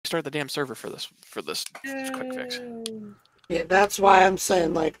restart the damn server for this quick fix. Yeah, that's why I'm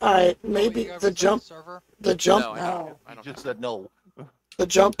saying, like, all right, maybe the jump No, I don't just said no. The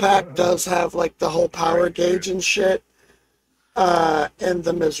jump pack does have like the whole power gauge and shit. In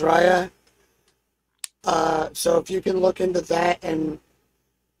the Mizraya. So if you can look into that and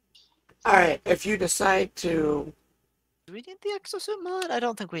alright, if you decide to Do we need the exosuit mod? I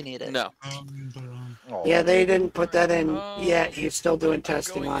don't think we need it. No. Yeah, they didn't put that in yet. He's still doing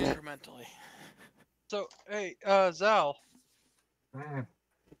testing on it. So, hey, Zal.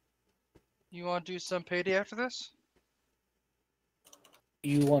 You want to do some payday after this?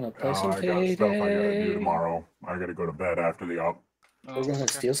 You want to play some I got payday? stuff I gotta do tomorrow. I gotta go to bed after the op. We're gonna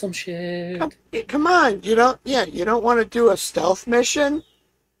steal some shit. Come on, you don't want to do a stealth mission?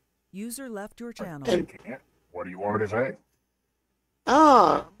 User left your channel. I can't. What do you want me to say?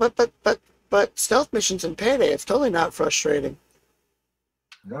 Oh, but stealth missions in Payday, it's totally not frustrating.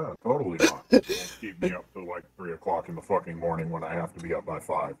 Yeah, totally not. Don't keep me up till like 3 o'clock in the fucking morning when I have to be up by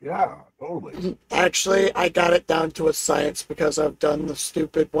 5. Yeah, totally. Actually, I got it down to a science because I've done the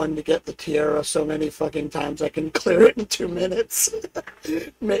stupid one to get the tiara so many fucking times I can clear it in 2 minutes.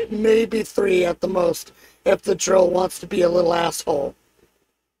 Maybe 3 at the most, if the drill wants to be a little asshole.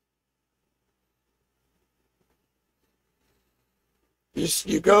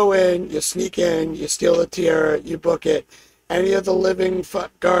 You go in, you sneak in, you steal the tiara, you book it. Any of the living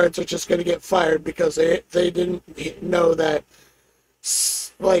guards are just going to get fired because they didn't know that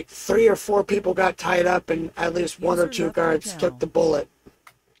like 3 or 4 people got tied up and at least 1 or 2 guards took the bullet.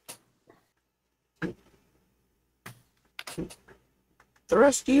 The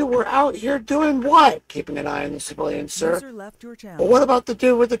rest of you were out here doing what? Keeping an eye on the civilians, sir. Well, what about the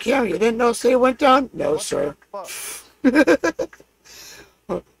dude with the camera? You didn't know say went down? No, sir.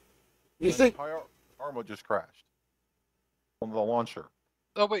 You think Arma just crashed on the launcher?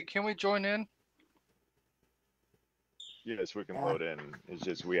 Oh wait, can we join in? Yes, we can load in. It's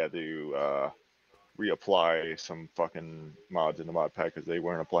just we had to reapply some fucking mods in the mod pack because they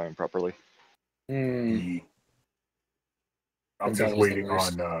weren't applying properly. I'm just waiting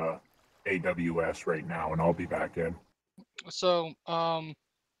on AWS right now, and I'll be back in. So,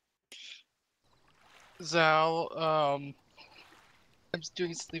 Zal, I'm just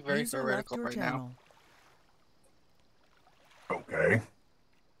doing something very theoretical right now. Okay.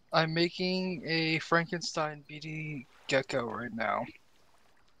 I'm making a Frankenstein BD gecko right now.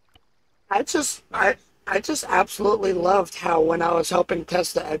 I just absolutely loved how when I was helping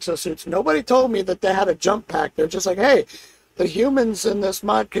test the exosuits, nobody told me that they had a jump pack. They're just like, hey, the humans in this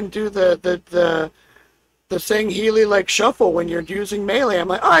mod can do the thing Healy like shuffle when you're using melee. I'm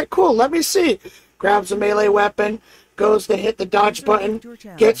like, all right, cool, let me see. Grabs a melee weapon, goes to hit the dodge button,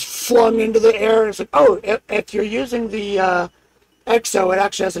 gets flung into the air, and it's like, oh, if you're using the Exo, it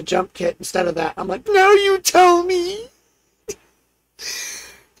actually has a jump kit instead of that. I'm like, no, you tell me.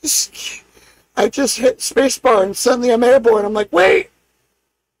 I just hit spacebar and suddenly I'm airborne. I'm like, wait.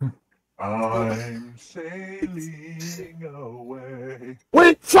 I'm sailing away.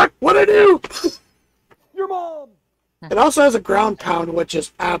 Wait, fuck, what'd I do? Your mom. It also has a ground pound, which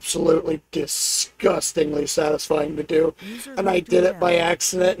is absolutely disgustingly satisfying to do. And I did it by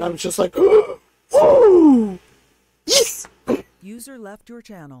accident, and I'm just like, ooh, yes. User left your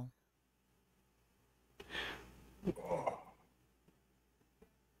channel.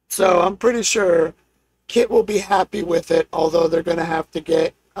 So I'm pretty sure Kit will be happy with it, although they're going to have to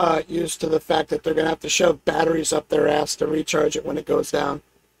get used to the fact that they're going to have to shove batteries up their ass to recharge it when it goes down.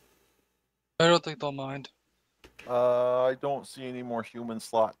 I don't think they'll mind. I don't see any more human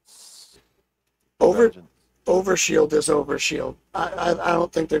slots. Overshield is overshield. I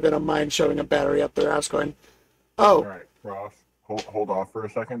don't think they're going to mind shoving a battery up their ass going, oh. All right, Ross, hold off for a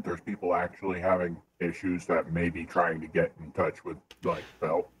second. There's people actually having issues that may be trying to get in touch with, like,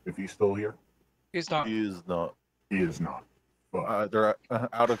 Bell, if he's still here. He's not. He is not. He is not. But they're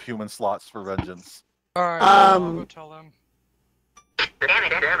out of human slots for vengeance. Alright, I'll go tell them.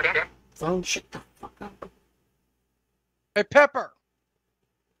 Phone, shut the fuck up. Hey, Pepper!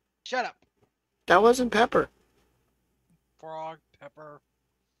 Shut up. That wasn't Pepper. Frog, Pepper,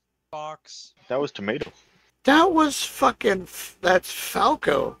 Fox. That was Tomato. That was fucking, that's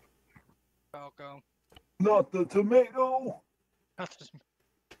Falco. Falco. Not the tomato.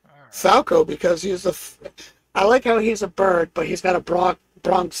 Falco, because he's I like how he's a bird, but he's got a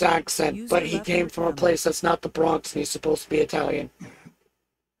Bronx accent, but he came from a place that's not the Bronx, and he's supposed to be Italian.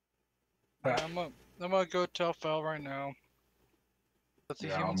 I'm gonna go tell Fel right now.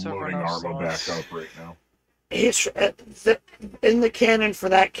 Yeah, I'm loading Arma back up right now. he's in the canon for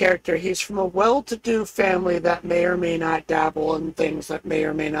that character. He's from a well-to-do family that may or may not dabble in things that may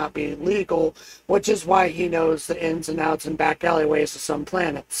or may not be legal, which is why he knows the ins and outs and back alleyways of some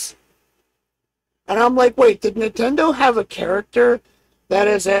planets. And I'm like, wait, did Nintendo have a character that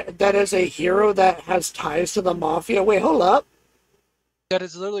is a hero that has ties to the mafia? Wait, hold up. That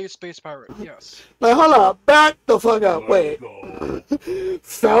is literally a space pirate. Yes. Like, hold up, back the fuck up. Wait,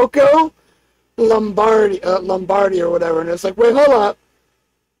 Falco Lombardi or whatever, and it's like, wait, hold up.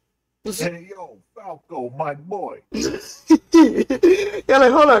 Hey, yo, Falco, my boy. Yeah,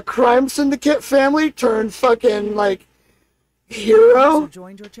 like, hold up, crime syndicate family turned fucking like hero.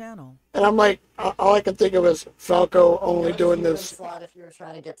 Joined your channel. And I'm like, all I can think of is Falco only doing this. If you were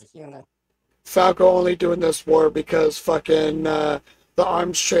trying to get to human. Falco only doing this war because fucking the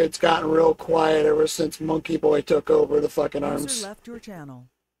arms trade's gotten real quiet ever since Monkey Boy took over the fucking arms. Left your channel.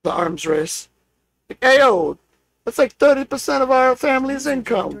 The arms race. Like, hey yo, that's like 30% of our family's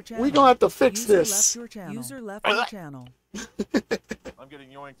income. We gonna have to fix this. User left your channel. I'm getting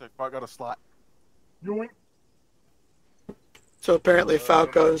yoinked. I got a slot. Yoink. So apparently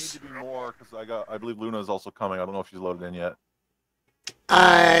Falco's. Need to be more because I believe Luna is also coming. I don't know if she's loaded in yet.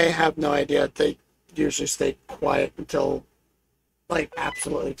 I have no idea. They usually stay quiet until, like,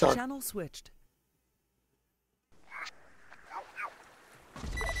 absolutely talk. Channel switched.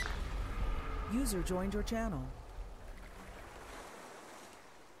 User joined your channel.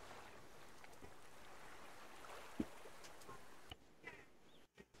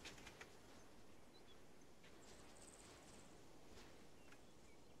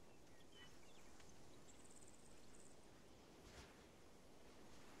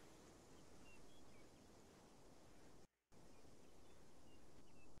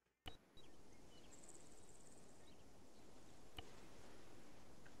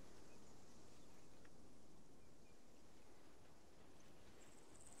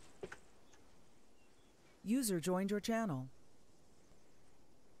 User joined your channel.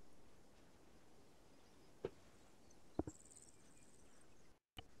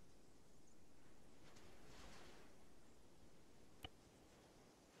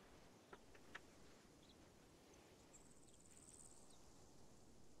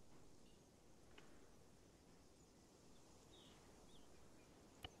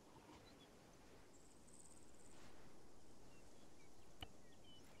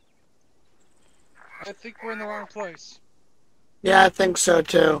 I think we're in the wrong place. Yeah, I think so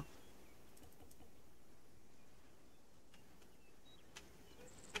too.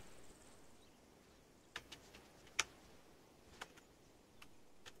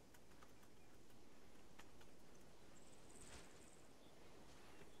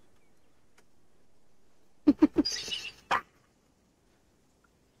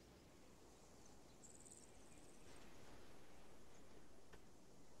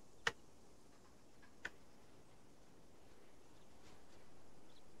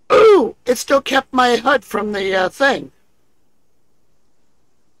 Ooh, it still kept my HUD from the thing.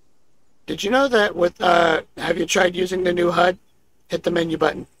 Did you know that with, have you tried using the new HUD? Hit the menu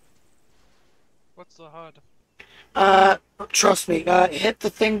button. What's the HUD? Trust me, hit the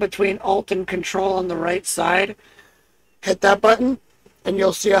thing between Alt and Control on the right side. Hit that button, and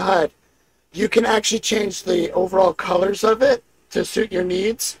you'll see a HUD. You can actually change the overall colors of it to suit your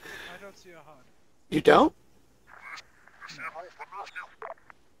needs. I don't see a HUD. You don't?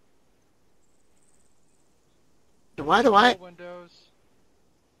 Why do I? Windows.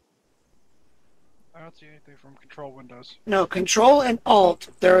 I don't see anything from control windows. No, Control and Alt,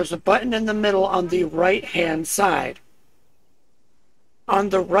 there is a button in the middle on the right-hand side. On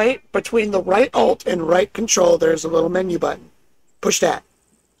the right, between the right Alt and right Control, there's a little menu button. Push that.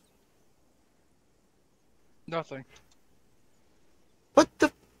 Nothing. What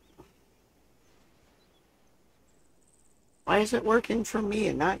the? Why is it working for me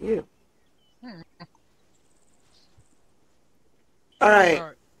and not you? Alright.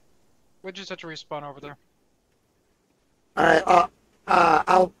 We just have to respawn over there. Alright,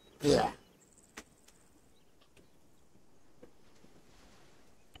 I'll... Yeah.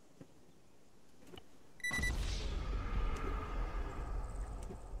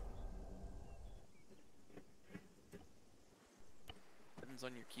 Buttons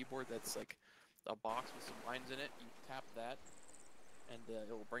on your keyboard that's like a box with some lines in it. You tap that, and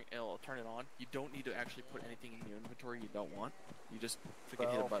it'll turn it on. You don't need to actually put anything in your inventory you don't want. You just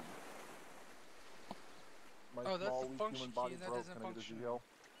freaking hit a button. My Oh, that's small, the weak function human body key that broke. doesn't Can I get a function. GL?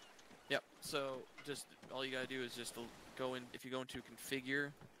 Yep. So just all you gotta do is just go in. If you go into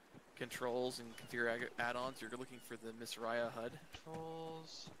configure, controls, and configure add-ons, you're looking for the Miss Raya HUD.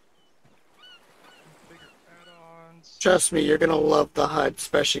 Controls. Configure backgrounds. Trust me, you're gonna love the HUD,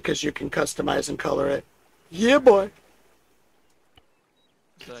 especially because you can customize and color it. Yeah, boy.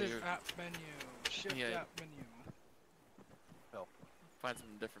 It So says you're app menu. Shift app menu. find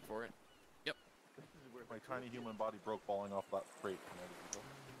something different for it. Yep. My tiny human body broke falling off that crate.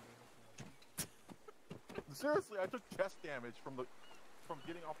 Seriously, I took chest damage from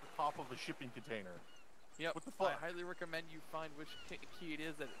getting off the top of a shipping container. Yep. What the fuck? I highly recommend you find which key it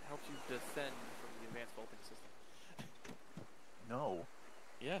is that helps you descend from the advanced vaulting system. No.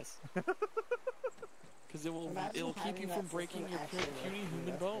 Yes. Because it'll keep you from breaking your puny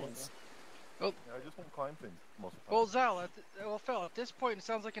human bones. Oh. Yeah, I just won't climb things most of the time. Well, Zal, Phil, at this point it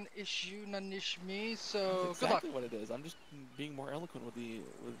sounds like an issue, none-ish me. So That's exactly what it is. I'm just being more eloquent with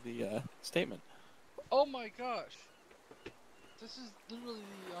the statement. Oh my gosh, this is literally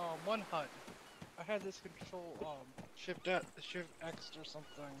the one HUD. I had this control Shift X or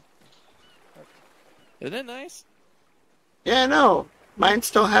something. Isn't it nice? Yeah, no. Mine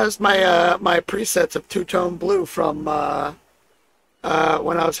still has my my presets of two-tone blue from when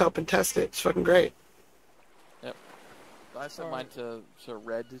I was helping test it. It's fucking great. Yep. I set mine to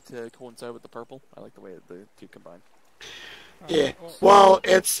red to coincide with the purple. I like the way the two combine. Yeah. Well,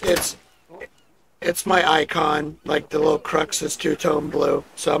 it's my icon. Like the little crux is two-tone blue.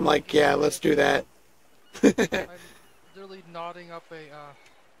 So I'm like, yeah, let's do that. I'm literally knotting up a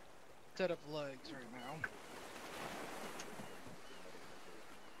set of legs right now.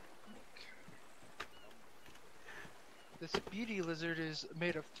 This beauty lizard is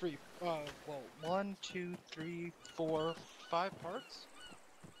made of well, 1, 2, 3, 4, 5 parts.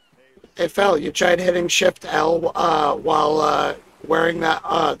 Hey, Phil, you tried hitting Shift L while wearing that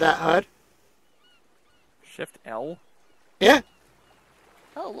HUD? Shift L? Yeah.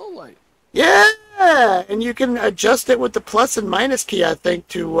 Oh, low light. Yeah, and you can adjust it with the plus and minus key, I think,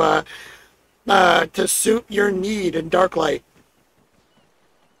 to suit your need in dark light.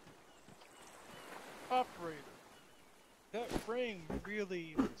 Operator, that frame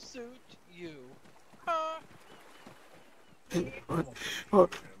really suit you. Huh?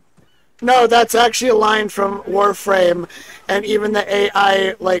 No, that's actually a line from Warframe, and even the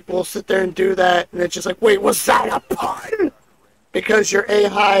AI will sit there and do that, and it's just like, wait, was that a pun? Because your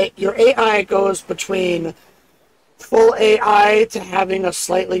AI goes between full AI to having a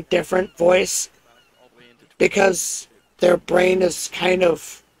slightly different voice, because their brain is kind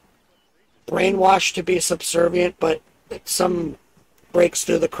of brainwashed to be subservient, but some breaks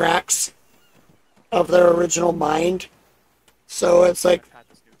through the cracks of their original mind. So it's like,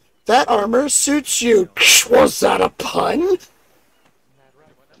 that armor suits you. Was that a pun?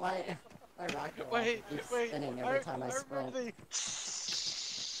 My Wait, spinning every time I sprint. remember the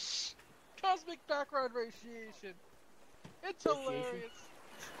cosmic background radiation. It's hilarious.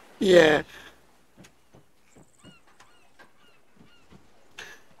 Yeah.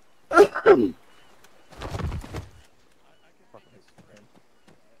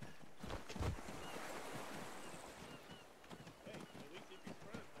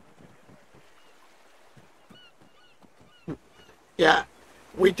 Yeah,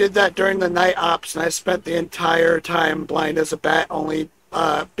 we did that during the night ops, and I spent the entire time blind as a bat, only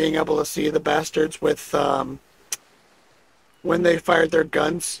being able to see the bastards with when they fired their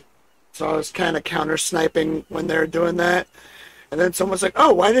guns. So I was kind of counter-sniping when they were doing that. And then someone's like,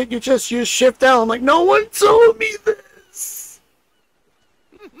 oh, why didn't you just use Shift L? I'm like, no one told me this!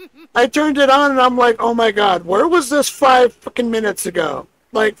 I turned it on, and I'm like, oh my god, where was this 5 fucking minutes ago?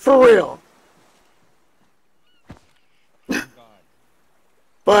 Like, for real.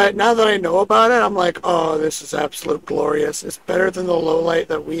 But now that I know about it, I'm like, oh, this is absolute glorious. It's better than the low light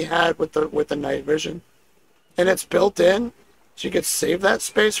that we had with the night vision. And it's built in, so you could save that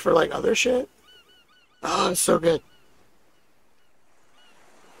space for other shit. Oh, it's so good.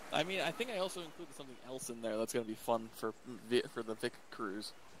 I mean, I think I also included something else in there that's going to be fun for the Vic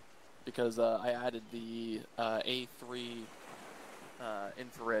cruise. Because I added the A3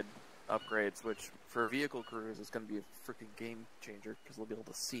 infrared upgrades, which for vehicle crews is going to be a freaking game changer because they'll be able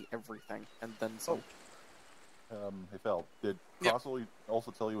to see everything and then some. Hey Phil, did Crossly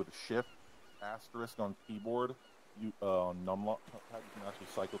also tell you with a shift asterisk on keyboard, you numlock you can actually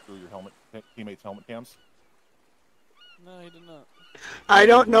cycle through your teammates' helmet cams? No, he did not. I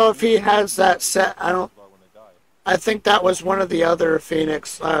don't know if he has that set. I think that was one of the other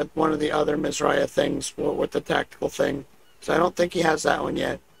Phoenix, one of the other Mizraya things with the tactical thing. So I don't think he has that one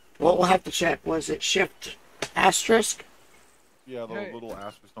yet. Well, we'll have to check. Was it Shift asterisk? Yeah, the little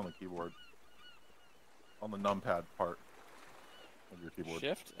asterisk on the keyboard. On the numpad part of your keyboard.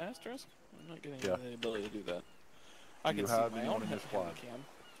 Shift asterisk? I'm not getting the ability to do that. I can see my own cam.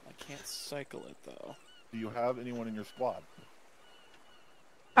 I can't cycle it though. Do you have anyone in your squad?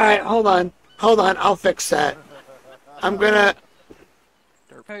 Alright, hold on. Hold on, I'll fix that. I'm gonna...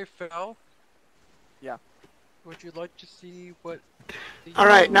 Hey, Phil. Yeah. Would you like to see what...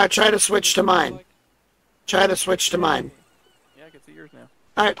 Alright, now try to switch to mine. Try to switch to mine. Yeah, I can see yours now.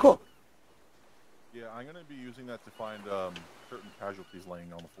 Alright, cool. Yeah, I'm gonna be using that to find certain casualties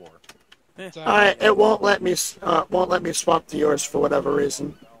laying on the floor. Alright, it won't let me swap to yours for whatever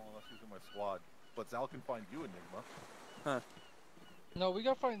reason. Unless using my squad, but Zal can find you, Enigma. Huh. No, we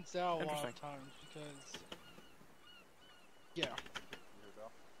gotta find Zal a lot of times because... Yeah.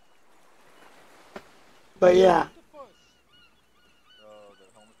 But yeah.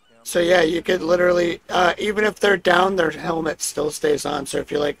 So yeah, you could literally, even if they're down, their helmet still stays on. So if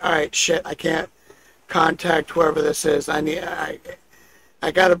you're like, alright, shit, I can't contact whoever this is. I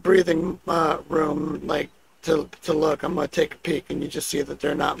got a breathing room, like, to look. I'm gonna take a peek, and you just see that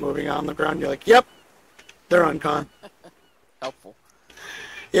they're not moving on the ground. You're like, yep, they're on con. Helpful.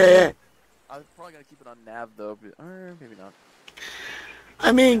 Yeah. I'm probably gonna keep it on nav though, but, maybe not.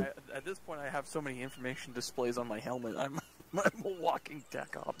 I mean, at this point, I have so many information displays on my helmet. I'm a walking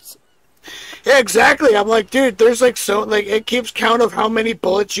tech ops. Yeah, exactly. I'm like, dude, there's like it keeps count of how many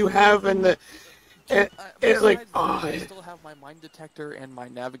bullets you have and the. I still have my mine detector and my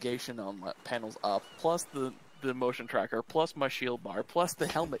navigation on my panels up, plus the motion tracker, plus my shield bar, plus the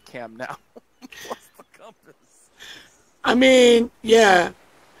helmet cam now, plus the compass. I mean, yeah.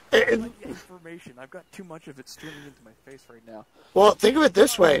 Information. I've got too much of it streaming into my face right now. Well, think of it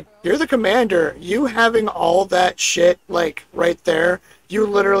this way. You're the commander. You having all that shit, like, right there, you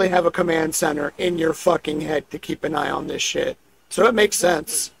literally have a command center in your fucking head to keep an eye on this shit. So it makes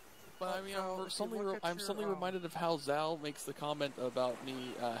sense. But I mean, I'm suddenly reminded of how Zal makes the comment about me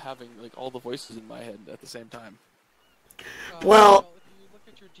having, like, all the voices in my head at the same time. Well... If you look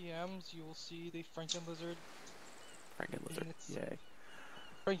at your DMs, you will see the Franken Lizard. Franken Lizard, yay.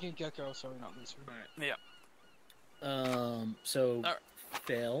 Franken Gecko, sorry, not Lizard. Yeah. So,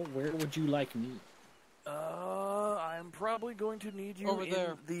 Phil, where would you like me? I'm probably going to need you over in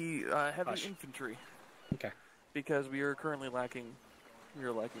there. The heavy infantry. Okay. Because we are currently lacking. We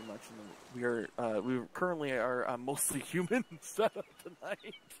are lacking much. We currently are mostly human setup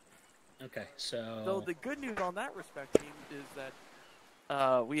tonight. Okay, so. So the good news on that respect, team, is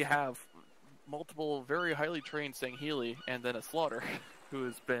that we have multiple very highly trained Sangheili and then a Slaughter, who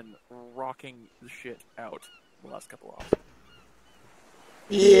has been rocking the shit out the last couple hours.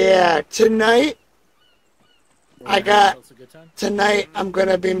 Yeah, tonight I'm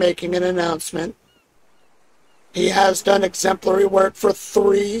gonna be making an announcement. He has done exemplary work for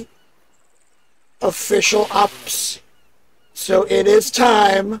 3 official ops. So it is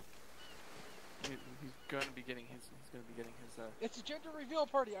time. He's going to be getting his. It's a gender reveal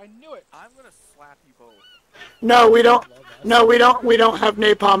party. I knew it. I'm gonna slap you both. No, we don't. No, we don't. We don't have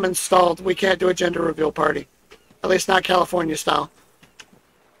napalm installed. We can't do a gender reveal party. At least not California style.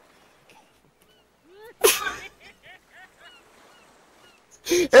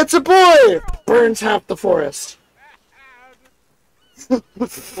 It's a boy. Burns half the forest.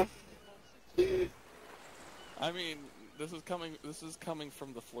 I mean, this is coming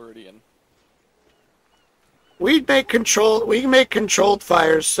from the Floridian. We make controlled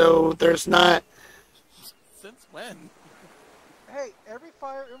fires, so there's not. Since when? Hey, every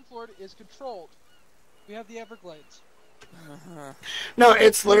fire in Florida is controlled. We have the Everglades. No,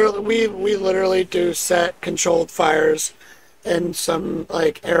 it's literally we literally do set controlled fires in some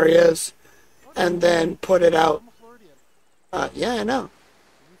like areas, and then put it out. Yeah, I know.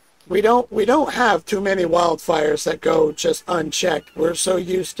 We don't have too many wildfires that go just unchecked. We're so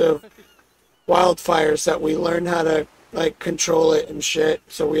used to wildfires that we learn how to like control it and shit,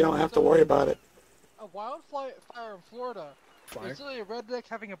 so we don't have to worry about it. A wildfire in Florida is literally a redneck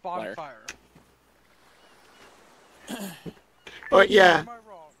having a bonfire. Oh yeah. Am I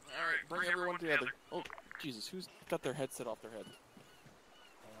wrong? Alright, bring everyone together. Oh, Jesus, who's got their headset off their head?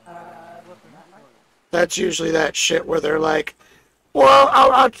 That's usually that shit where they're like, "Well,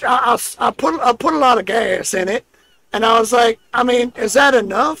 I'll put a lot of gas in it," and I was like, "I mean, is that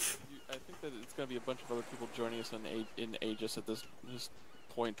enough?" I think that it's gonna be a bunch of other people joining us in Aegis at this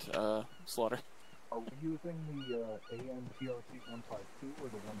point, Slaughter. Are we using the ANTRC 152 or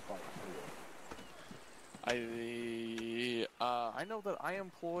the 152? I know that I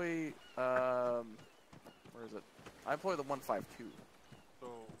employ where is it? I employ the 152. So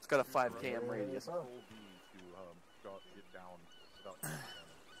it's got a 5 km radius. Told me to get down without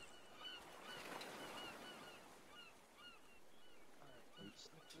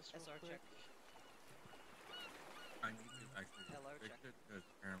SR check. I need to actually fix it because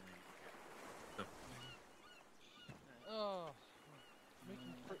apparently Oh,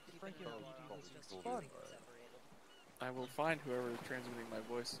 making Frankie and BD was just fun. I will find whoever is transmitting my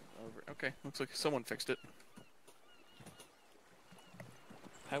voice over. Okay, looks like someone fixed it.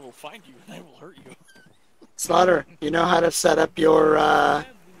 I will find you and I will hurt you. Slaughter, you know how to set up your,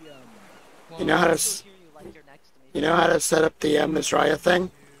 you know how to set up the Mizraya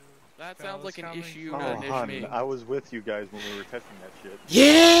thing? That sounds like an issue, Oh, not an issue hon, me. I was with you guys when we were testing that shit.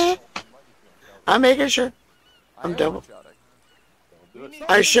 Yeah! I'm making sure. I'm double.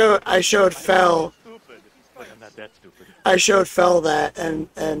 I showed Fel. But I'm not that stupid. I showed Fel that and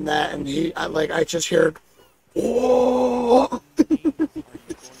he I just heard. Whoa! Are you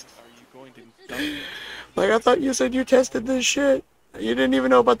going to Like, I thought you said you tested this shit. You didn't even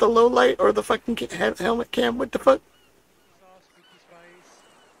know about the low light or the fucking helmet cam. What the fuck?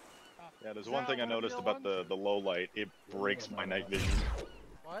 Yeah, there's one thing I noticed about the low light. It breaks my night vision.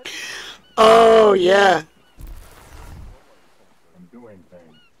 What? Oh, yeah. I'm doing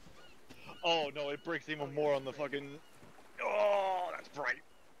things. Oh, no, it breaks even more on the fucking... Oh, that's bright.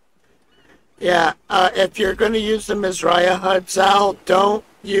 Yeah, if you're going to use the Mizraya HUD, Sal, don't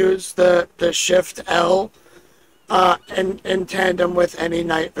use the Shift L in tandem with any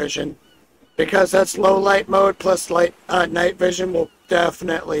night vision. Because that's low light mode plus night vision will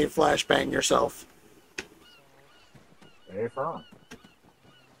definitely flashbang yourself. Hey, firm.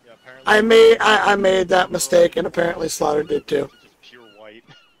 Yeah, apparently... I made that mistake, and apparently Slaughter did too. Just pure white.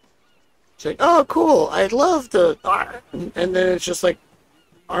 It's like, oh, cool, I love the... And then it's just like,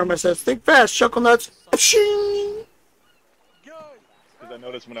 Arma says, think fast, chuckle nuts. Because I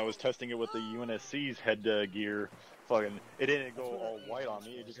noticed when I was testing it with the UNSC's head gear, fucking, it didn't go all white on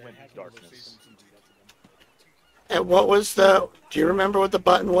me, it just went darkness. And what was the... Do you remember what the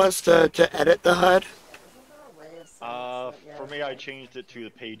button was to edit the HUD? For me, I changed it to the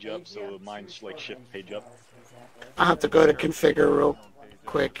page up, so mine's like shift page up. I'll have to go to configure real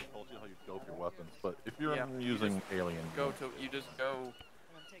quick. I told you how you scope your weapons, but if you're using alien, you just go.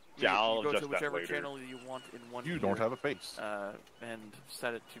 Yeah, I'll you go adjust to that whichever later. channel you want in one. you ear, don't have a face. And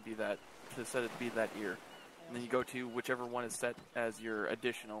set it to be that. To set it to be that ear, and then you go to whichever one is set as your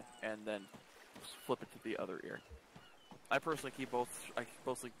additional, and then flip it to the other ear. I personally keep both. I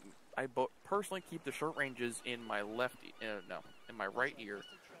personally keep the short ranges in my left, in my right ear,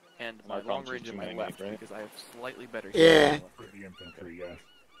 and my long range in my left, right? Because I have slightly better. Yeah. For the infantry, yes.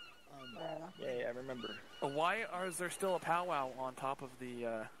 Yeah, I remember. Why is there still a powwow on top of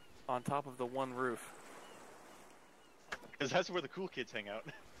the one roof? Because that's where the cool kids hang out.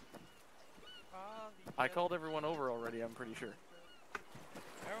 I called everyone over already. I'm pretty sure.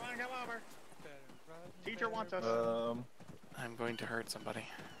 Everyone come over. Teacher wants us. I'm going to hurt somebody.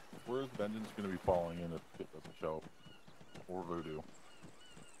 Where's Vengeance going to be falling in if it doesn't show up? Or Voodoo? Are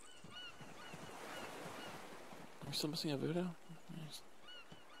we still missing a Voodoo? Yes.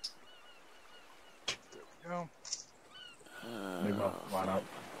 Go. Maybe I'll line up.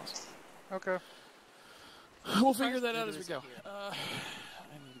 Okay. We'll figure that out as we go. I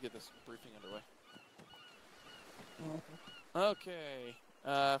need to get this briefing underway. Okay.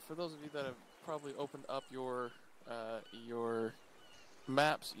 For those of you that have probably opened up your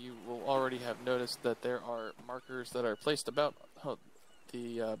maps, you will already have noticed that there are markers that are placed about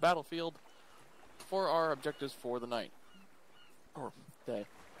the battlefield for our objectives for the night or day,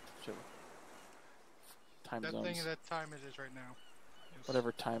 whichever time That zones. thing, that time it is right now. Yes.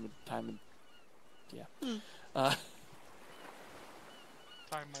 Whatever time, yeah.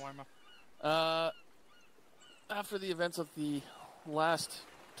 Time, Moima. After the events of the last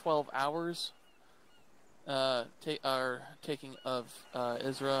 12 hours, taking of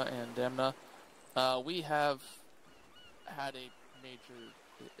Isra and Demna, we have had a major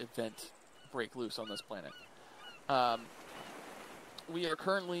event break loose on this planet. We are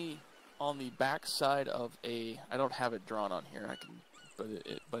currently on the back side of a... I don't have it drawn on here.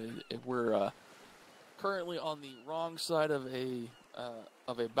 We're currently on the wrong side of a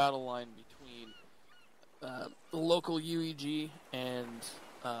battle line between the local UEG and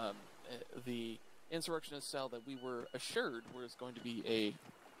the insurrectionist cell that we were assured was going to be a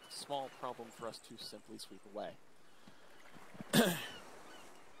small problem for us to simply sweep away.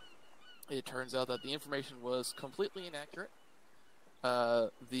 It turns out that the information was completely inaccurate.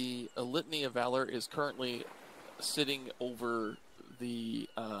 The Litany of Valor is currently sitting over the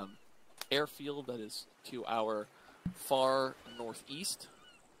airfield that is to our far northeast,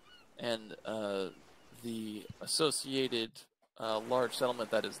 and the associated large settlement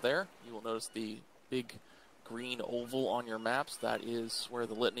that is there. You will notice the big green oval on your maps. That is where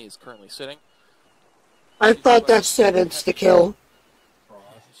the Litany is currently sitting. I thought that said insta-kill.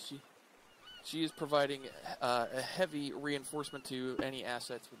 She is providing a heavy reinforcement to any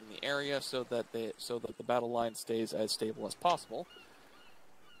assets within the area, so that the battle line stays as stable as possible.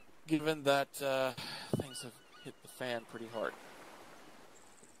 Given that things have hit the fan pretty hard.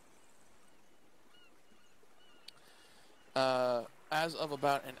 As of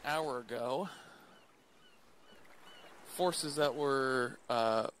about an hour ago, forces that were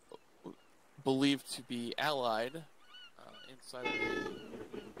believed to be allied inside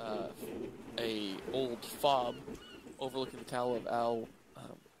of a old fob overlooking the town of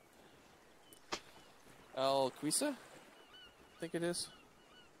Al Quisa, I think it is.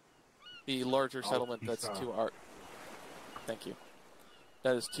 The larger settlement that's to our... Thank you.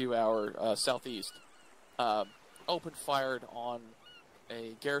 That is to our southeast. Opened fired on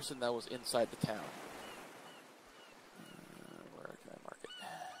a garrison that was inside the town. Where can I mark it?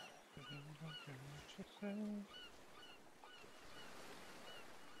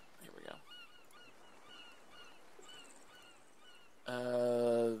 Here we go.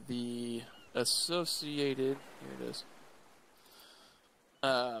 The associated... Here it is.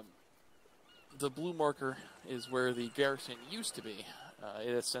 The blue marker is where the garrison used to be.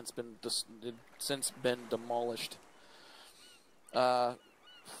 It has since been demolished.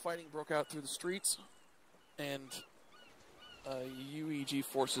 Fighting broke out through the streets, and UEG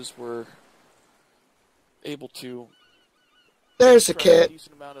forces were able to There's a trap kid. a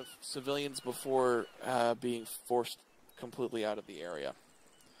decent amount of civilians before being forced completely out of the area.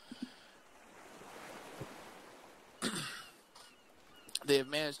 They have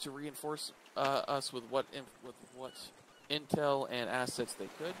managed to reinforce us with what intel and assets they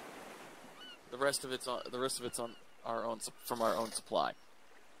could. The rest of it's on our own from our own supply.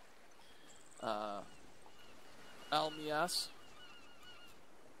 Almias,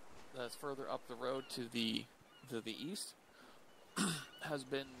 that's further up the road to the east, has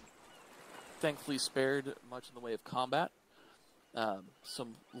been thankfully spared much in the way of combat.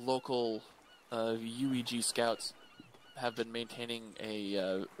 Some local UEG scouts have been maintaining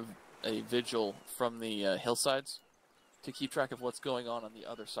a vigil from the hillsides to keep track of what's going on the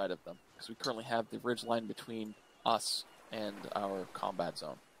other side of them, because we currently have the ridge line between us and our combat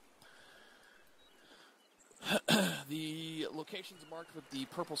zone. The locations marked with the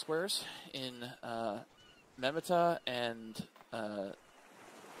purple squares in Memeta and can't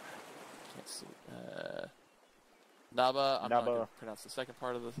see Naba. I'm not going to pronounce the second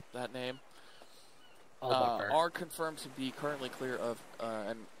part of that name. Are confirmed to be currently clear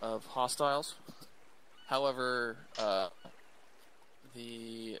of hostiles. However,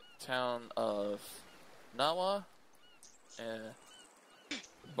 the town of Nawa,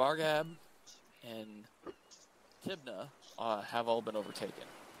 Bargab, and Tibna have all been overtaken.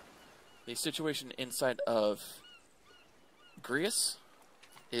 The situation inside of Grius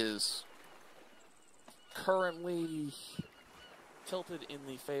is currently tilted in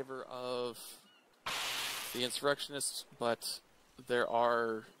the favor of the insurrectionists, but there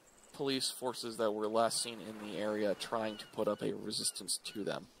are police forces that were last seen in the area trying to put up a resistance to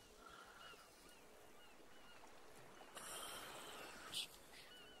them.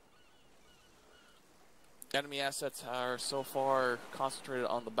 Enemy assets are so far concentrated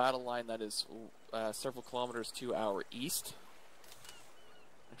on the battle line that is several kilometers to our east.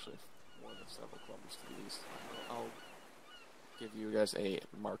 Actually, more than several kilometers to the east. I'll give you guys a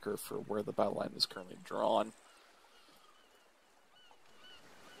marker for where the battle line is currently drawn.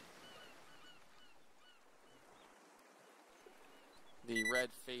 The red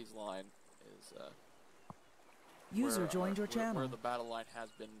phase line is User joined your channel. Where the battle line has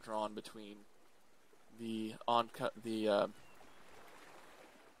been drawn between the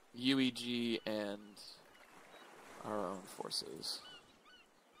UEG and our own forces.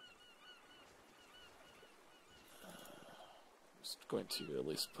 I'm just going to at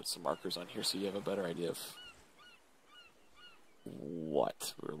least put some markers on here so you have a better idea of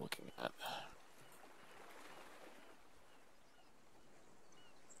what we're looking at.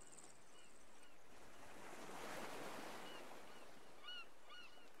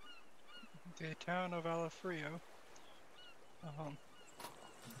 The town of Alafrio.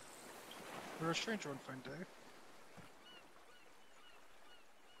 We're a stranger one fine day.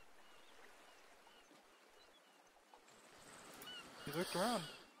 You looked around.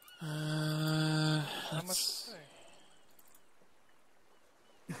 Not much to say.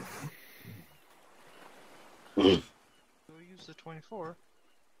 We'll use the 24.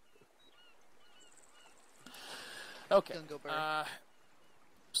 Okay.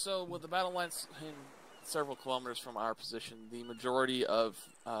 So, with the battle lines in several kilometers from our position, the majority of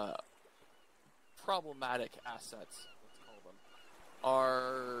problematic assets, let's call them,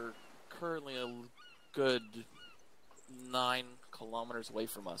 are currently a good 9 kilometers away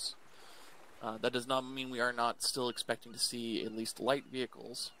from us. That does not mean we are not still expecting to see at least light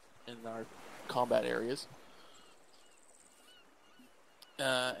vehicles in our combat areas.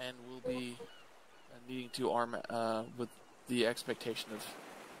 And we'll be needing to arm with the expectation of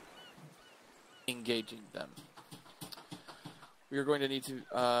engaging them. We are going to need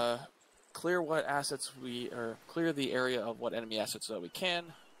to clear what assets clear the area of what enemy assets that we can.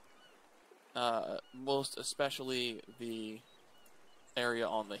 Most especially the area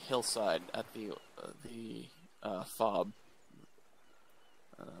on the hillside at the fob.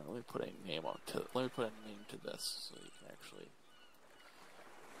 Let me put a name to this so you can actually.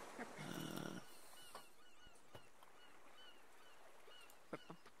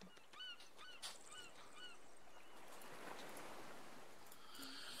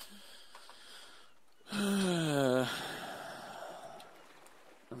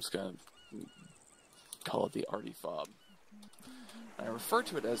 I'm just gonna call it the Arty Fob. I refer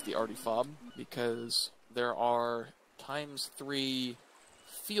to it as the Arty Fob because there are ×3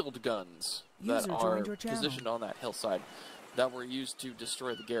 field guns that are positioned on that hillside that were used to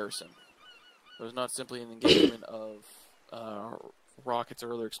destroy the garrison. It was not simply an engagement of rockets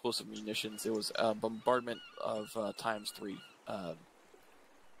or other explosive munitions. It was a bombardment of ×3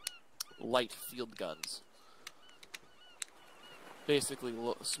 light field guns. Basically,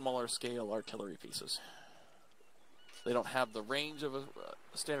 smaller scale artillery pieces. They don't have the range of a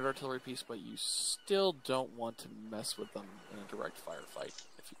standard artillery piece, but you still don't want to mess with them in a direct firefight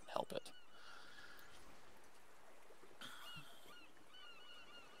if you can help it.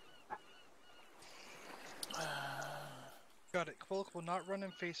 Got it. Quilk will not run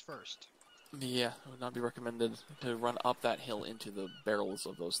in face first. Yeah, it would not be recommended to run up that hill into the barrels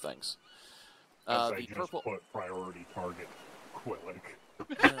of those things. As I just put priority target Quillick.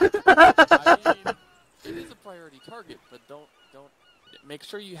 I mean, it is a priority target, but don't make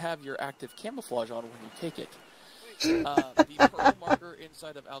sure you have your active camouflage on when you take it. The purple marker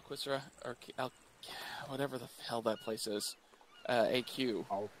inside of Alquisra, or whatever the hell that place is, AQ.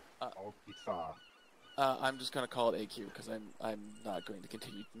 I'm just going to call it AQ because I'm not going to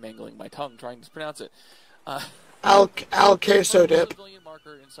continue mangling my tongue trying to pronounce it. Al Queso Dip. Civilian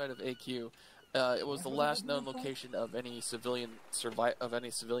marker inside of AQ. It was the last known location of any civilians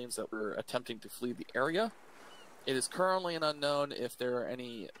that were attempting to flee the area. It is currently an unknown if there are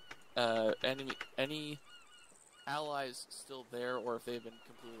any allies still there, or if they've been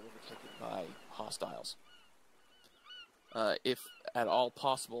completely overtaken by hostiles. If at all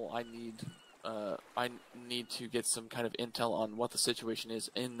possible, I need to get some kind of intel on what the situation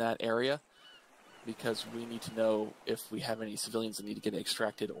is in that area, because we need to know if we have any civilians that need to get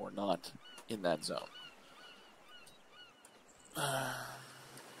extracted or not in that zone.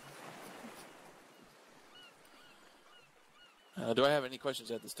 Do I have any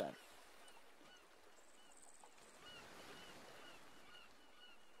questions at this time?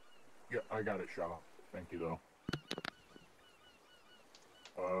 Yeah, I got it, Shaw. Thank you,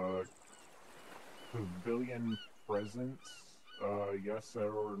 though. Pavilion presence, yes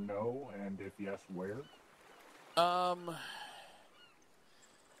or no, and if yes, where?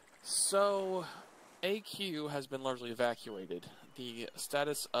 So, AQ has been largely evacuated. The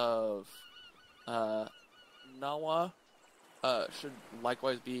status of Nawa should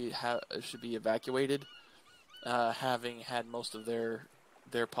likewise be evacuated, having had most of their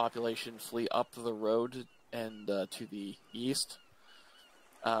population flee up the road and to the east.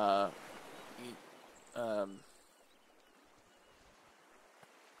 I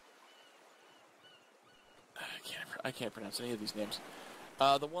can't pronounce any of these names.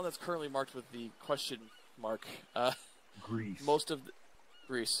 The one that's currently marked with the question mark. Greece. Most of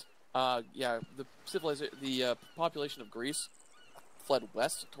Greece. Yeah, the population of Greece fled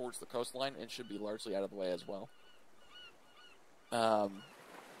west towards the coastline and should be largely out of the way as well.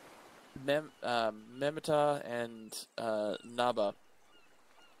 Memeta and Naba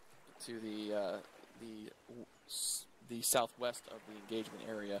to the southwest of the engagement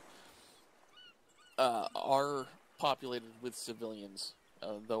area are populated with civilians,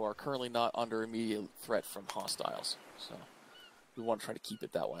 though are currently not under immediate threat from hostiles. So we want to try to keep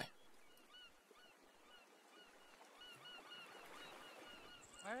it that way.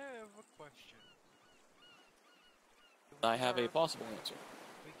 I have a question. I have a possible answer.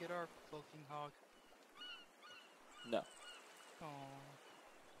 We get our cloaking hog? No. Aww.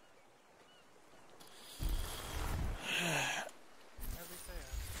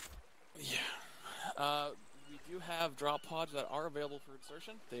 Yeah. We do have drop pods that are available for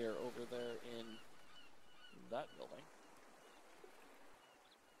insertion. They are over there in that building.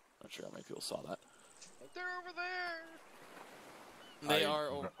 Not sure how many people saw that. They're over there. They I'm are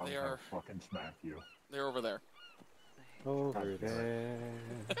gonna fucking smack you. they're over there. Over there.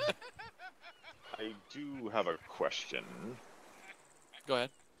 I do have a question. Go ahead.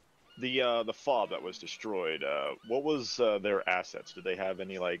 The fob that was destroyed, what was their assets? Did they have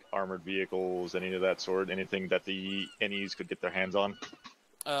any like armored vehicles, any of that sort? Anything that the NEs could get their hands on?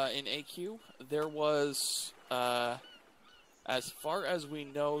 In AQ, there was, as far as we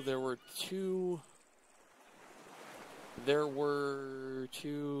know, there were two.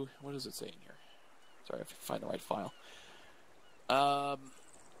 What does it say in here? Sorry, I have to find the right file.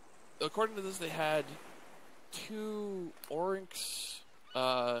 According to this, they had two Oryx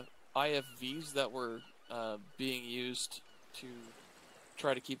IFVs that were being used to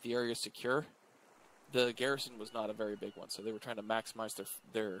try to keep the area secure. The garrison was not a very big one, so they were trying to maximize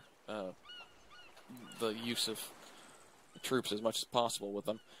their the use of troops as much as possible with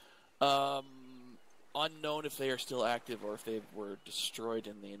them. Unknown if they are still active or if they were destroyed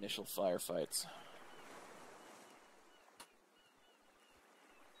in the initial firefights.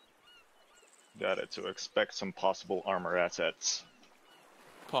 Got it. So expect some possible armor assets.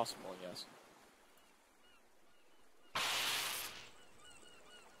 Possible, yes.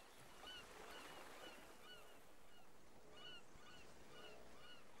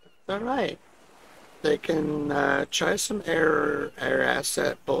 Alright. They can try some air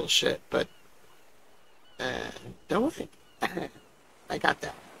asset bullshit, but don't worry. I got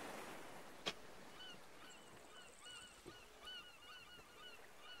that.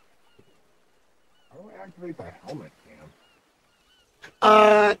 How do I activate that helmet cam?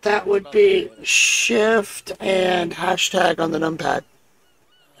 That would be shift and hashtag on the numpad.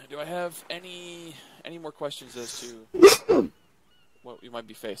 Do I have any more questions as to what we might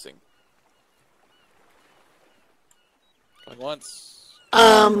be facing? Going once.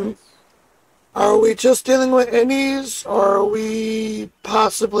 Are we just dealing with innies, or are we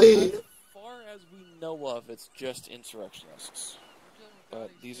possibly... As far as we know of, it's just insurrectionists.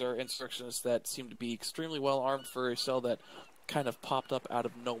 But these are insurrectionists that seem to be extremely well armed for a cell that kind of popped up out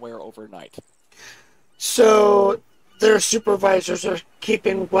of nowhere overnight. So, their supervisors are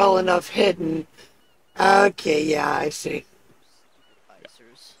keeping well enough hidden. Okay, yeah, I see.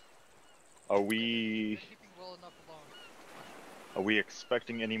 Are we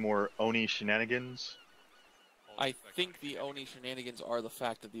expecting any more Oni shenanigans? I think the Oni shenanigans are the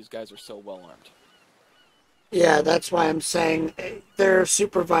fact that these guys are so well armed. Yeah, that's why I'm saying their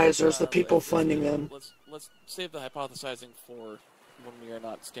supervisors, the people funding them. Let's save the hypothesizing for when we are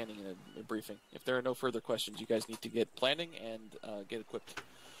not standing in a briefing. If there are no further questions, you guys need to get planning and get equipped,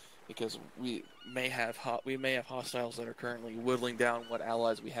 because we may have hostiles that are currently whittling down what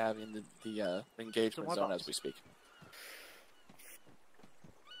allies we have in the engagement zone as we speak.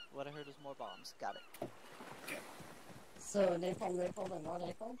 What I heard is more bombs. Got it. Okay. So, napalm, and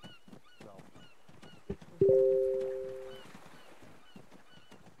non-napalm? No.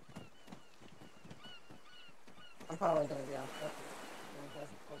 I'm probably gonna be off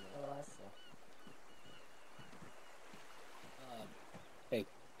otherwise, so. Hey,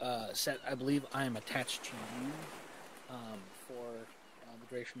 Seth, I believe I am attached to you for the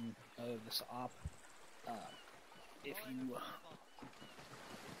duration of this op. If you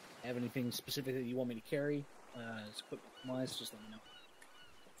have anything specific that you want me to carry, equipment-wise, just let me know.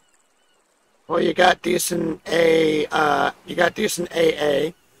 Well, you got decent AA,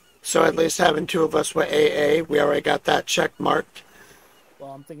 so at least having two of us with AA, we already got that check marked. Well,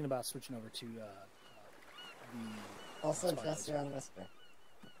 I'm thinking about switching over to the... Also, Jester on Whisper.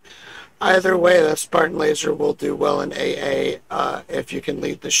 Either way, the Spartan Laser will do well in AA if you can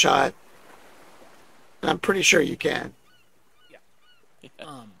lead the shot. I'm pretty sure you can. Yeah.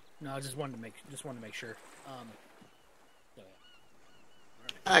 No, I just wanted to make sure. So, yeah.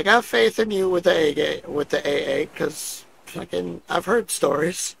 I got faith in you with the AA, because fucking I've heard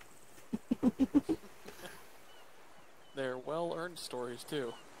stories. They're well-earned stories,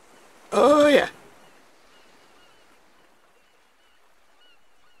 too. Oh, yeah.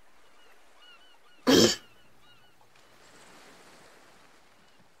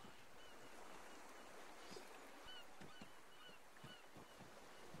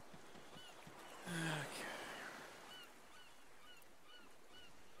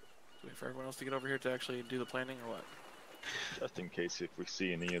 For everyone else to get over here to actually do the planning, or what? Just in case if we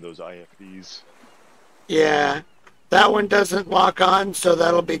see any of those IFVs. Yeah, that one doesn't lock on, so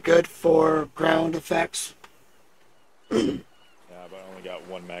that'll be good for ground effects. Yeah, but I only got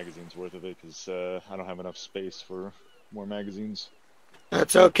one magazine's worth of it because I don't have enough space for more magazines.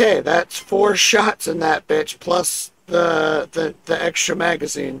 That's okay. That's 4 shots in that bitch, plus the extra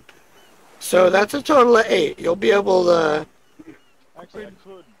magazine. So that's a total of 8. You'll be able to... Actually, I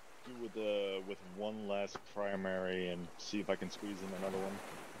could do with one last primary and see if I can squeeze in another one.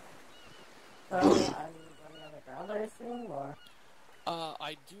 So, I'm running on the ground, I assume, or?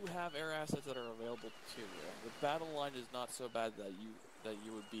 I do have air assets that are available to you. The battle line is not so bad that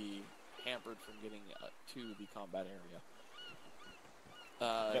you would be hampered from getting to the combat area.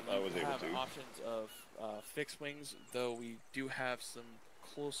 Yep, I was you able have to. options of fixed wings, though we do have some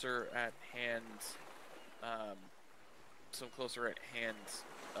closer at hand,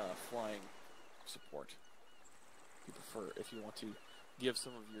 flying support. You prefer if you want to give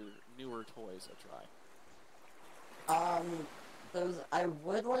some of your newer toys a try. Those, I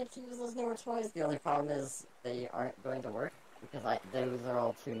would like to use those newer toys. The only problem is they aren't going to work because those are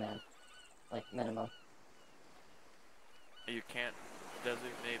all 2-man, like minimum. You can't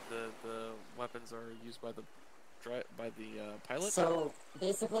designate the weapons are used by the pilot. So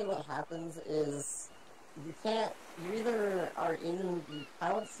basically, what happens is you either are in the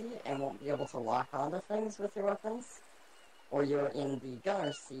pilot seat and won't be able to lock onto things with your weapons, or you're in the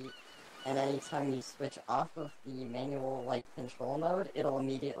gunner seat. And anytime you switch off of the manual, control mode, it'll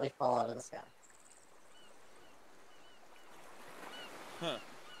immediately fall out of the sky. Huh.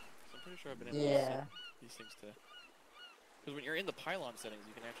 So I'm pretty sure I've been able to set these things to... Because when you're in the pylon settings,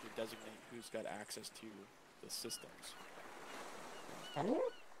 you can actually designate who's got access to the systems. Can you?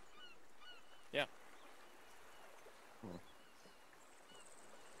 Yeah.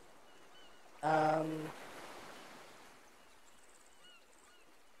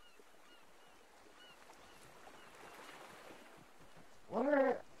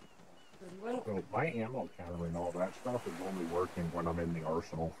 So my ammo counter and all that stuff is only working when I'm in the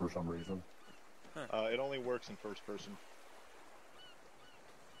arsenal for some reason. It only works in first person.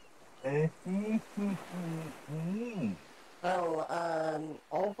 So,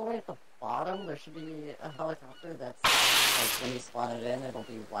 all the way at the bottom, there should be a helicopter that's, when you spawn it in, it'll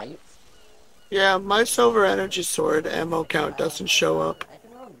be white. Yeah, my silver energy sword ammo count doesn't show up. I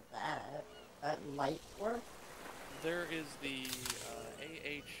can run that. That might work. There is the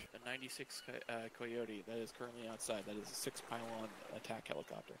AH-96 Coyote that is currently outside. That is a 6-pylon attack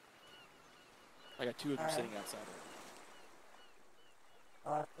helicopter. I got 2 of them sitting outside.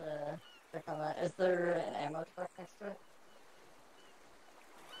 I'll have to check on that. Is there an ammo truck next to it?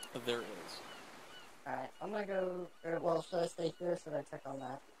 There is. Alright, I'm gonna go... well, should I stay here or should I check on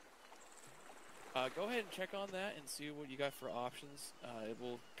that? Go ahead and check on that and see what you got for options. It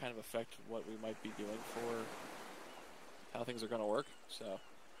will kind of affect what we might be doing for how things are going to work, so...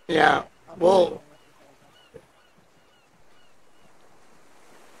 Yeah, well...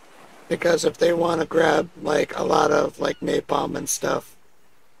 Because if they want to grab, a lot of, napalm and stuff,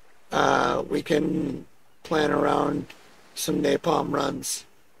 we can plan around some napalm runs.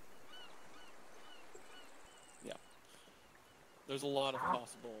 Yeah. There's a lot of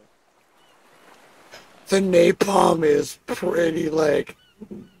possible... The napalm is pretty,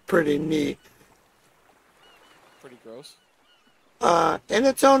 pretty neat. Pretty gross? In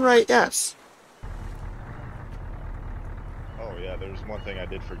its own right, yes. Oh yeah, there's one thing I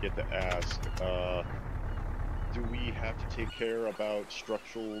did forget to ask. Do we have to take care about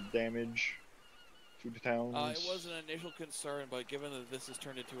structural damage to the towns? It was an initial concern, but given that this has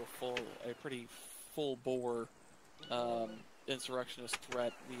turned into a pretty full-bore insurrectionist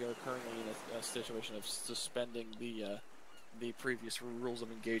threat, we are currently in a situation of suspending the previous rules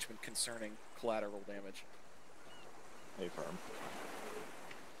of engagement concerning collateral damage. Hey, firm.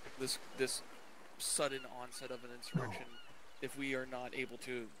 This sudden onset of an insurrection, if we are not able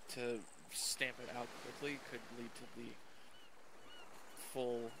to stamp it out quickly, could lead to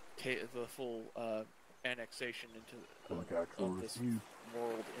the full annexation of this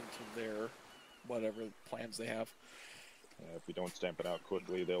world into their whatever plans they have. If we don't stamp it out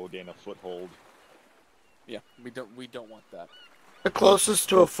quickly, they'll gain a foothold. Yeah, we don't want that. The closest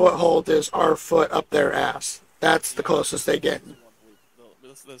to a foothold is our foot up their ass. That's the closest they get.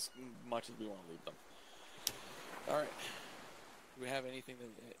 As much as we want to leave them. All right. Do we have anything that?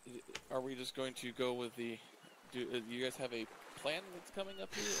 Are we just going to go with the? Do you guys have a plan that's coming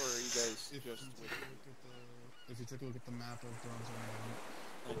up here, or are you guys just? If you take a look at the map of Bronze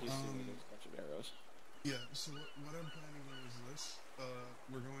I do see there's a bunch of arrows. Yeah, so what I'm planning is this.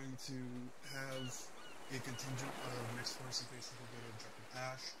 We're going to have a contingent of mixed forces basically go to Objective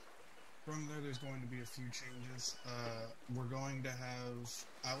Ash. From there, there's going to be a few changes. We're going to have,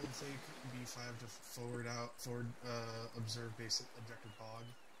 I will take B5 to forward observe basic Objective Bog.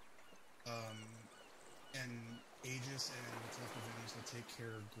 And Aegis and what's left of Venus will take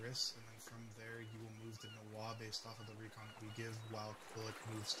care of Gris, and then from there you will move to Noah based off of the recon that we give, while Quillic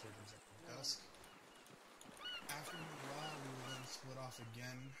moves toward Objective Dusk. After Noah, we will then split off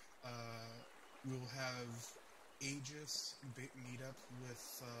again. We will have Aegis meet up with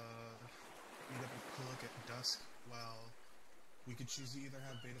Quillic at dusk, while we could choose to either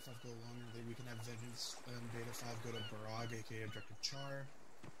have Beta 5 go alone, or we can have Vengeance and Beta 5 go to Barag, aka Objective Char.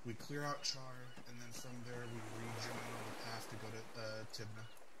 We clear out Char, and then from there we rejoin on the path to go to Tibna,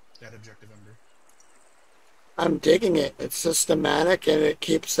 that Objective Ember. I'm digging it. It's systematic, and it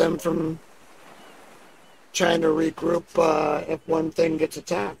keeps them from trying to regroup if one thing gets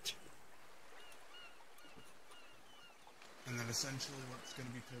attacked. And then essentially what's going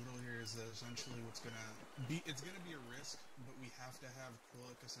to be pivotal here is that essentially what's going to be, it's going to be a risk, but we have to have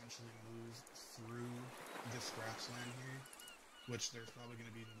Quillic essentially move through this grassland here, which there's probably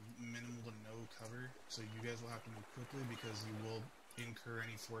going to be minimal to no cover, so you guys will have to move quickly because you will incur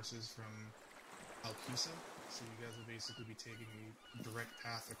any forces from Alkisa, so you guys will basically be taking a direct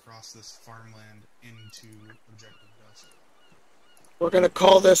path across this farmland into Objective Dusk. We're going to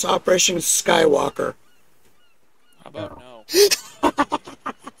call this Operation Skywalker. How about no?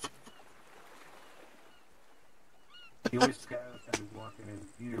 He always scouts and walking in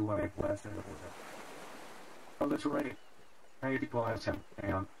you like last time. Oh, that's right. How you equalize him?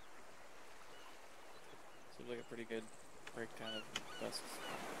 Hang on. Seems like a pretty good breakdown of best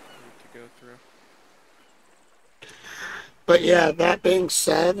route to go through. But yeah, that being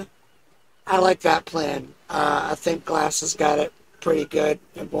said, I like that plan. I think Glass has got it pretty good,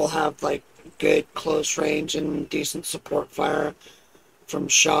 and we'll have like good close range and decent support fire from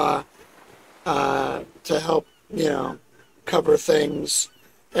Shaw to help, cover things,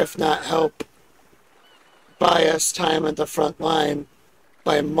 if not help buy us time at the front line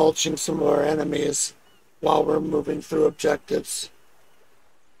by mulching some more enemies while we're moving through objectives.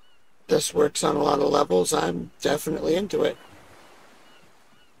 This works on a lot of levels. I'm definitely into it.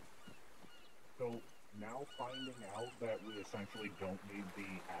 So now finding out that we essentially don't need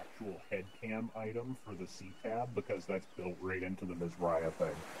the actual head cam item for the C-tab because that's built right into the Mizraya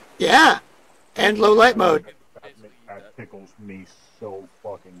thing. Yeah, and low light mode. That tickles me so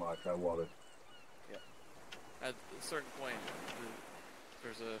fucking much. I love it. Yeah. At a certain point,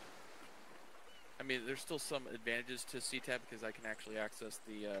 there's still some advantages to C-tab because I can actually access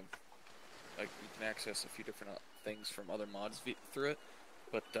the, you can access a few different things from other mods through it.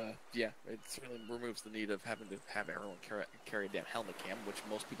 But, yeah, it certainly removes the need of having to have everyone carry a damn helmet cam, which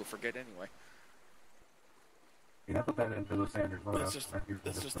most people forget anyway. You have to put that into the standard mode. That's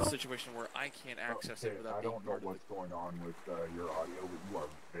just a situation where I can't access it without being part of it. I don't know what's going on with your audio, but you are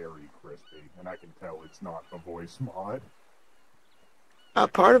very crispy, and I can tell it's not the voice mod.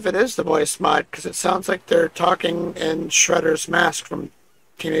 Part of it is the voice mod, because it sounds like they're talking in Shredder's mask from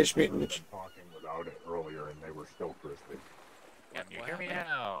Teenage Mutant Ninja. I was talking without it earlier, and they were still crispy. Can you hear me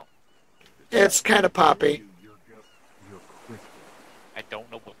now? It's kind of poppy. You're crispy. I don't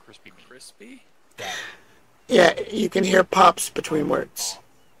know what crispy means. Crispy? Yeah, you can hear pops between words.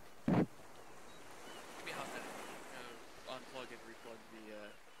 Give me a hot minute. Unplug and replug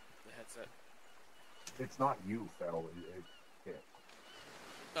the headset. It's not you, Phil. It's Kit.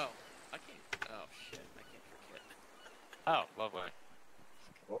 Oh, I can't. Oh shit, I can't hear Kit. Oh, lovely.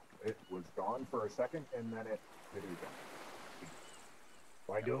 Well, it was gone for a second, and then it again.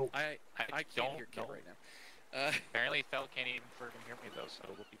 I can't hear Kit right now. Apparently, Fel can't even freaking hear me though. So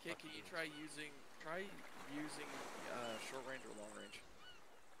we'll be. Kit, can you try using short range or long range?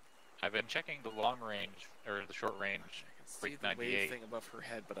 I've been checking the long range or the short range. I can see the wave thing above her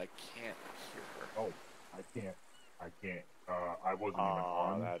head, but I can't hear her. Oh, I can't. I wasn't even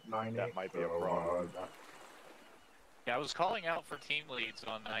on that 9.8. That might be a problem. Yeah, I was calling out for team leads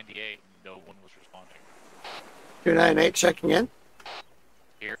on 98, and no one was responding. 298 checking in.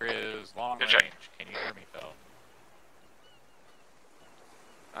 Here is long range. Can you hear me, Phil?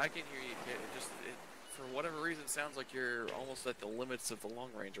 I can hear you, Kit. For whatever reason, it sounds like you're almost at the limits of the long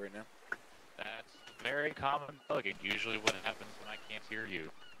range right now. That's very common bugging. Usually what happens when I can't hear you.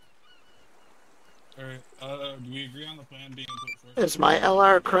 Alright, do we agree on the plan being put forth? Is my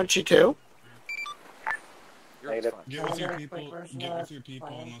LR crunchy too? Get with your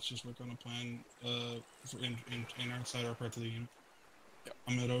people, and let's just work on a plan inside our part of the unit. Yep.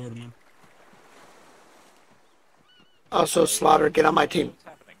 I'm head over to man. Also, Slaughter, get on my team. What's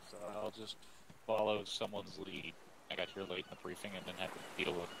happening? So I'll just follow someone's lead. I got here late in the briefing and then have to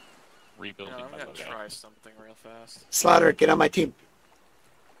deal with rebuilding my loadout. I'm gonna try something real fast. Slaughter, get on my team.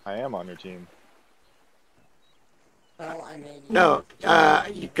 I am on your team. Well, I mean... No,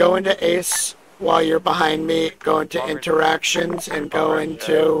 you go into Ace while you're behind me, go into interactions and go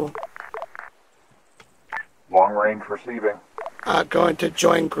into Long range receiving. go into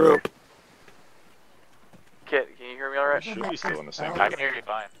join group. Kit, can you hear me alright? Should be still in the same. I can hear you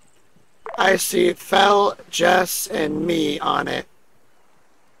fine. I see Fel, Jess, and me on it.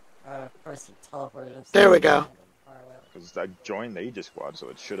 Of course he teleported himself. There we go. Because I joined the Aegis squad, so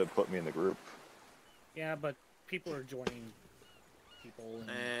it should have put me in the group. Yeah, but people are joining people.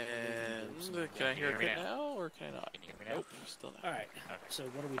 And can I hear Kit now, or can I not? Nope, still not. Alright, so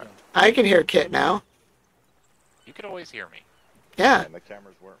what are we doing? I can hear Kit now. You can always hear me. Yeah. And the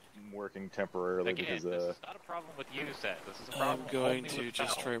cameras weren't working temporarily Again, because this is not a problem with you, Seth. This is a problem I'm going only to with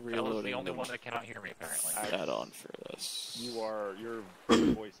just Fel. try Fel is reloading the only them. one that cannot hear me, apparently. Add on for this. your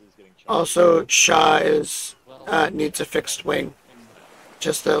voice is getting choppy. Also, Shaw is needs a fixed wing.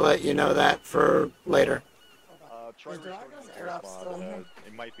 Just to let you know that for later. Try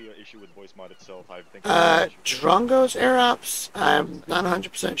it might be an issue with voice mod itself. I think. Drongo's air ops? I'm not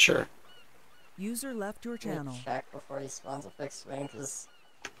 100% sure. User left your channel. Check before he spawns a fixed wing, because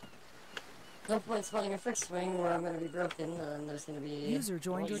no point spawning a fixed wing where I'm going to be broken, and there's going to be User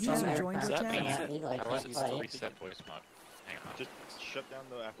joined your some channel. aircraft coming at me like Unless it's fight. reset voice mod. Hang on. Just shut down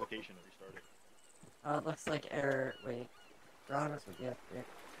the application and restart it. Oh, it looks like air. Wait. Drongo's would be up here.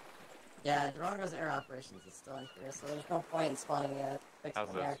 Yeah, Drongo's air operations is still in here, so there's no point in spawning a fixed How's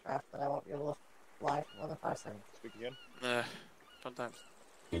wing this? aircraft that I won't be able to fly for more than 5 seconds. Speak again. Sometimes.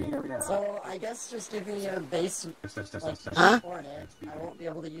 So, I guess just give me a base, like, Huh? Hornet. I won't be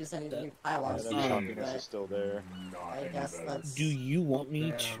able to use any of the new pylons, The choppiness is still there. I guess that's... Do you want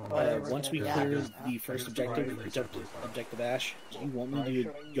me to, once we clear the first objective Ash, do you want me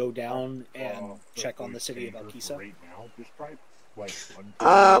to go down and check on the city of Alkisa?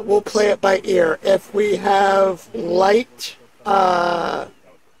 We'll play it by ear. If we have light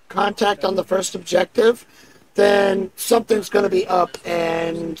contact on the first objective, then something's going to be up,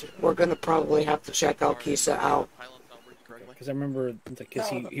 and we're going to probably have to check Alkisa out. Because I remember, because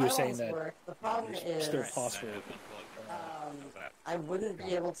he was saying that The problem there's still is, possible I wouldn't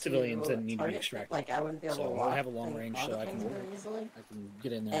be able to civilians that need to be target, extracted. like, I wouldn't be able to So lock I have a long things range, onto so I things can very easily.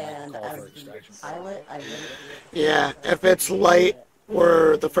 get in there and And call for as the extraction. pilot, I wouldn't Yeah, if it's light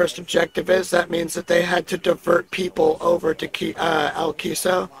where the first objective is, that means that they had to divert people over to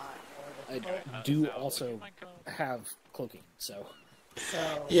Alkisa. I do also have cloaking, so...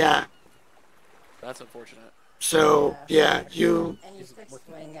 Yeah. That's unfortunate. So, yeah, you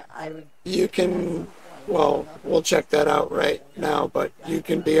can, well, we'll check that out right now, but you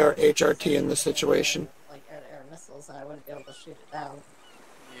can be our HRT in this situation. like air missiles, and I wouldn't be able to shoot it down.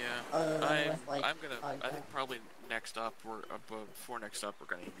 Yeah, I'm gonna. I think probably next up, before next up, we're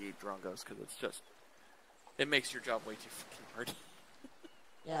gonna need Drongos because it's just, it makes your job way too fucking hard.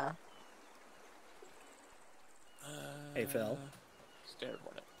 Yeah. Hey, Phil. Standard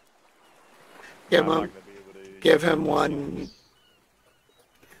Hornet. Give him one.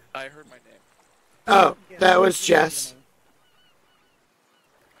 I heard my name. Oh, that was Jess.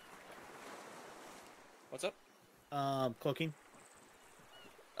 What's up? Cloaking.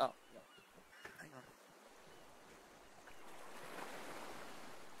 Oh, no. Hang on.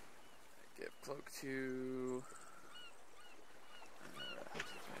 Give cloak to...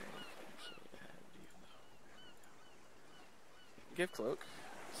 Give cloak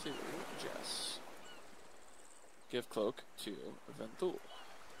to Jess. Give cloak to Venthul.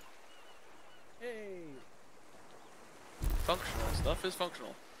 Hey! Functional. Stuff is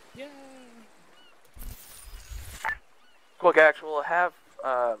functional. Yeah! Cloak actual, have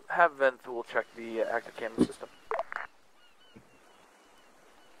Venthul check the active camera system.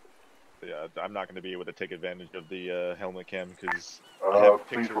 Yeah, I'm not going to be able to take advantage of the helmet cam because.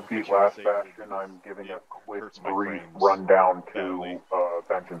 Please repeat last bastion. I'm giving a quick brief rundown to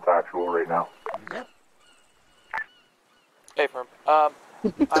Vengeance Actual right now. Yep. Hey, Firm.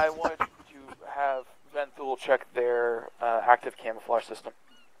 I wanted to have Venthul check their active camouflage system.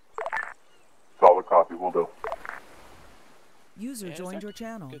 Solid copy, will do. User joined your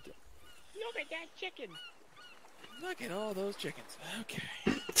channel. Look at that chicken! Look at all those chickens. Okay.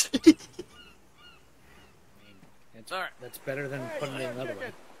 That's better than putting it another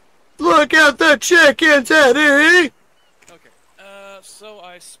way. Look at the chickens, Eddie! Okay. So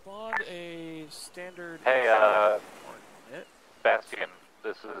I spawned a standard... Hey, Bastion,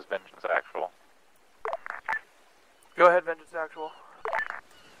 this is Vengeance Actual. Go ahead, Vengeance Actual.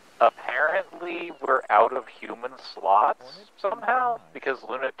 Apparently, we're out of human slots somehow because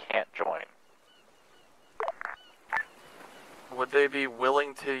Luna can't join. Would they be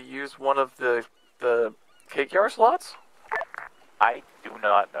willing to use one of the KKR slots? I do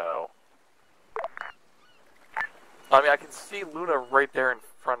not know. I mean, I can see Luna right there in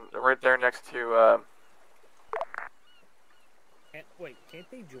front, right there next to. Can't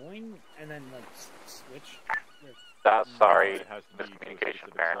they join and then like switch? Sorry, It has to be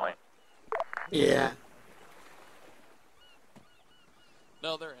miscommunication apparently. Yeah.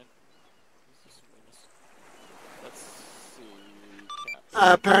 No, they're in. Let's see.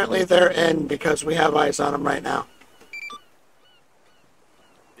 Apparently they're in because we have eyes on them right now.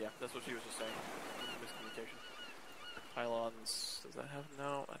 Yeah, that's what she was just saying. Miscommunication. Pylons. Does that have?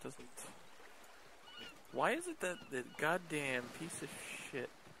 No, that doesn't. Why is it that the goddamn piece of shit?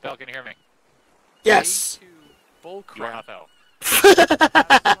 Bell, can you hear me? Yes. Bullcrap. You are not Bell. Have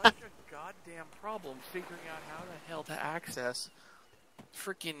such a goddamn problem figuring out how the hell to access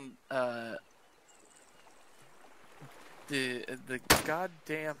freaking the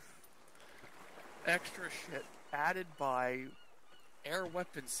goddamn extra shit added by air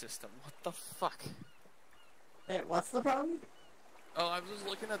weapon system. What the fuck? Wait, what's the problem? Oh, I was just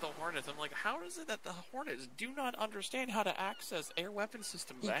looking at the Hornets. I'm like, how is it that the Hornets do not understand how to access air weapon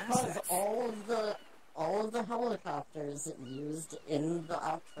systems? Because all of the helicopters used in the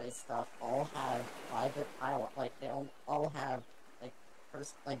Octray stuff all have private pylon, like they all have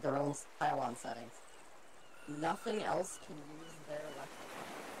like their own pylon settings. Nothing else can use their weapon,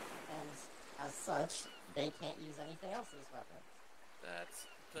 and as such, they can't use anything else's weapon. That's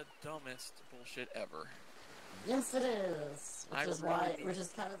the dumbest bullshit ever. Yes, it is. Which is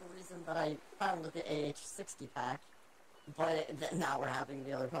kind of the reason that I found with the AH-60 pack. But now we're having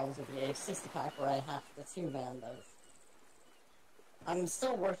the other problems with the AH-60 pack where I have to two-man those. I'm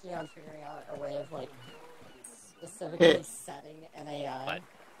still working on figuring out a way of, like, specifically setting an AI.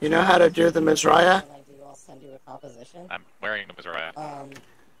 You know how to do the Mizraya? When I do, I'll send you a composition. I'm wearing the Mizraya.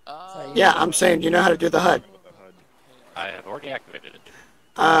 Yeah, I'm saying, you know how to do the HUD? I have already activated it.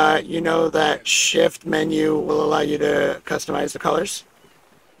 You know that shift menu will allow you to customize the colors?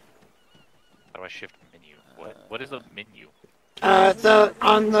 How do I shift menu? What is a menu? On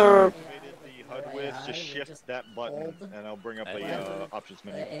the The HUD width, just shift that button, and I'll bring up a options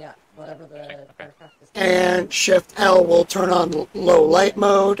menu. Whatever the aircraft is. and shift L will turn on low light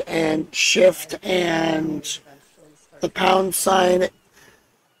mode, and shift and the pound sign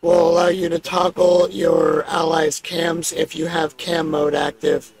will allow you to toggle your allies' cams if you have cam mode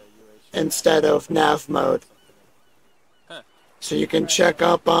active instead of nav mode. So you can check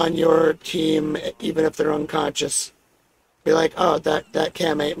up on your team even if they're unconscious. Be like, oh, that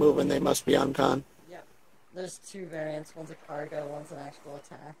cam ain't moving, they must be uncon. Yep. There's two variants, one's a cargo, one's an actual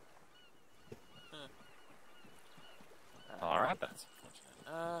attack. Alright then.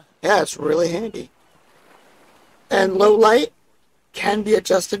 Yeah, it's really handy. And low light can be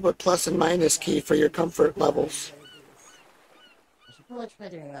adjusted with plus and minus key for your comfort levels. I should probably try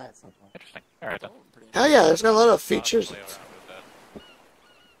doing that at some point. Interesting. Alright then. Hell yeah, there's got a lot of features.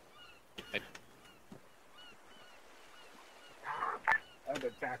 And a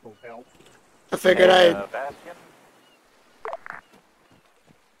tackle help. I figured Bastion?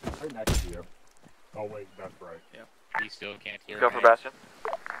 Right next to you. Oh wait, that's right. Yep. You still can't hear Go me. for Bastion.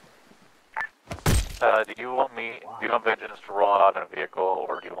 Do you want Vengeance to roll out in a vehicle,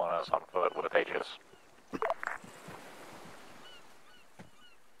 or do you want us on foot with Aegis?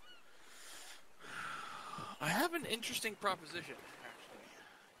 I have an interesting proposition, actually.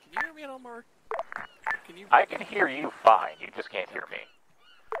 Can you hear me at all, Mark? I can hear you fine, you just can't hear me.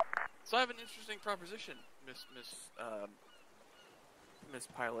 So I have an interesting proposition, Miss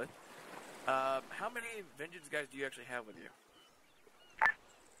Pilot. How many Vengeance guys do you actually have with you?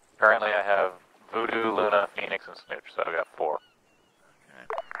 Currently I have Voodoo, Luna, Phoenix, and Snooch, so I got 4. Okay.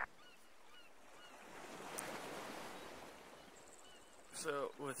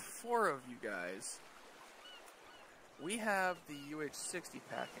 So, with 4 of you guys, we have the UH-60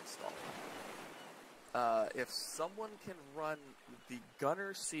 pack installed. If someone can run the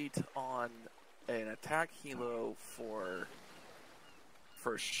gunner seat on an attack helo for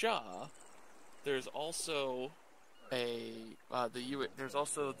Shah, there's also there's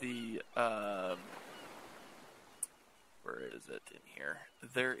also the where is it in here?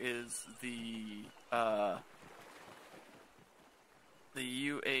 There is the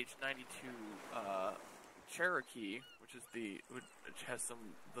UH-92 Cherokee, which has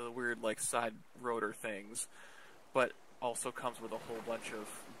the weird like side rotor things, but also comes with a whole bunch of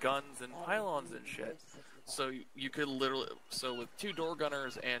guns and pylons and shit. So you could literally, with 2 door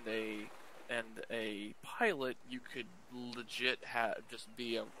gunners and a pilot, you could legit just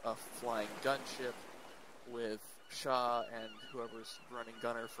be a flying gunship with Shah and whoever's running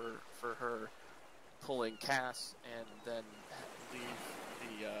gunner for her pulling Cass, and then leave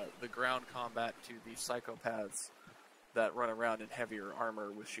the ground combat to the psychopaths that run around in heavier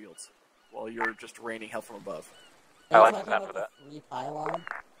armor with shields, while you're just raining hell from above. I like the sound for that. 3 pylon?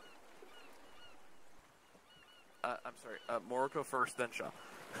 I'm sorry, Morocco first, then Shaw.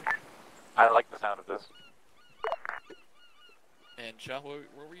 I like the sound of this. And Shaw, what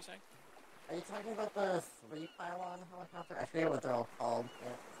were you saying? Are you talking about the 3 pylon helicopter? I forget what they're all called.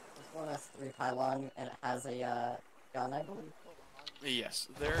 This one has 3 pylon, and it has a gun, I believe. Yes,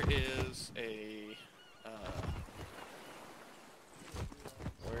 there is a...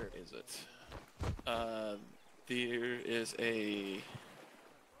 where is it? There is a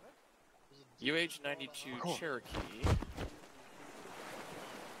UH-92 Cherokee,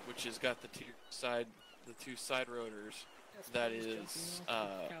 which has got the two side rotors. That is,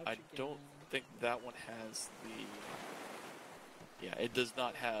 I don't think that one has the. Yeah, it does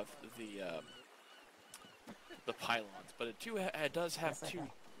not have the pylons, but it does have two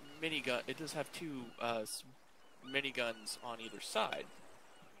minigun. It does have two miniguns on either side.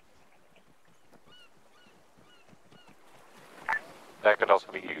 That could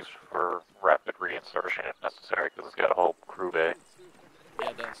also be used for rapid reinsertion if necessary, because it's got a whole crew bay.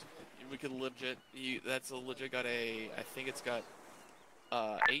 Yeah, it does. We could legit. That's a legit got a. I think it's got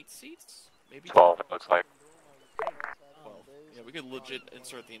 8 seats, maybe 12. It looks like. 12. Yeah, we could legit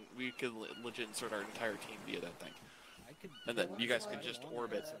insert our entire team via that thing, and then you guys could just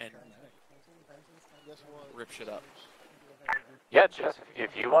orbit and rip shit up. Yeah, Jess,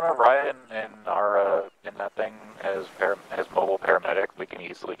 if you want to ride in our in that thing as mobile paramedic, we can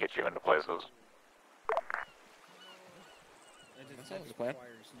easily get you into places. That sounds like a plan.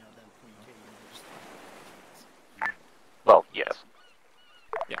 Well, yes.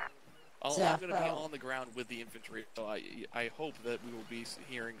 Yeah. I'm going to be on the ground with the infantry, so I hope that we will be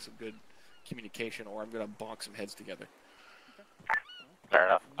hearing some good communication, or I'm going to bonk some heads together. Fair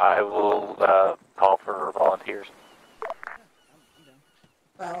enough. I will call for volunteers.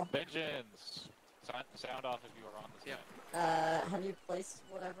 Well, Vengeance! Sound off if you are on the side. Have you placed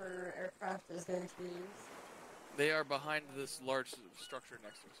whatever aircraft is going to be used? They are behind this large structure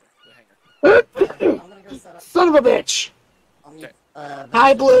next to us, the hangar. I'm gonna go set up. Son of a bitch! Okay.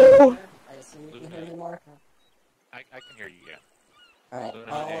 Hi, Blue! I assume you can hear me more? I can hear you, yeah. Alright,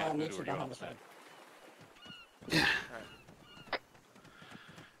 I'll meet you behind the side. Alright.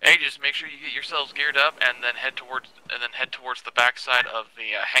 Hey, just make sure you get yourselves geared up and then head towards the backside of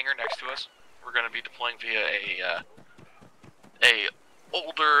the hangar next to us. We're going to be deploying via a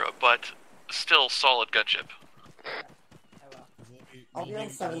older but still solid gunship. I'll be on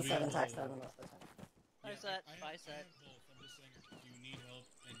 7-7 tax 7 most of the time. Bye set. Bye set. I'm just saying, if you need help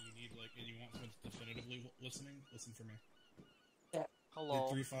and you want someone definitively listening, listen for me. Yeah.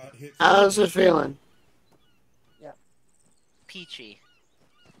 Hello. How's it feeling? Yeah. Peachy.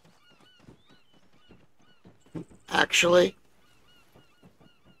 Actually?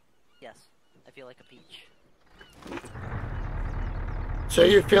 Yes. I feel like a peach. So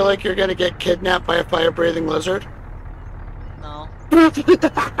you feel like you're gonna get kidnapped by a fire-breathing lizard? No. God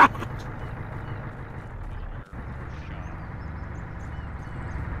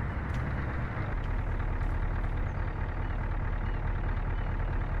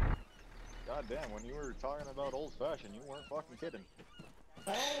damn, when you were talking about old-fashioned, you weren't fucking kidding.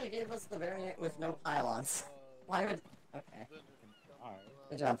 They only gave us the variant with no pylons. Why would... Okay.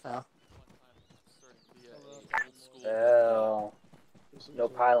 Good job, Phil. Oh. No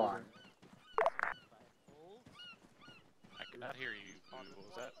pylon. I cannot hear you. What was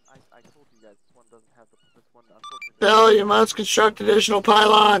that? I told you guys this one doesn't have this one unfortunately. Bill, you must construct additional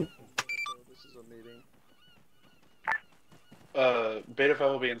pylon! This is a meeting. Beta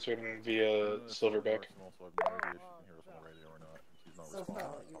file will be inserted via Silverback. So,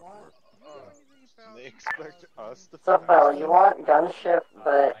 Phil, you want... They expect us to... So, Phil, you want gunship,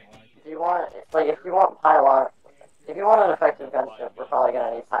 but... Do you want... Like, if you want pylon... If you want an effective gunship, we're probably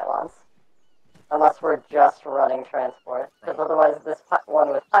gonna need pylons. Unless we're just running transport. Because otherwise this one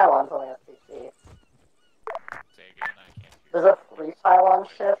with pylons only has 2 seats. There's a 3 pylon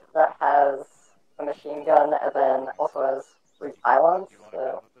ship that has a machine gun and then also has 3 pylons,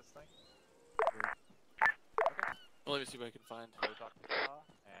 so... Well, let me see what I can find. Go talk to Shaw,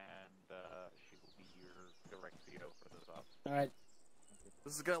 and she will be your direct veto for this op. Alright.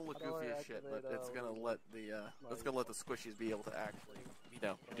 This is gonna look goofy as shit, but it's gonna let the squishies be able to actually,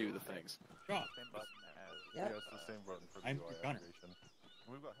 do the things. Shaw. Yeah. It's the same button for the I'm UI gunner. activation.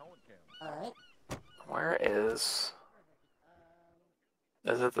 And we've got helmet cam. Alright. Where is...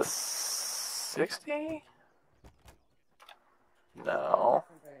 Is it the 60? No.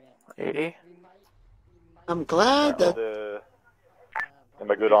 80? I'm glad that...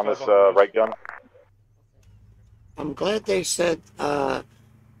 Am I good on this right gun? I'm glad they said, they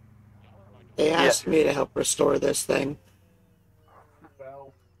asked me to help restore this thing.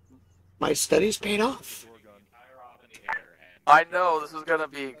 My studies paid off. I know this is gonna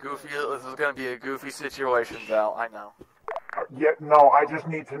be goofy. This is gonna be a goofy situation, Val. I know. Yeah, no, I just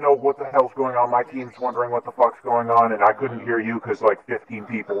need to know what the hell's going on. My team's wondering what the fuck's going on, and I couldn't hear you because like 15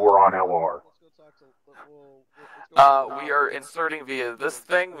 people were on LR. We are inserting via this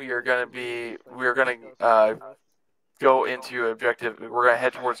thing. We're gonna go into objective. We're gonna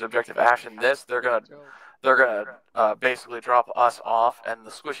head towards objective Ash. And they're gonna basically drop us off, and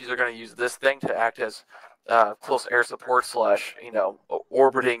the squishies are gonna use this thing to act as close air support /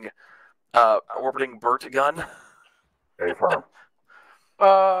 orbiting Burt gun. Hey, firm.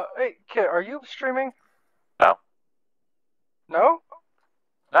 Hey, kid, are you streaming? No. No?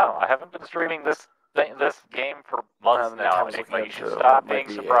 No, I haven't been streaming this game for months now, and you should stop being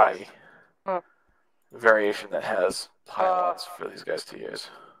surprised. Variation that has pylons for these guys to use.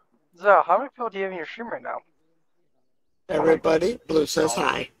 So, how many people do you have in your stream right now? Everybody, Blue says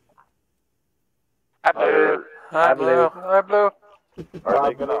hi. Hi, Blue. Hi, Blue. Hi, Blue. Are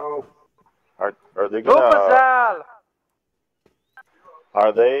they gonna?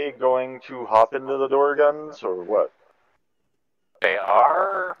 Are they going to hop into the door guns or what? They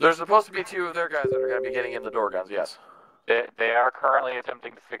are. There's supposed to be 2 of their guys that are going to be getting in the door guns. Yes. They are currently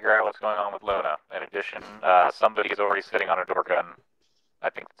attempting to figure out what's going on with Luna. In addition, somebody is already sitting on a door gun. I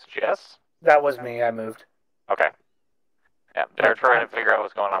think it's Jess. That was me. I moved. Okay. Yeah, they're trying to figure out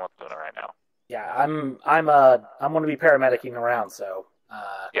what's going on with Luna right now. Yeah, I'm going to be paramedicing around, so.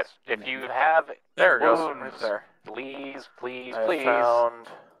 Yes, if you have there it goes, wounds, right there. Please. I found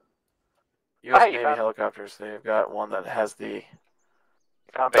U.S. Navy helicopters. They've got one that has the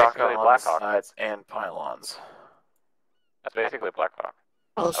dock on the sides and pylons. That's basically Black Hawk.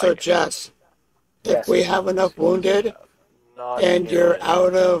 Also, Jess, if we have enough wounded and you're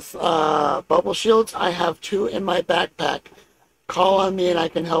out of bubble shields, I have 2 in my backpack. Call on me and I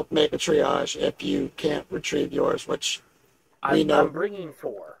can help make a triage if you can't retrieve yours, which we know. I'm bringing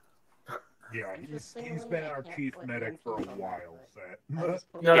 4. Yeah, he's been our chief medic for a while, Set.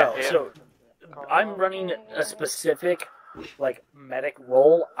 No, so I'm running a specific, medic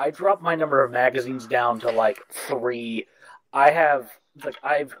role. I dropped my number of magazines down to, 3. I have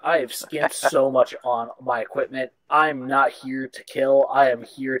skimped so much on my equipment. I'm not here to kill. I am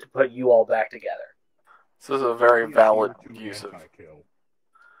here to put you all back together. This is a very valid use of...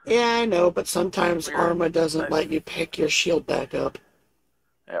 Yeah, I know, but sometimes Arma doesn't let you pick your shield back up.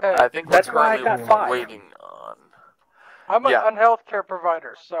 Yeah, I think that's why I got 5. Waiting on. I'm an healthcare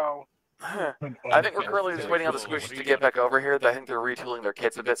provider, so... I think we're currently just waiting on the squishies to get back over here. I think they're retooling their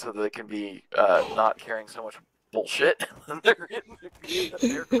kits a bit so that they can be not carrying so much bullshit when they're in the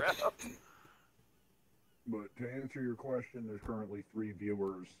aircraft. But to answer your question, there's currently 3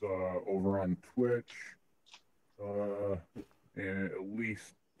 viewers over on Twitch, and at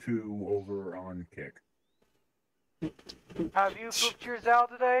least 2 over on Kick. Have you pooped yours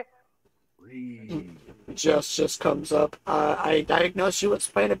out today? Just comes up. I diagnosed you with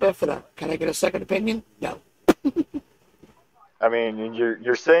spina bifida. Can I get a second opinion? No. I mean,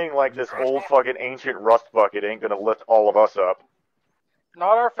 you're saying like this old fucking ancient rust bucket ain't gonna lift all of us up.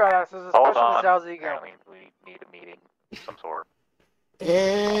 Not our fat asses, especially Sal's ego. Apparently we need a meeting of some sort.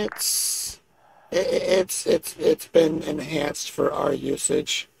 It's been enhanced for our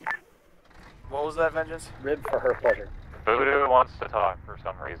usage. What was that, Vengeance? Rib for her pleasure. Voodoo wants to talk for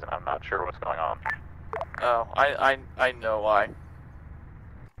some reason. I'm not sure what's going on. Oh, I know why.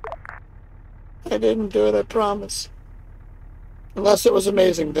 I didn't do it, I promise. Unless it was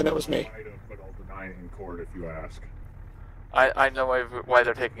amazing, then it was me. But I'll deny it in court if you ask. I know why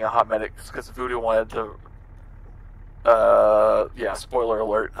they're taking a hot medic, because Voodoo wanted to... yeah, spoiler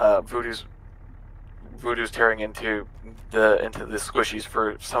alert, Voodoo's tearing into the squishies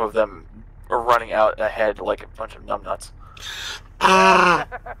for some of them are running out ahead like a bunch of numbnuts. Ah!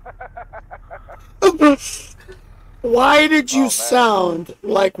 Why did you sound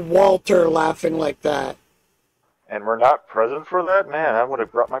like Walter laughing like that? And we're not present for that? Man, I would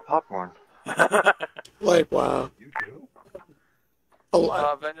have brought my popcorn. Like, wow. You too?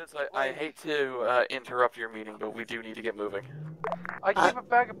 Vengeance, I hate to interrupt your meeting, but we do need to get moving. I keep a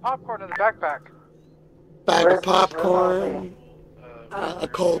bag of popcorn in the backpack. Bag of popcorn, a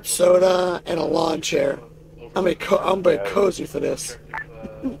cold soda, and a lawn chair. I'm gonna cozy for this.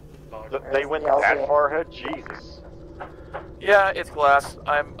 They went that far ahead? Jesus. Yeah, it's glass.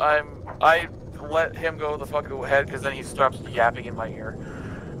 I let him go the fuck ahead because then he stops yapping in my ear.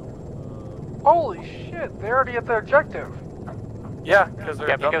 Holy shit, they're already at their objective. Yeah, because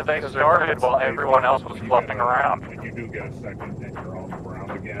they started while everyone else was fluffing around. When you do get a second and you're on the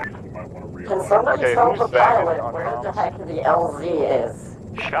ground again, you might want to Can reapply. somebody tell the pilot where the heck the LZ is?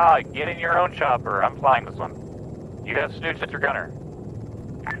 Shaw, get in your own chopper. I'm flying this one. You have Snoots at your gunner.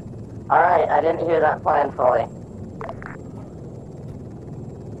 Alright, I didn't hear that plan fully.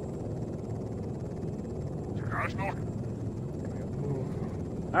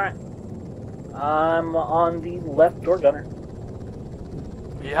 Alright. I'm on the left door gunner.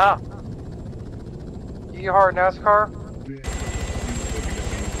 Yeah. Yeehaw, NASCAR.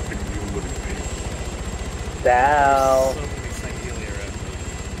 Thou.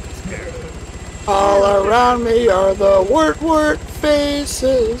 All around me are the wort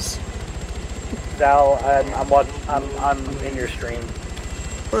faces. Thou, I'm in your stream.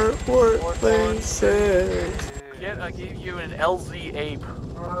 Wort faces. I gave you an LZ ape.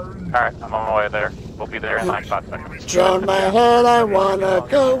 Alright, I'm on my way there. We'll be there in like 5 seconds. Drawn my head, I wanna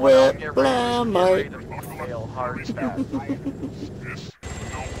go with blamite.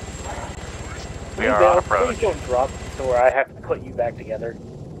 We are on approach. Please don't drop to where I have to put you back together.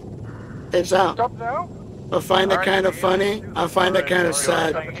 It's out. Stop now? I find it kind of funny. I find it kind of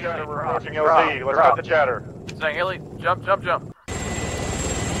sad. We're approaching LZ. Let's cut the chatter. Saying, Haley, jump, jump, jump.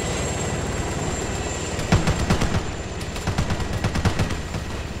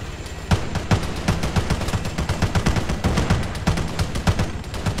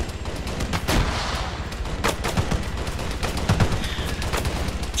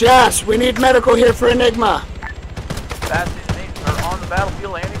 Jess, we need medical here for Enigma. Fast inmates are on the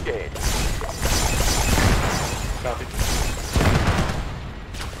battlefield and engaged. Copy.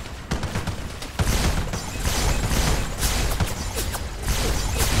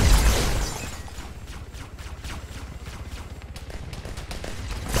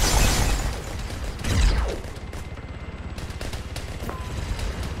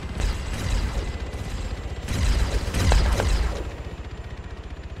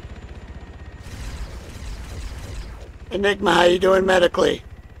 Enigma, how you doing medically?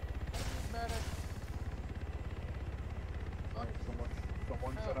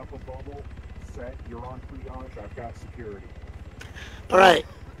 Someone set up a bubble. Set. You're on triage. I've got security. All right.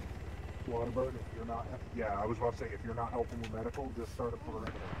 Waterburn, if you're not, yeah, I was about to say, if you're not helping with medical, just start a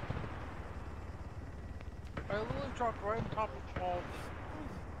perimeter. I literally dropped right on top of all.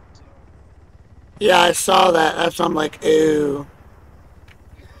 Yeah, I saw that. That's why I'm like, ooh.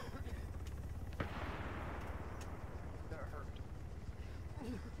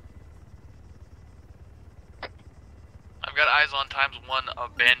 I've got eyes on ×1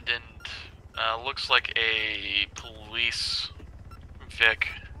 abandoned. Looks like a police Vic.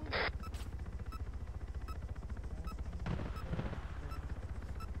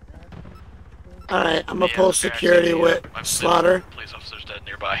 Alright, I'm gonna pull security with Slaughter. Police officer's dead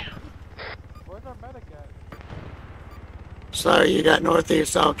nearby. Where's our medic at? Slaughter, you got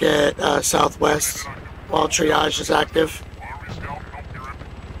northeast, I'll get southwest while triage is active.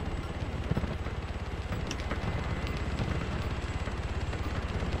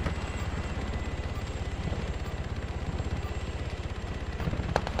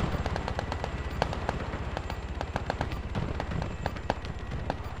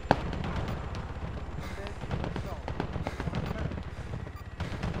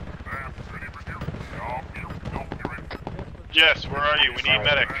 Yes, where are you? We need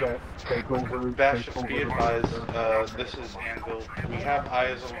medic. Bash, be advised, this is Anvil. We have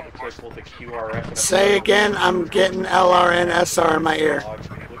eyes on what looks like both a QRF and a... Say again, I'm getting LR and SR in my ear.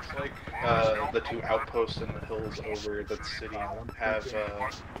 It looks like the two outposts in the hills over the city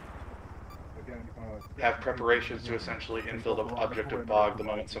have preparations to essentially infill the objective bog the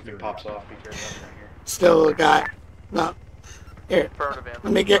moment something pops off. Be careful right here. Still got... No. Here,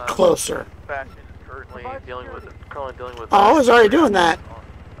 let me get closer. Bash is currently dealing with Oh, I was already doing that.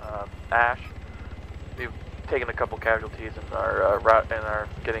 Ash. We've taken a couple casualties in our route and are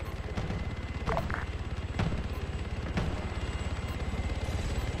getting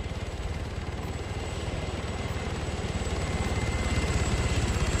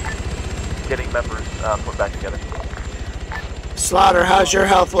members put back together. Slaughter, how's your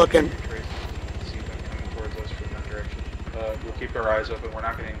health looking? We'll keep our eyes open. We're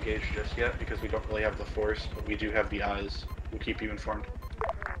not going to engage just yet because we don't really have the force, but we do have the eyes. We'll keep you informed.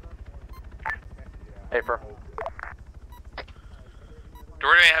 Hey, bro. Do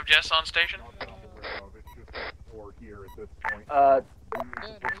we have Jess on station?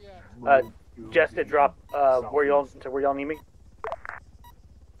 Jess did drop, where y'all need me?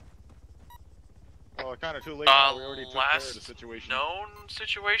 Well, kind of too late now. We already took care of the Last situation. known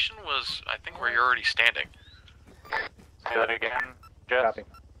situation was, I think, where you're already standing. Say that again, Jess. Copy.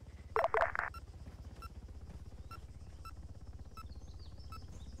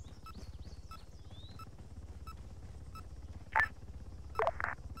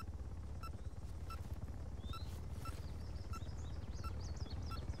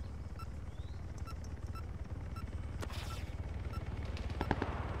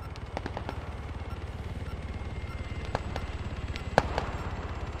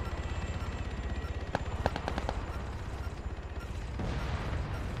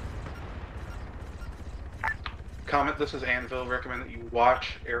 Comment, this is Anvil. Recommend that you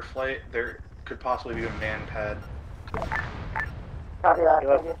watch air flight. There could possibly be a man pad. Copy that.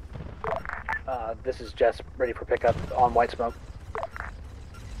 Thank you. This is Jess, ready for pickup on White Smoke.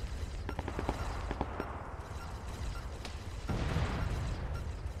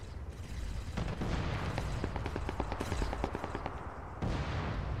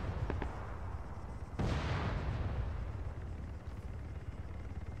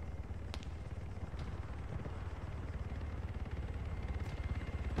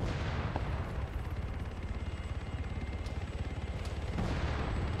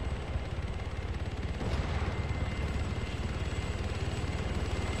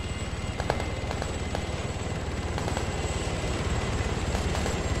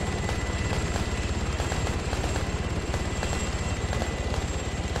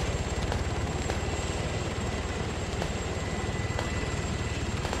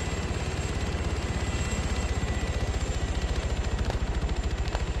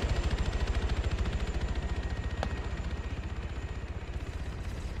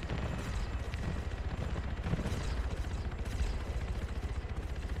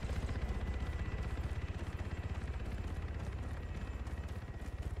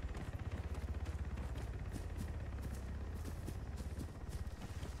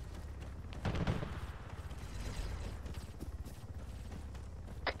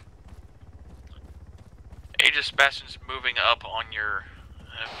 Aegis Sebastian's moving up on your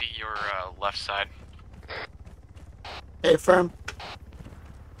left side. Hey, firm.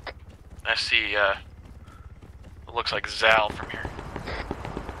 I see. It looks like Zal from here.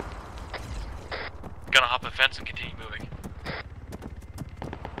 Gonna hop a fence and continue moving.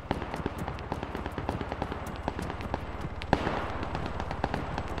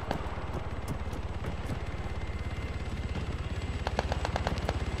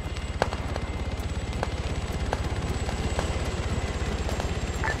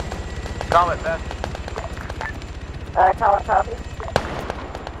 Comment, man. Comment, copy.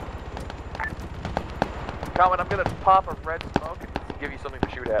 Comment, I'm gonna pop a red smoke and give you something to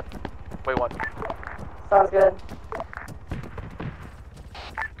shoot at. Wait one. Sounds good.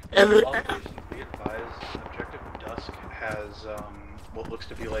 All stations be advised, Objective Dusk has what looks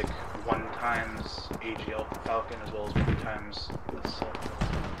to be like 1 times AGL Falcon as well as 1 times Assault.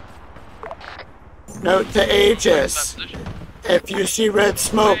 Note to Aegis. If you see red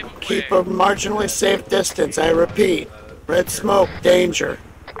smoke, keep a marginally safe distance. I repeat, red smoke, danger.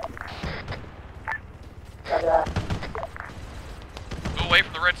 Go away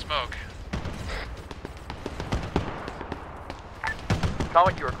from the red smoke.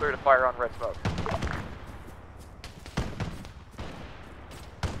 Comment, you are clear to fire on red smoke.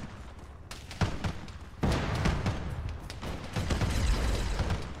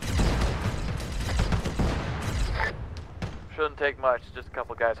 Shouldn't take much, just a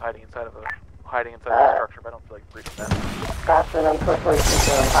couple guys hiding inside the structure, but I don't feel like breaching that. Bastard, I'm quickly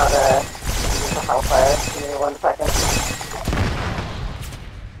thinking how to use the hellfire. Give me 1 second.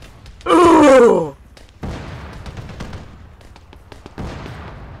 Ooh!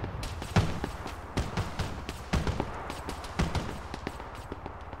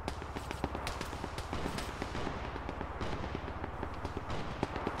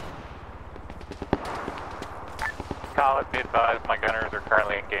 College, be advised, my gunners are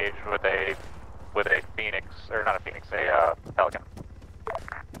currently engaged with a Phoenix, or not a Phoenix, a Pelican.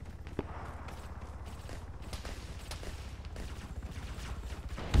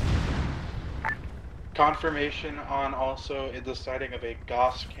 Confirmation on also the sighting of a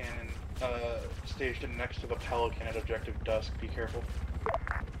Gauss cannon stationed next to the Pelican at Objective Dusk. Be careful.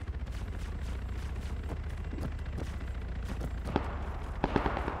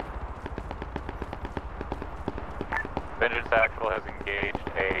 Vengeance Actual has engaged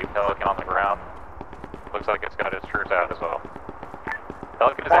a Pelican on the ground. Looks like it's got its troops out as well.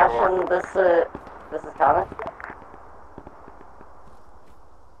 Pelican is airborne. This is Connor.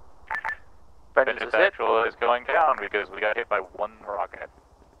 Vengeance Actual is going down because we got hit by 1 rocket.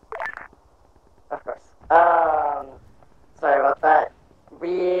 Of course. Sorry about that.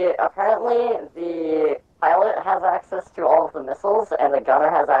 Apparently the pilot has access to all of the missiles, and the gunner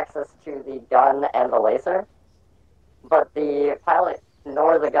has access to the gun and the laser. But the pilot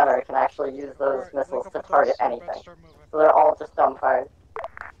nor the gunner can actually use those missiles to target anything. So they're all just dumbfired.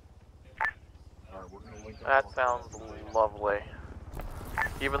 That sounds lovely.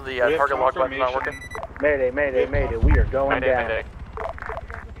 Even the We have target lock button's not working? Mayday, mayday, mayday, we are going Mayday, down. mayday.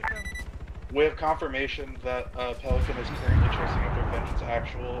 We have confirmation that Pelican is currently chasing after Vengeance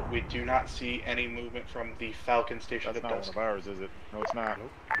Actual. We do not see any movement from the Falcon station That's at not dusk. one of ours, is it? No, it's not.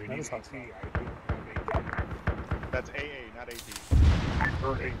 We need CT. That's AA, not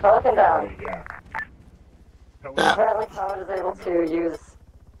AT. Pelican down. Yeah. Apparently Pilot is able to use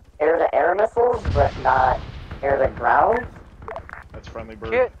air-to-air missiles, but not air-to-ground. That's friendly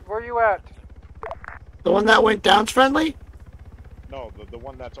bird. Kit, where you at? The one that went down's friendly? No, the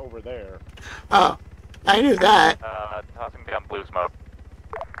one that's over there. Oh, I knew that. Tossing down blue smoke.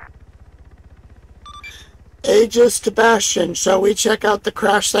 Aegis to Bastion. Shall we check out the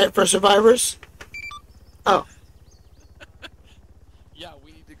crash site for survivors? Oh. Yeah,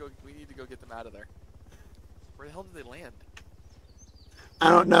 we need to go. We need to go get them out of there. Where the hell did they land? I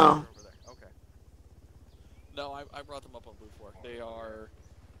don't know. Over there. Okay. No, I brought them up on Blue 4. They are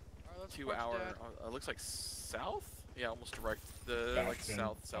 2 hour. Looks like south. Yeah, almost direct. Like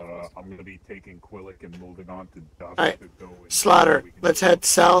southwest. I'm going to be taking Quillic and moving on to Dusk Alright, to go and Slaughter, let's head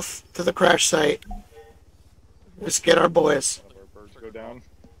south to the crash site. Let's get our boys. Our birds go down.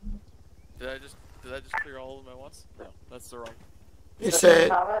 Did I just clear all of them at once? No, that's the wrong. You said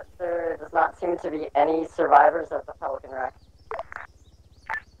Comet, there does not seem to be any survivors at the Pelican wreck.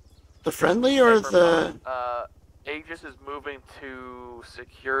 the friendly or the... Aegis is moving to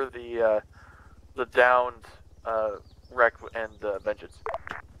secure the downed wreck and Vengeance.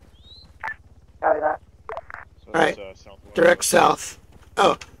 Copy that. So Alright, southwest. direct south.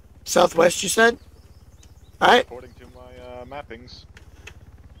 Oh, southwest you said? Alright. According to my mappings.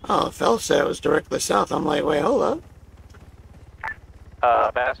 Oh, Fel said it was directly south. I'm like, wait, hold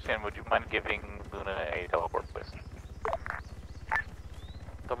up. Bastion, would you mind giving Luna a teleport, please?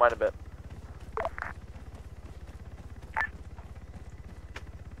 Don't mind a bit.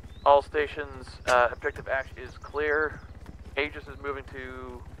 All stations, objective Ash is clear. Aegis is moving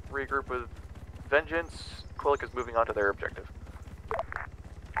to regroup with Vengeance. Quillic is moving on to their objective.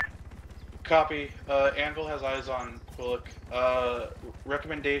 Copy. Anvil has eyes on Quillic.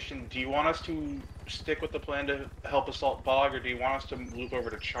 Recommendation, do you want us to stick with the plan to help assault Bog, or do you want us to loop over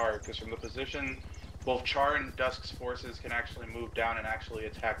to Char? Because from the position, both Char and Dusk's forces can actually move down and actually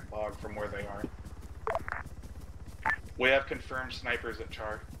attack Bog from where they are. We have confirmed snipers at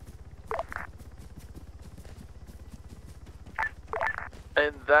Char.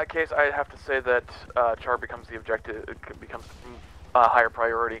 In that case, I have to say that Char becomes the objective, becomes a higher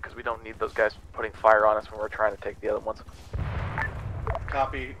priority because we don't need those guys putting fire on us when we're trying to take the other ones.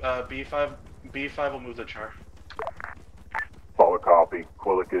 Copy. B5 will move the Char. Follow copy.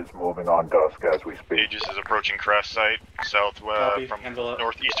 Quillic is moving on Dusk as we speak. Aegis is approaching crash site south Copy. from Envelope.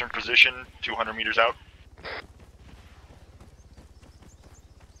 northeastern position, 200 meters out.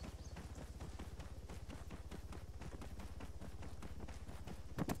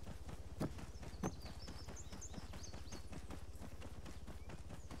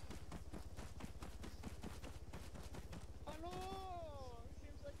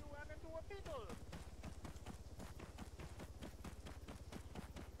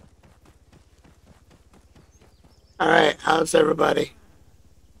 Alright, how's everybody?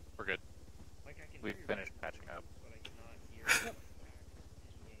 We're good. We've finished patching up.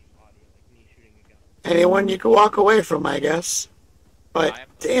 Anyone you can walk away from, I guess. But,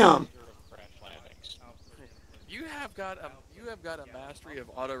 damn. You have got a mastery of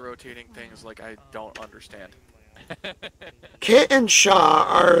auto-rotating things like I don't understand. Kit and Shaw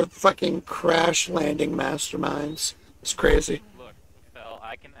are fucking crash landing masterminds. It's crazy. Look, Phil,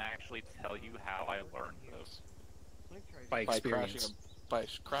 I can actually tell you how I learned this. By experience. By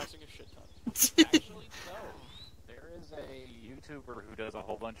crashing a shit ton. Actually, no. There is a YouTuber who does a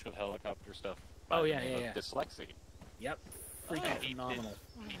whole bunch of helicopter stuff. Oh, yeah, yeah. Dyslexia. Yep. Freaking phenomenal.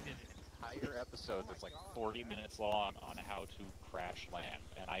 He did an entire episode that's like 40 minutes long on how to crash land,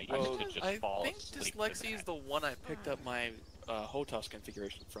 and I used to just fall asleep. I think dyslexia is the one I picked up my HOTOS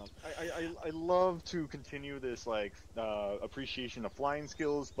configuration from. I love to continue this like appreciation of flying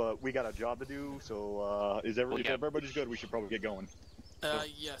skills, but we got a job to do. So if everybody's good, we should probably get going.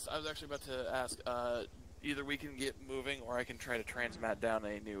 Yes, I was actually about to ask. Either we can get moving, or I can try to transmat down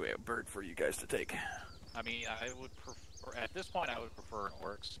a new bird for you guys to take. I mean, I would prefer, at this point, I would prefer an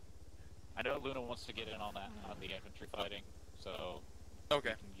Oryx. I know Luna wants to get in on that, on the infantry fighting, so okay,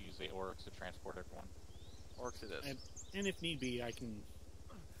 we can use the Oryx to transport everyone. Orcs it is. And if need be, I can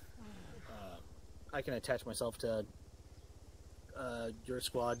attach myself to your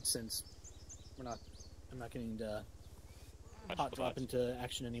squad since I'm not getting to hot drop into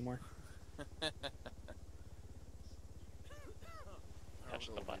action anymore. Touch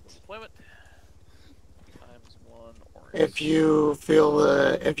the buttons. Deployment. Times 1 Orcs. If you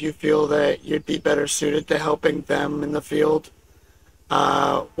feel that you'd be better suited to helping them in the field,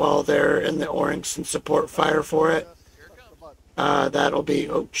 while they're in the Oryx and support fire for it, that'll be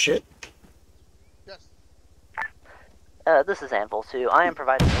oh shit. This is Anvil 2. I am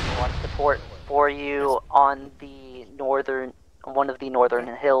providing one support for you on the one of the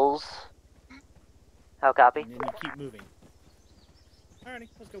northern hills. How copy? And then you keep moving. Alrighty,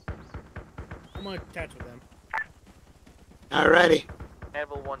 let's go. I'm gonna attach with them. Alrighty.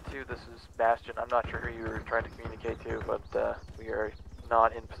 Anvil 1-2, this is Bastion. I'm not sure who you were trying to communicate to, but we are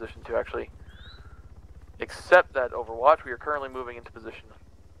not in position to actually accept that Overwatch. We are currently moving into position.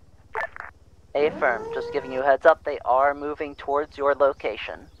 Affirm. Just giving you a heads up, they are moving towards your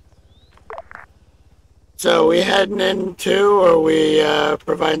location. So we heading in too, or we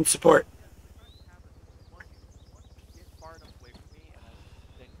providing support?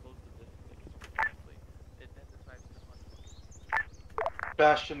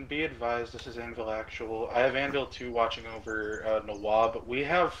 Bastion, be advised, this is Anvil Actual. I have Anvil 2 watching over Nawab. We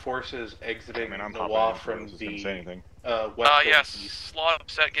have forces exiting Nawab from the west. Yes, slot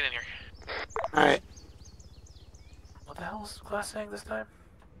set, get in here. Alright. What the hell is Class saying this time?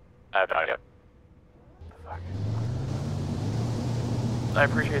 I have no idea. Fuck. I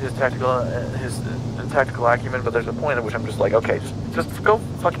appreciate his tactical acumen, but there's a point at which I'm just like, okay, just go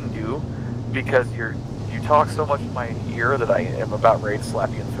fucking do, because you talk so much in my ear that I am about ready to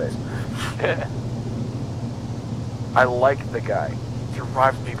slap you in the face. I like the guy. He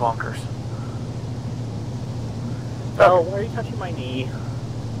drives me bonkers. Oh, why are you touching my knee?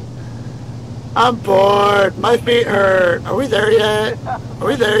 I'm bored. My feet hurt. Are we there yet? Are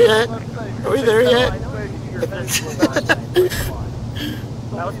we there yet? Are we there yet?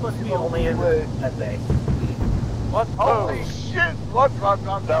 That was supposed to be only in that day. What? Holy shit! What?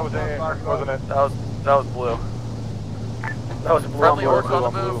 That was it, wasn't it? That was blue. That was blue. Friendly orcs on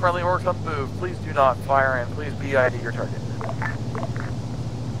the move. Friendly orcs on the move. Please do not fire and please BID your target.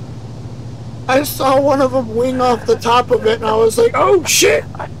 I saw one of them wing off the top of it, and I was like, "Oh shit!"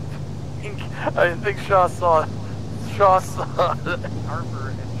 I think Shaw saw Harper,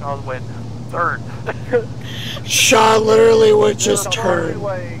 and Shaw went third. Shaw literally would just turn.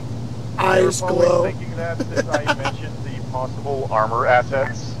 Eyes glow. Thinking that since I mentioned the possible armor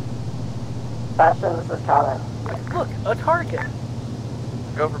assets. Bastion, this is Connor. Look, a target.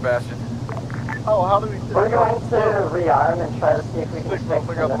 Go for Bastion. Oh, how do we... We're going to rearm and try to see if we can fix the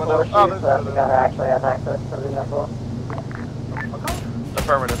missile issue so that the gunner actually has access to the missile.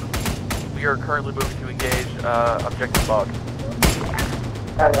 Affirmative. We are currently moving to engage objective bog.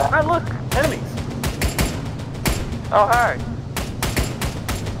 Ah, look, enemies. Oh, hi.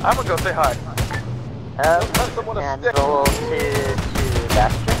 I'm gonna go say hi. Anvil to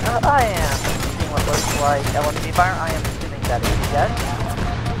Bastion. I am seeing what looks like LMG fire. I am assuming that is dead.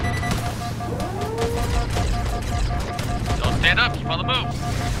 Don't stand up, keep on the move.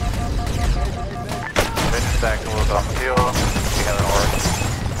 Mission tactical is on the field. We have an orc.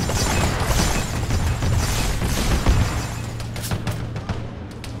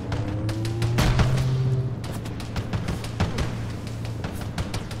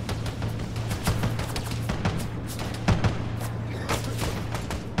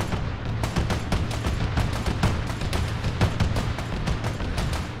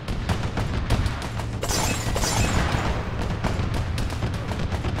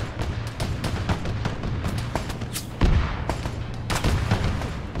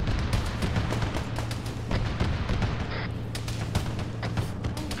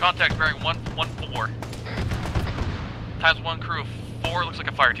 Contact bearing 114. Times 1 crew of 4, looks like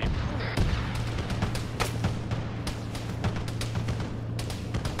a fire team.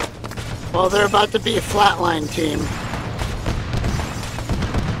 Well, they're about to be a flatline team.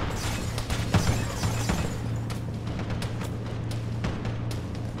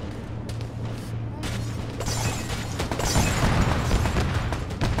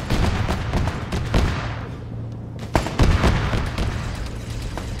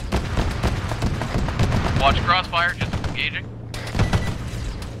 Watch crossfire, just engaging.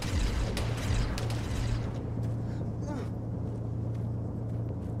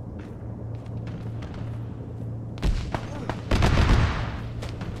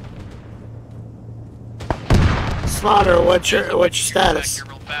 Slaughter, what's your status?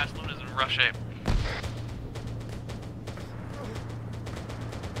 Real fast, Luna's in rough shape.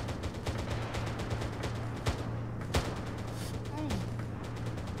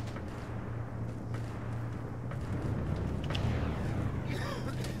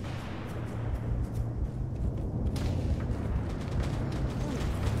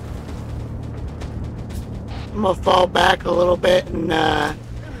 I'm gonna fall back a little bit and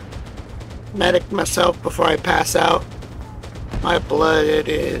medic myself before I pass out. My blood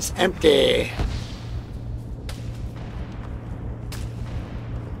is empty.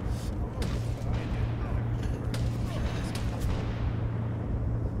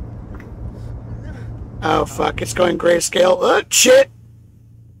 Oh fuck, it's going grayscale. Oh shit!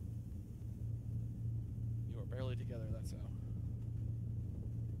 You are barely together, that's how.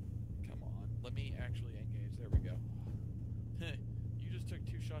 Come on, let me actually engage. There we go. You just took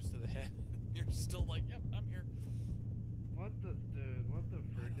 2 shots to the head. You're still like, yep, I'm here. What the, dude, what the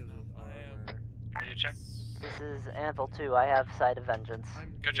frick is this armor? Can you check? This is Anvil 2. I have Sight of Vengeance.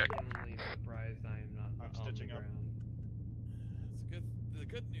 I'm Go check. genuinely surprised I am not I'm on stitching the up. ground. It's good. The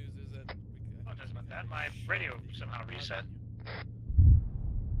good news is that Oh, just about that. My radio somehow reset.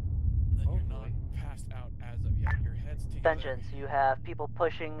 That you're not passed out as of yet. Your head's together. Vengeance, you have people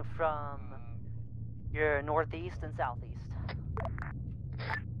pushing from your northeast and southeast.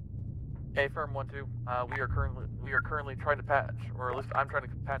 Hey, firm 1-2. We are currently trying to patch, or at least I'm trying to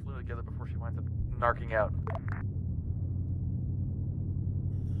patch Luna together before she winds up narking out.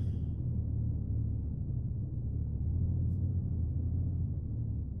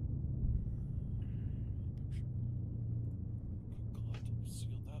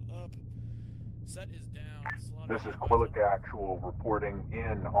 Seal that up. Set is down. This is Quillic Actual reporting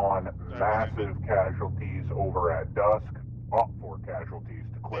in on massive casualties over at dusk. Up 4 casualties,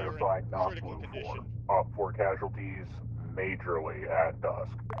 to clarify, not blue 4. Up 4 casualties majorly at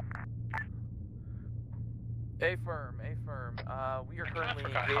dusk. A firm. We are currently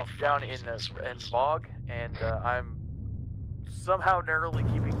engaged down in Bog, and I'm somehow narrowly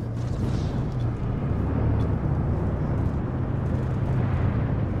keeping.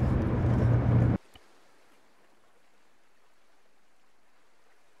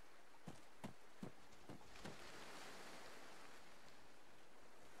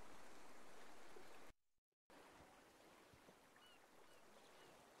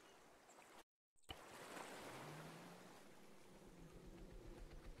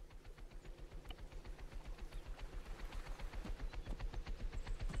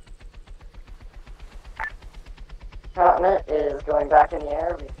 Continent is going back in the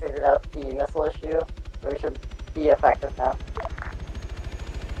air. We figured out the missile issue. We should be effective now.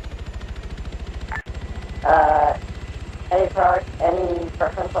 Any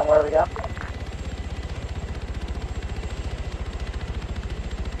preference on where we go?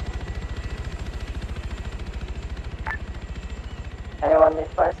 Anyone need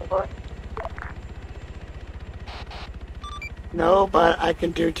fire support? No, but I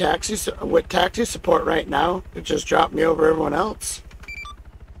can do taxi support right now. It just dropped me over everyone else.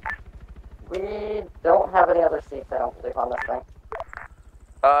 We don't have any other seats, I don't believe, on this thing.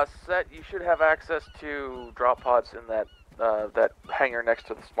 Set, you should have access to drop pods in that that hangar next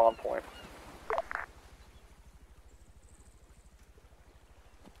to the spawn point.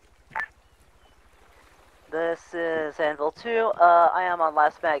 This is Anvil 2. I am on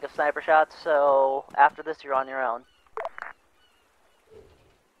last mag of sniper shots, so after this you're on your own.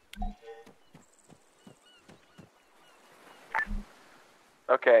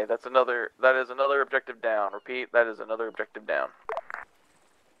 Okay, that is another objective down. Repeat, that is another objective down.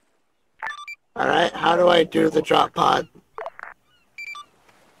 Alright, how do I do the drop pod?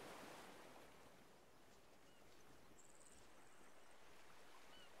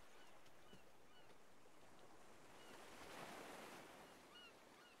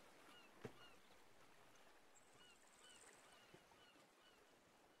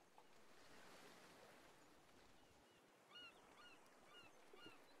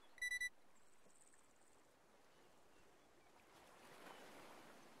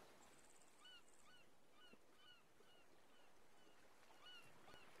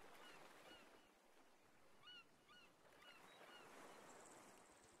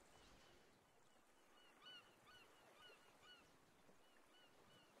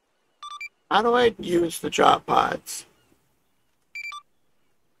 How do I use the drop pods?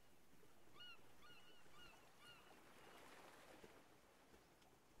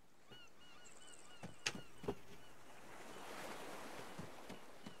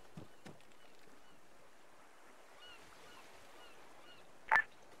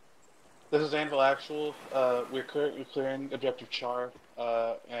 This is Anvil Actual. We're currently clearing Objective Char,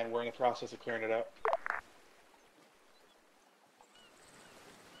 and we're in the process of clearing it out.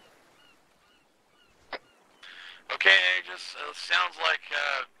 Okay, Aegis. Sounds like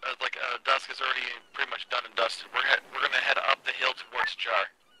dusk is already pretty much done and dusted. We're gonna head up the hill towards Char.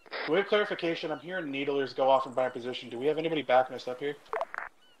 Do we have clarification? I'm hearing needlers go off in my position. Do we have anybody backing us up here?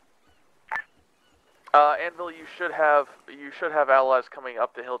 Anvil, you should have allies coming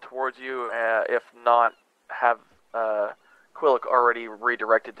up the hill towards you. If not, have Quillic already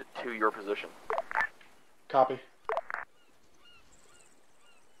redirected to your position. Copy.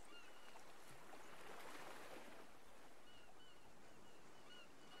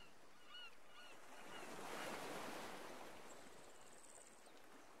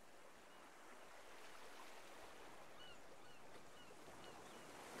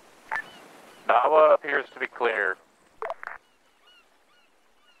 Nawa appears to be clear.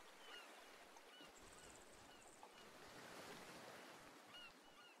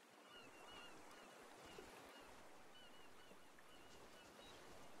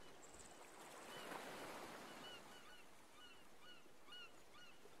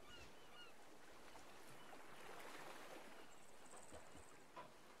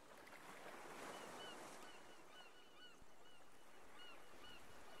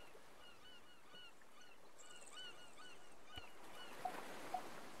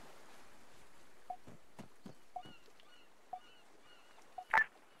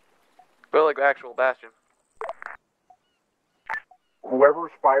 Quillic, actual bastion.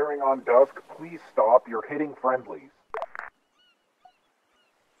 Whoever's firing on Dusk, please stop. You're hitting friendlies.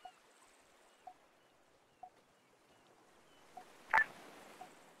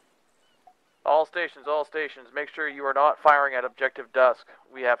 All stations, make sure you are not firing at Objective Dusk.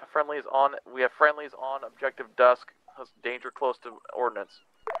 We have friendlies on Objective Dusk. Danger close to ordnance.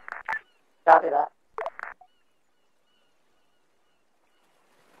 Copy that.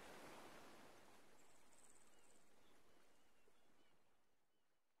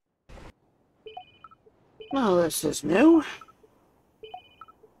 Well, this is new.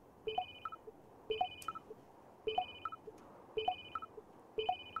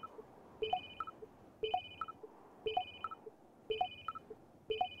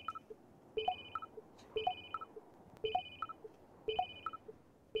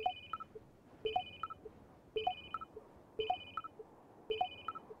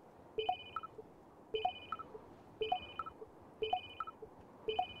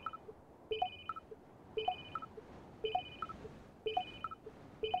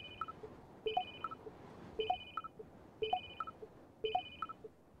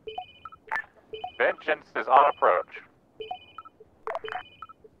 Vengeance is on approach.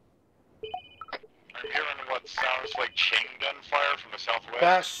 I'm hearing what sounds like chain gun fire from the southwest.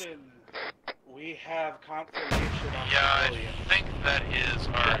 Bastion, we have confirmation on civilian. I think that is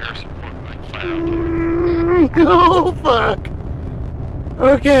our air support fire. Oh, fuck.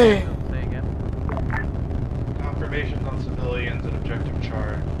 Okay. Confirmations on civilians and objective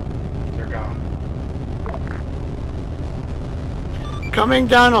chart. They're gone. Coming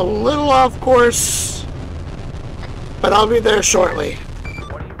down a little off course, but I'll be there shortly.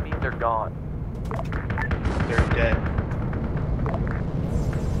 What do you mean they're gone? They're dead.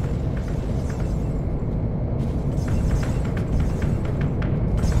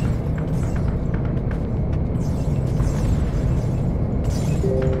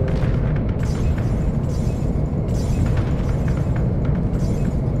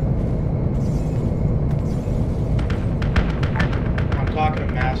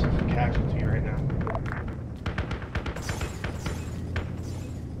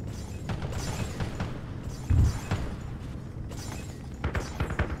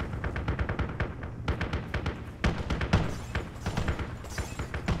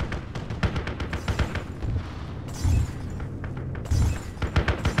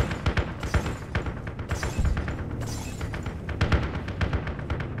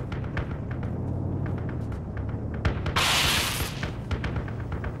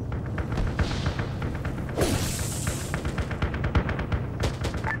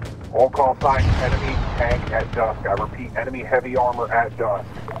 All call signs, enemy tank at dusk. I repeat, enemy heavy armor at dusk.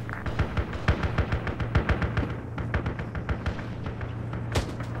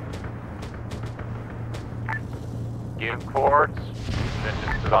 Give cords.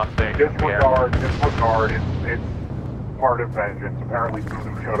 Vengeance is on station. Disregard. It's part of Vengeance. Apparently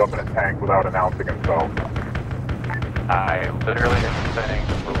Voodoo showed up in a tank without announcing himself. I literally am saying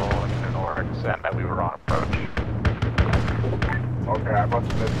to Blue and Oryx and that we were on approach. Okay, I must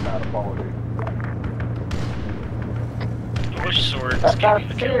have missed that. Apologies. Which swords give you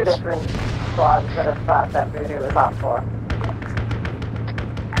the kills? Two different squads that have thought that Voodoo was off for.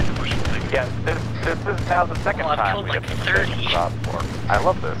 Yeah, this is now the second time we have been 30. I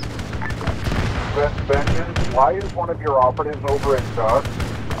love this. Vengeance, why is one of your operatives over at Dusk?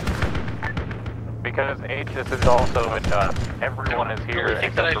 Because Aegis is also in Dusk. Everyone is here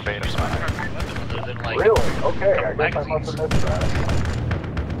except for Beta. Really? Okay, I guess I must have missed that.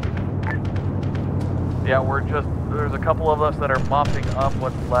 Yeah, there's a couple of us that are mopping up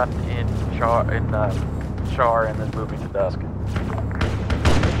what's left in char and then moving to dusk.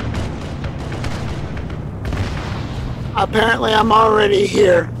 Apparently, I'm already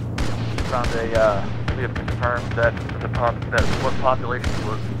here. We have confirmed that that what population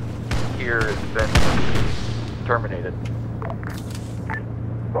was here has been terminated.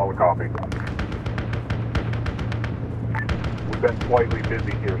 Solid copy. We've been slightly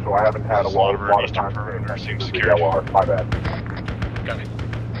busy here, so I haven't had a lot of time to pay attention to the DLR. My bad. Got it.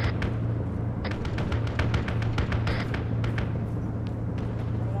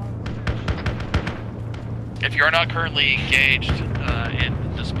 If you're not currently engaged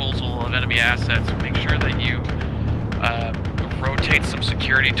in disposal of enemy assets, make sure that you rotate some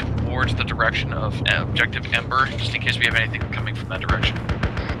security towards the direction of Objective Ember, just in case we have anything coming from that direction.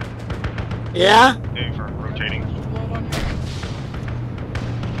 Yeah? Okay, for rotating.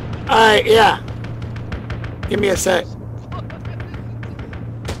 Alright, yeah. Give me a sec.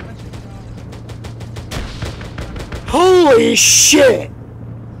 Holy shit!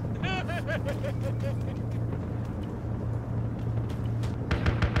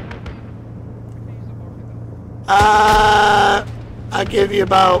 I'll give you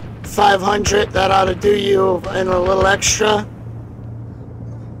about 500. That ought to do you and a little extra.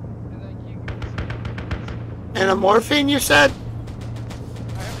 And a morphine, you said? I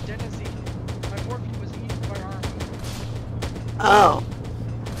have a adenosine. My morphine was eaten by arma. Oh.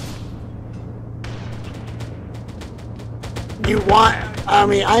 You want... I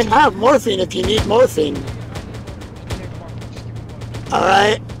mean, I have morphine if you need morphine.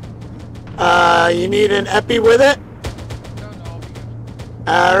 Alright. You need an epi with it?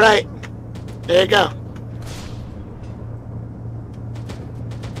 Alright. There you go.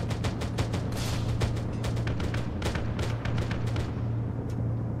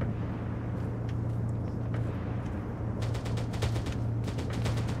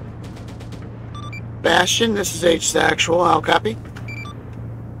 Bastion, this is H Actual. I'll copy.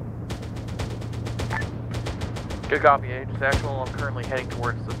 Good copy, H. Actual, I'm currently heading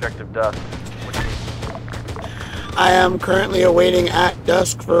towards Objective Dusk. What do you need? I am currently awaiting at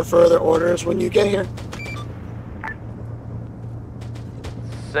dusk for further orders when you get here.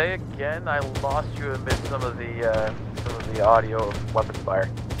 Say again, I lost you amid some of the audio of weapons fire.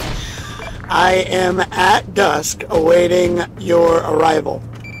 I am at dusk awaiting your arrival.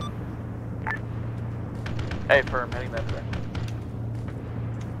 Hey, firm, heading that direction.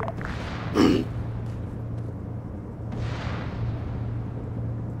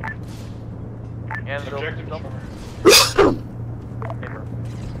 And Objective charge.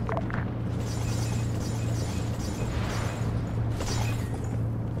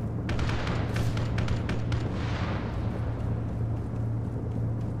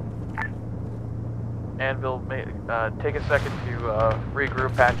 Anvil, take a second to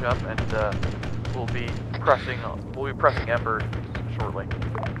regroup, patch up, and we'll be pressing Ember shortly.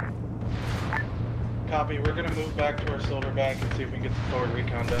 Copy. We're gonna move back to our Silverback and see if we can get some forward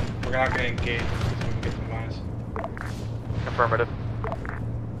recon done. We're not gonna engage until we can get some mines. Affirmative.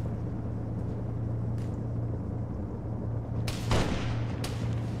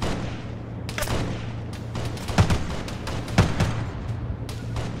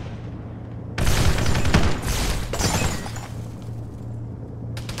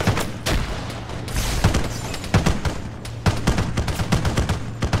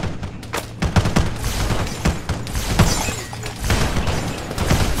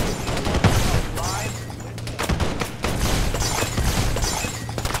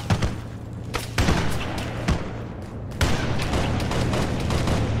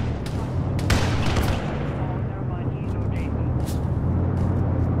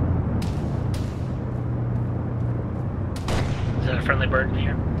 Is that a friendly bird in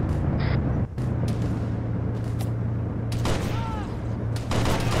here?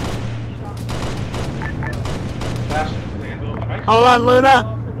 Hold on,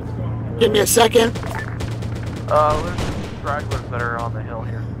 Luna. Give me a second. There's some stragglers that are on the hill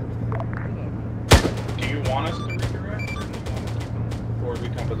here. Do you want us to redirect or do you want to keep forward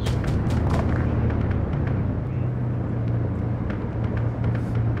recon position?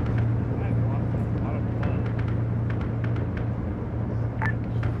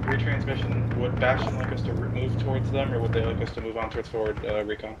 Retransmission, would Bastion like us to move towards them, or would they like us to move on towards forward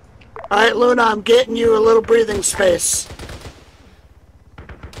recon? Alright, Luna, I'm getting you a little breathing space.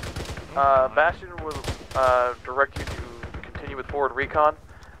 Bastion will direct you to continue with forward recon.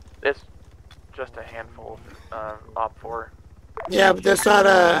 It's just a handful of Op 4. Yeah, but this ought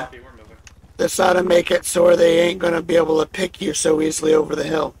to make it so they ain't gonna be able to pick you so easily over the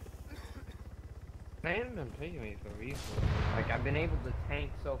hill. They haven't been picking me so easily. Like, I've been able to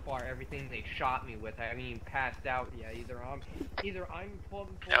tank so far everything they shot me with. I haven't even passed out yet. Either I'm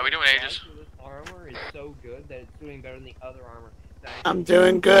pumping full How we doing, of Aegis? slugs, or this armor is so good that it's doing better than the other armor. I'm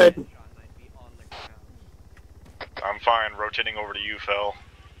doing good. I'm fine. Rotating over to you, Fel.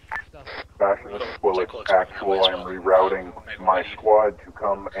 Bastion, this is Willis. Actual, I'm rerouting my squad to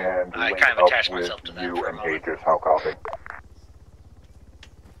come and I link kind of up attached with myself to that you for a and moment. Aegis. How copy?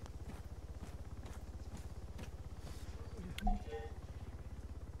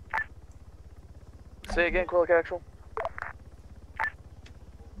 Say again, Quillic Actual.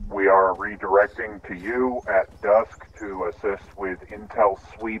 We are redirecting to you at dusk to assist with intel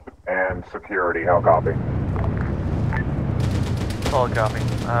sweep and security. How copy? Solid copy.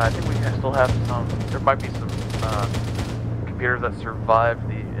 I think we still have some. There might be some computers that survived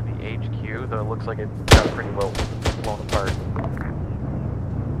in the HQ, though it looks like it got pretty well blown apart.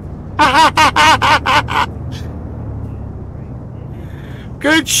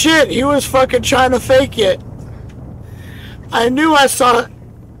 Good shit. He was fucking trying to fake it. I knew I saw it.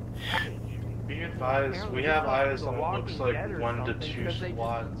 Be advised, we have eyes on what looks like 1 to 2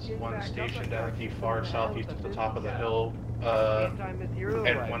 squads, one stationed at the far southeast at the top of the hill,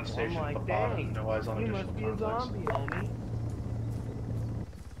 and one stationed at the bottom. No eyes on additional contacts.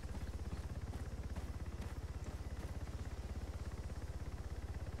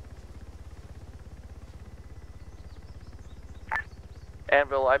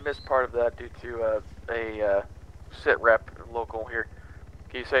 Anvil, I missed part of that due to a sit rep local here.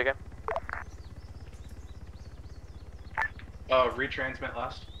 Can you say again? Retransmit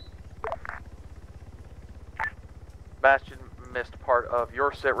last. Bastion missed part of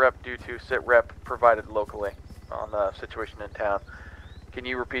your sit rep due to sit rep provided locally on the situation in town. Can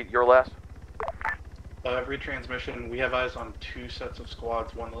you repeat your last? Retransmission, we have eyes on 2 sets of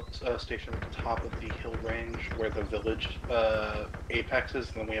squads, one stationed at the top of the hill range where the village apex is,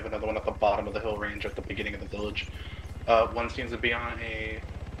 and then we have another one at the bottom of the hill range at the beginning of the village. One seems to be on a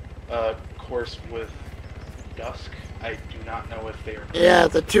course with dusk. I do not know if they are... Yeah,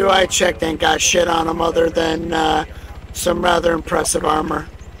 the 2 I checked ain't got shit on them other than some rather impressive armor.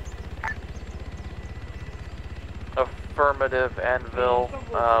 Affirmative, Anvil.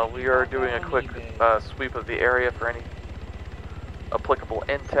 We are doing a quick sweep of the area for any applicable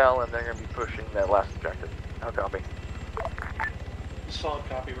intel, and they're going to be pushing that last objective. How copy? Solid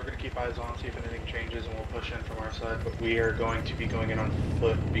copy. We're going to keep eyes on, see if anything changes, and we'll push in from our side. But we are going to be going in on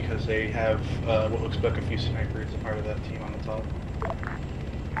foot because they have what looks like a few snipers, a part of that team on the top.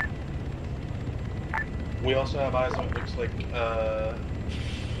 We also have eyes on what looks like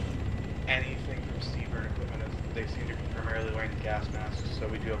anything from Seaburn equipment. As they seem to be primarily wearing gas masks, so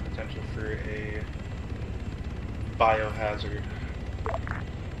we do have potential for a biohazard.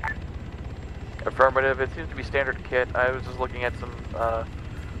 Affirmative. It seems to be standard kit. I was just looking at some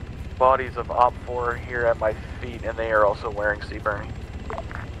bodies of Op 4 here at my feet, and they are also wearing Seaburn.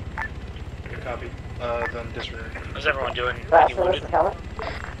 Good copy. Then disregard. How's everyone doing? Bastion, this is Helen.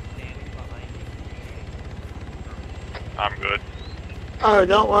 I'm good. Oh,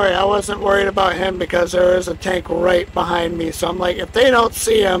 don't worry. I wasn't worried about him because there is a tank right behind me. So I'm like, if they don't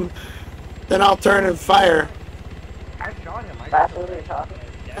see him, then I'll turn and fire. I shot him. Bastion, you're talking.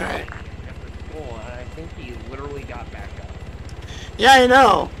 Alright. And I think he literally got back up. Yeah, I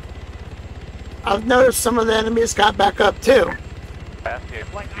know. I've noticed some of the enemies got back up too. Bastion,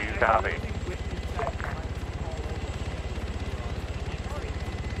 do you copy?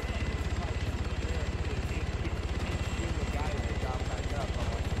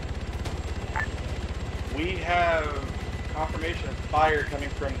 We have confirmation of fire coming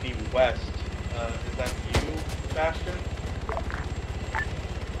from the west. Is that you, Bastion?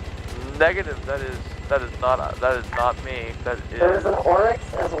 Negative. That is not me. That is. There's an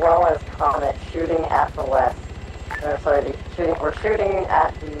Oryx as well as Comet shooting at the west. Sorry, we're shooting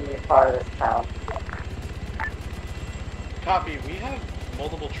at the farthest town. Copy. We have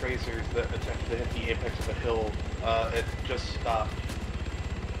multiple tracers that attempted to hit the apex of the hill. It just stopped.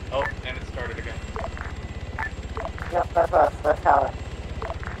 Oh, and it started again. Yep, that's us. That's Comet.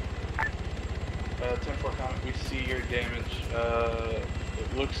 10-4 Comet, we see your damage.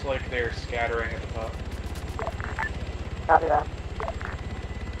 It looks like they're scattering at the top. Copy that.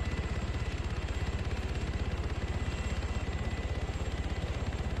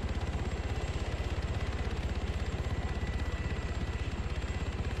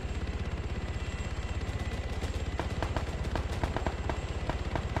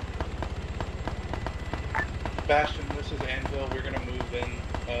 Bastion, this is Anvil. We're gonna move in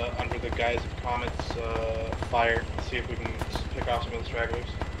under the guise of Comet's fire. See if we can pick off some of the stragglers.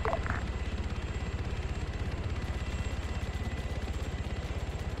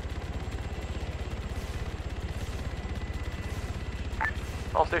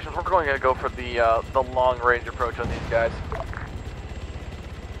 Stations, we're going to go for the long range approach on these guys.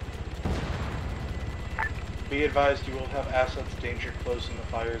 Be advised, you will have assets danger close in the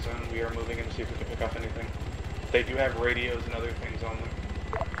fire zone. We are moving in to see if we can pick up anything. They do have radios and other things on them.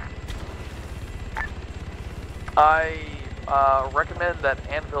 I recommend that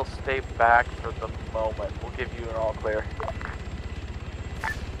Anvil stay back for the moment. We'll give you an all clear.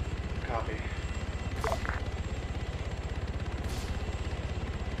 Copy.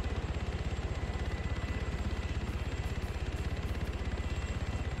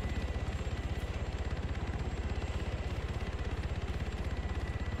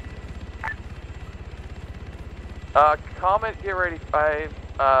 Comet, get ready. I'm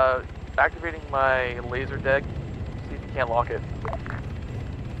activating my laser deck. See if you can't lock it.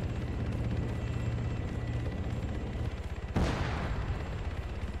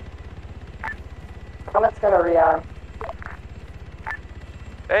 Comet's gonna rearm.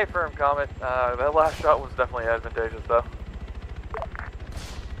 Hey, firm Comet. That last shot was definitely advantageous, though.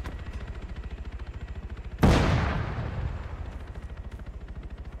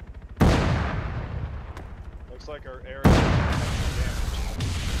 Looks like our area is damaged.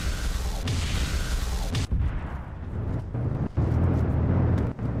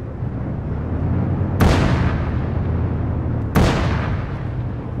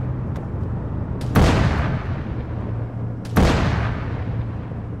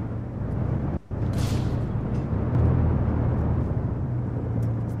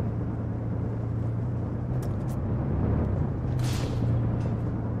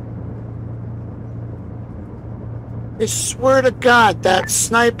 I swear to God, that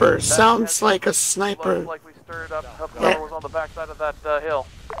sniper sounds like a sniper. Looks like we stirred up. Whoever was on the backside of that hill.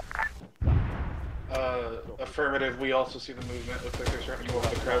 Affirmative. We also see the movement. Looks like they're starting to go over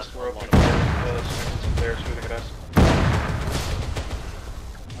the crest. We're opening fire. Some players shooting at us. I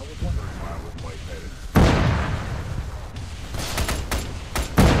was wondering why I was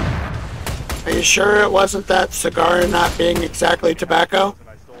lightheaded. Are you sure it wasn't that cigar not being exactly tobacco? And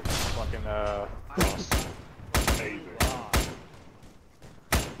I stole some fucking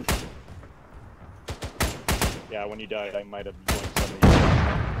Yeah, when you died, I might have joined some of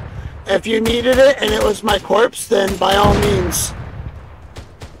you. If you needed it and it was my corpse, then by all means.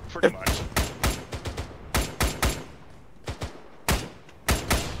 Pretty much.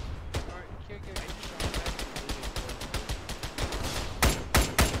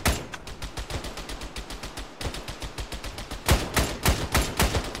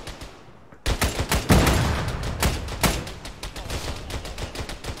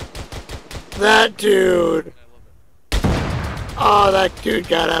 That dude. Oh, that dude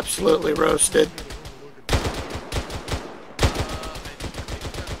got absolutely roasted.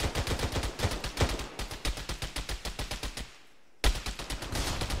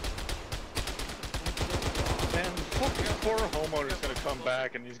 Man, fucking poor homeowner's gonna come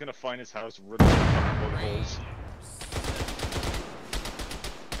back and he's gonna find his house riddled with fucking holes.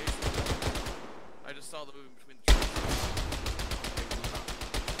 I just saw the movement between the trees.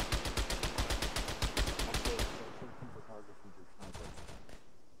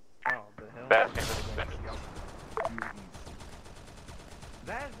 Oh, the hell? That's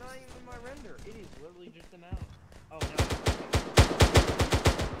That is not even my render. It is literally just an out. Oh,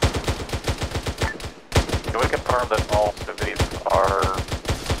 Can we confirm that all civilians are,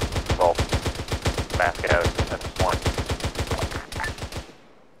 well, mask out at this point?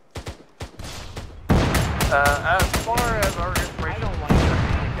 As far as our information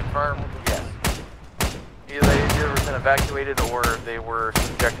can confirm, yes. Either they've either been evacuated or they were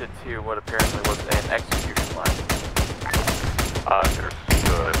subjected to what apparently was an execution line.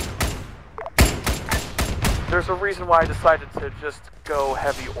 Understood. There's a reason why I decided to just go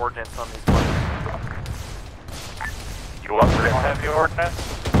heavy ordnance on these ones. You want real heavy ordnance?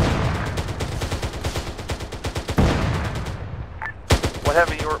 What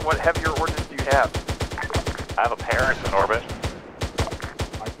heavier ordnance do you have? I have a Paris in orbit.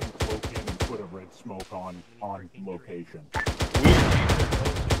 I can cloak in and put a red smoke on location. We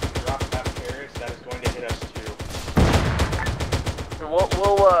drop that Paris. That is going to hit us too.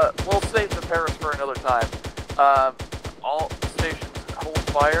 We'll save the Paris for another time. All stations hold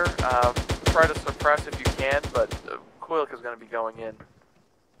fire. Try to suppress if you can, but Quilk is going to be going in.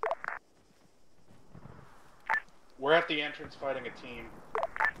 We're at the entrance fighting a team.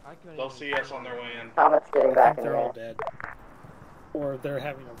 They'll see us on their way in. Comet's getting back in They're all there. dead. Or they're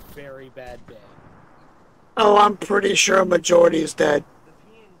having a very bad day. Oh, I'm pretty sure a majority is dead. The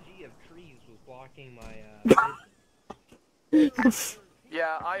PNG of trees was blocking my,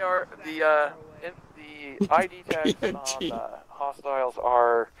 Yeah, the ID tags on hostiles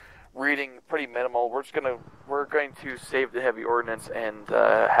are reading pretty minimal. We're going to save the heavy ordnance and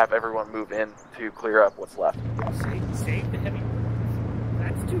have everyone move in to clear up what's left. Save the heavy ordnance?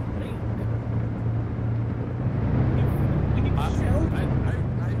 That's too late.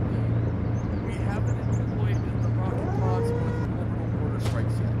 We haven't employed the rocket pods or the orbital mortar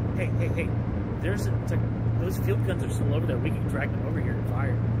strikes yet. Hey! Those field guns are still over there. We can drag them over here and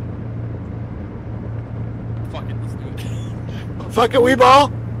fire. Fuck it, let's do it. Fuck it, we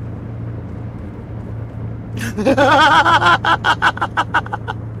ball.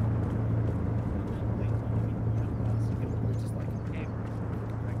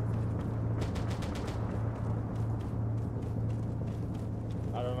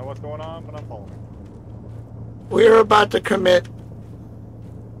 I don't know what's going on, but I'm following. We're about to commit.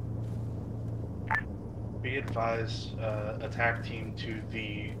 Be advised, attack team to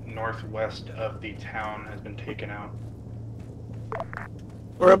the northwest of the town has been taken out.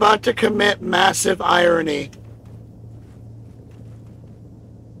 We're about to commit massive irony.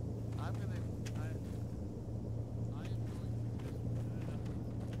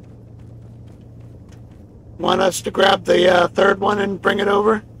 Want us to grab the third one and bring it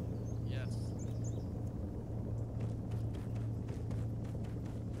over? Yes.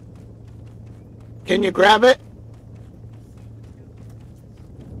 Can you grab it?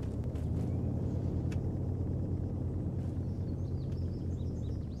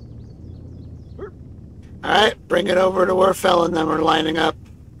 Alright, bring it over to where Fell and them are lining up.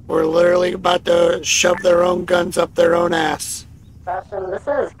 We're literally about to shove their own guns up their own ass. Sebastian, this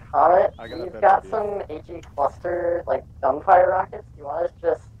is Comet. We've got some HE cluster, like, gunfire rockets. Do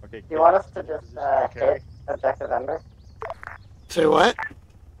you want us to just hit Objective Ember? Say what?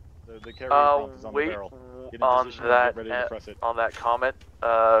 The carrier pump is on the Wait barrel. Get in on position and that get ready to press it. on that comment.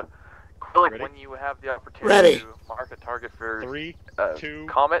 Quick, when you have the opportunity Ready. to mark a target for 3, 2,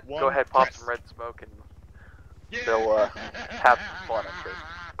 Comet, 1, go ahead, pop press. some red smoke, and they'll have some fun, I'm sure.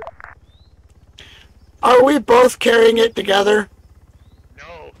 Are we both carrying it together?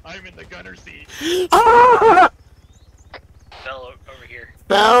 No, I'm in the gunner seat. Ah! Fell over here.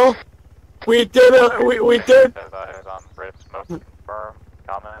 Bell, we did. As I was on red smoke to confirm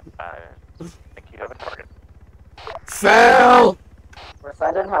comment, I think you have a target. Fell. We're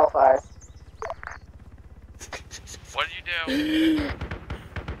sending Hellfires. What did you do?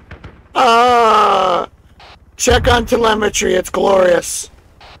 Check on telemetry. It's glorious.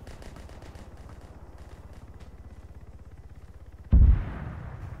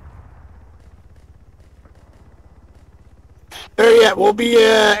 There yet. We'll be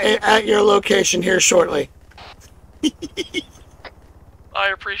at your location here shortly. I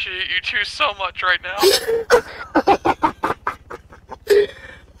appreciate you two so much right now.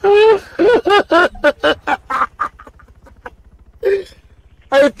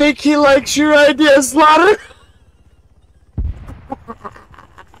 I think he likes your idea, Slaughter.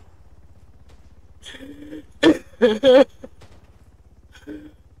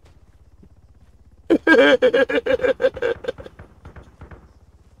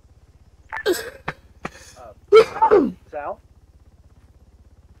 Sal?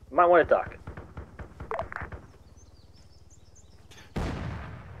 You might want to talk.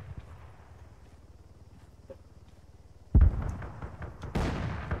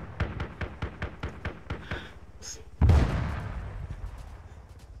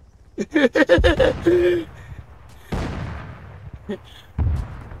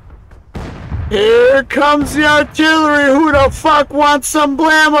 Here comes the artillery. Who the fuck wants some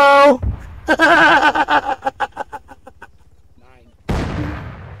blammo?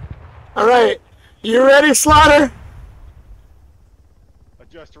 All right, you ready, Slaughter?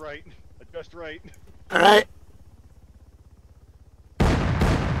 Adjust right. Adjust right. All right.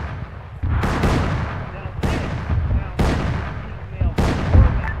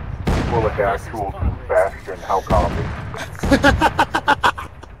 Bullock actual to Bastion, how copy?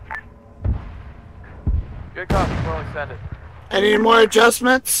 Good copy, well send it. Any more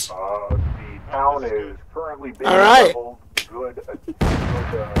adjustments? The town is currently being All right. leveled.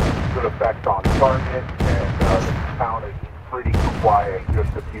 Good effect on target, and the town is pretty quiet.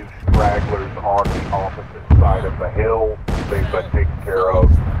 Just a few stragglers on the opposite side of the hill. They've been taken care of.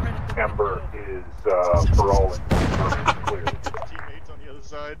 Ember is, for all intents clear. Teammates on the other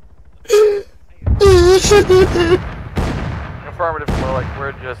side. Affirmative, more like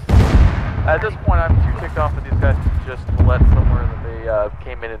we're just... At this point, I'm too ticked off with these guys to just let somewhere that they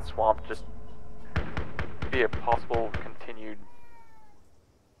came in and swamped just be a possible continued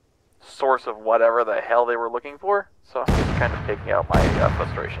source of whatever the hell they were looking for. So I'm just kind of taking out my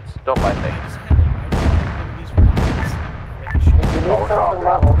frustrations. Don't mind me. If you need something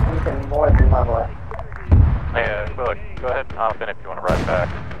leveled, we can more than level it. Yeah, go ahead and hop in if you want to ride back.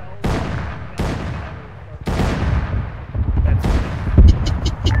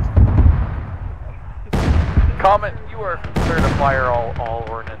 Comment, you are clear to fire all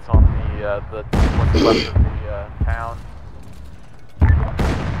ordnance on the what's left of the town.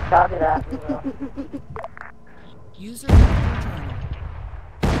 Copy that. User left your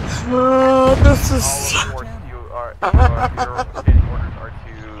channel. This is. All of your standing orders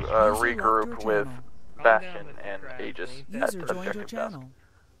are to regroup with Bastion and Aegis at User joined your objective desk. channel.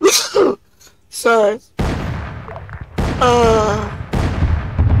 Sorry.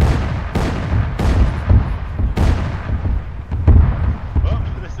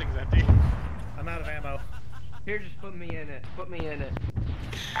 This thing's empty. I'm out of ammo. Here, just put me in it. Put me in it.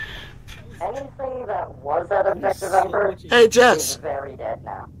 Anything that was at objective Ember Hey, Jess. is very dead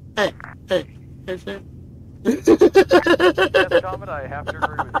now. Hey. Yes, Comet, I have to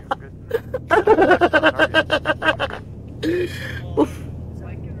agree with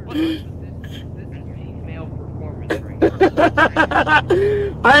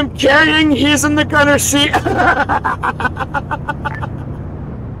you. I'm carrying. He's in the gunner seat.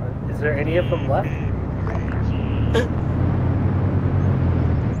 Is there any of them left?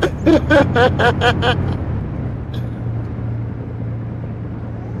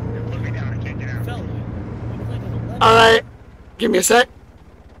 Alright, give me a sec.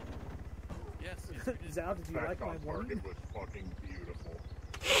 Zal, did you like my warning? was fucking beautiful.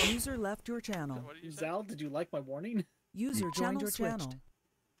 User left your channel. Zal, did you like my warning? User joined your channel.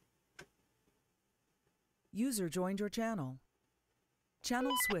 User joined your channel.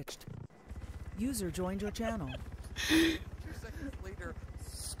 Channel switched. User joined your channel. 2 seconds later,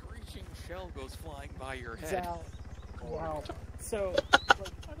 screeching shell goes flying by your head. Zal. Wow. So, I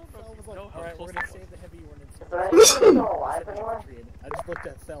don't know. I was like, alright, we're gonna save the heavy ordnance. Is there anything still alive anymore? I just looked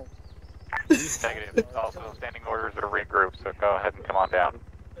at Felt. Negative. Also, standing orders are regroup, so go ahead and come on down.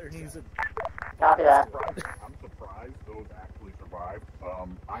 Copy that. I'm surprised those actually survived.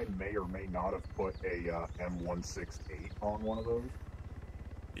 I may or may not have put a M168 on one of those.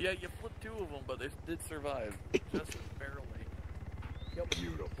 Yeah, you flipped 2 of them, but they did survive. Just barely. Yep.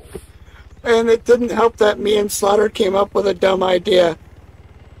 Beautiful. And it didn't help that me and Slaughter came up with a dumb idea.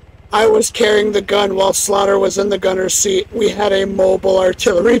 I was carrying the gun while Slaughter was in the gunner's seat. We had a mobile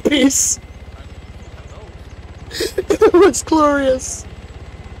artillery piece. It was glorious.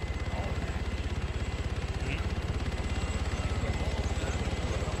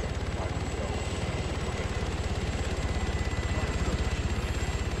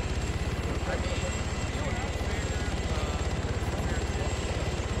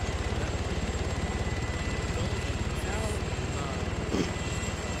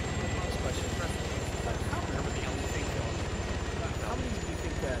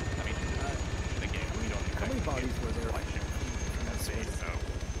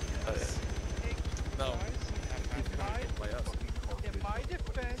 In my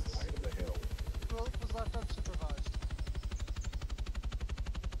defense, Philip was left unsupervised.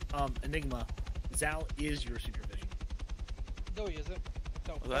 Enigma, Zal is your supervision. No, he isn't.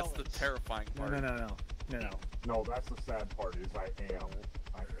 No, Well, that's the terrifying part. No, that's the sad part is I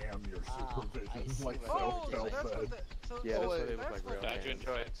am your supervision, like Oh, so Phil that's said. what the, so, Yeah, so that's what wait, they look like, real How'd you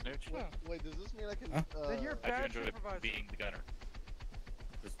enjoy it, Snooch? Yeah. Wait, does this mean I can? Then you're How'd you bad enjoy supervisor. being the gunner?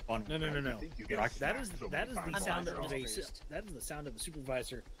 No. That is the sound of a the sound of a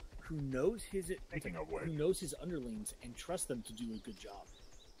supervisor who knows his underlings and trusts them to do a good job.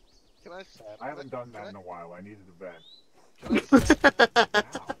 Can I? I haven't done that in a while. I needed a vent.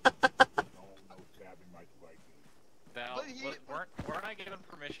 Val, weren't I given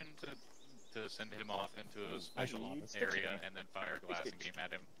permission to send him off into a special area and then fire glass and beam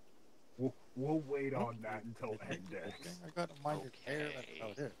at him? We'll wait on that until end day. I gotta mind your care. That's how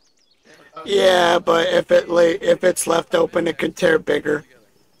it is. Yeah, but if it's left open, it can tear bigger.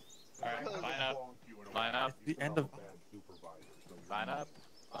 Alright, line up. The end of. Line up.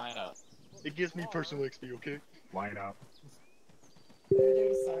 It gives me personal XP, okay? Line up.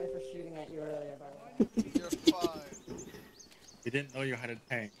 Dude, sorry for shooting at you earlier, by the way. You're fine. You didn't know you had a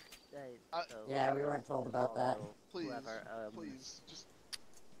tank. Yeah, we weren't told about that. Please, please, just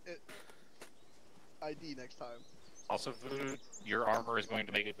ID next time. Also, Voodoo, your armor is going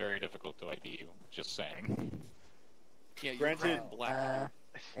to make it very difficult to ID you. Just saying. Yeah, you're Granted, black.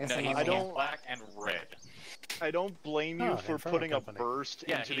 No, he's black and red. I don't blame you for putting a burst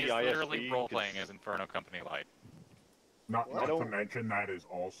into he the is IFV. literally role-playing as Inferno Company Light. Not to mention that is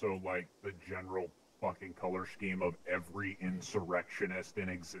also like the general fucking color scheme of every insurrectionist in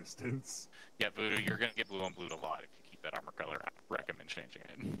existence. Yeah, Voodoo, you're gonna get blue on blue a lot if you keep that armor color. I recommend changing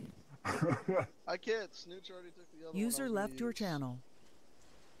it. I can't. Snooch already took the other User one. left your channel.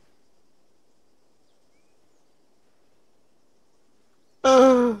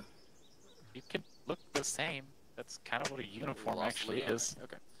 You can look the same. That's kind of what a uniform actually is.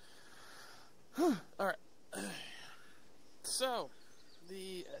 Okay. Alright. So,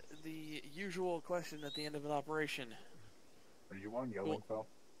 the usual question at the end of an operation. Are you on yellow, Phil?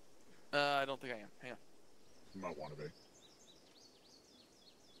 I don't think I am. Hang on. You might want to be.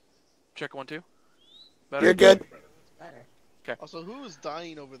 Check 1, 2. Better? You're good. Better. Okay. Also, who is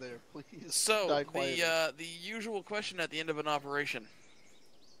dying over there? Please. So die quietly. the usual question at the end of an operation.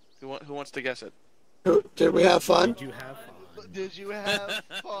 Who wants to guess it? Did we have fun? Did you have fun? Did you have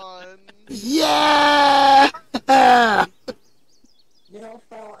fun? Yeah! You know,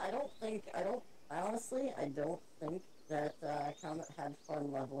 Phil, I honestly don't think that Comet had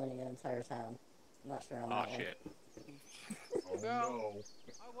fun leveling an entire town. I'm not sure on that one. Shit. Oh no.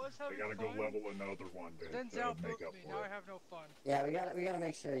 I was having I gotta fun. go level another one to Then make Zao up booked me. for Now it. I have no fun. Yeah, we gotta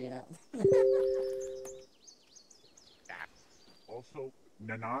make sure, you know. Also,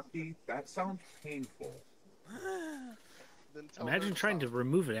 Nanaki, that sounds painful. Then tell Imagine her trying to stop.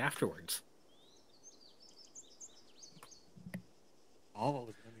 remove it afterwards. All of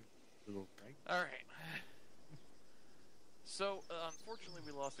them. Little right? Alright. So, unfortunately,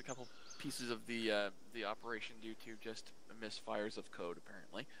 we lost a couple pieces of the operation due to just misfires of code,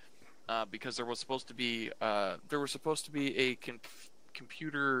 apparently. Because there was supposed to be a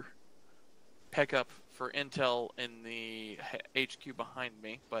computer pickup for Intel in the HQ behind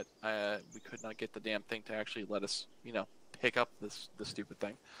me, but we could not get the damn thing to actually let us, pick up this stupid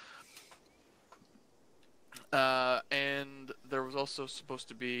thing. And there was also supposed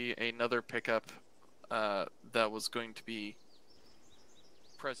to be another pickup that was going to be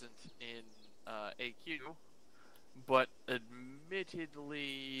present in AQ, but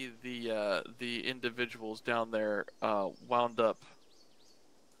admittedly the individuals down there wound up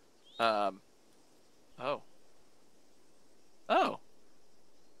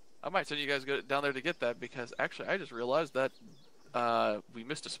I might send you guys down there to get that, because actually I just realized that we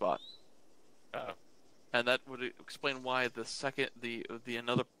missed a spot. And that would explain why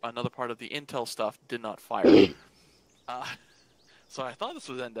another part of the Intel stuff did not fire. So I thought this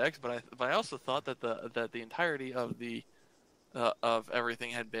was Index, but I also thought that the entirety of of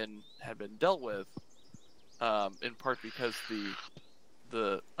everything had been dealt with, in part because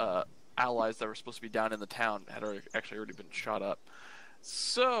the allies that were supposed to be down in the town had actually already been shot up.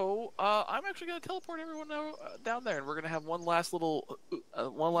 So I'm actually going to teleport everyone down there, and we're going to have one last little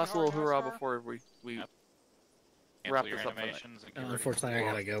hurrah before we wrap this up. Unfortunately, I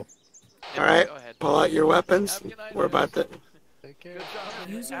gotta go. Alright, pull out your weapons. We're about to... Take care.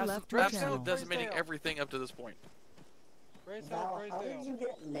 User left your Absolutely channel. decimating everything up to this point. Val, how did you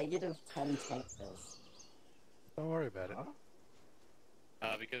get negative 10 tank kills? Don't worry about it.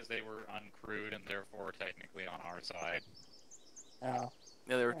 Because they were uncrewed and therefore technically on our side. Oh.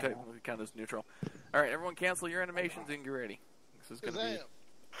 Yeah, they were technically counted as neutral. Alright, everyone cancel your animations and get ready. This is going to be...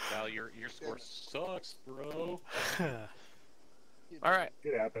 Val, your score sucks, bro. Alright,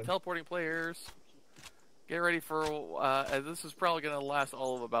 It happened. teleporting players. Get ready for... this is probably going to last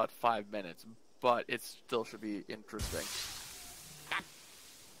all of about 5 minutes, but it still should be interesting.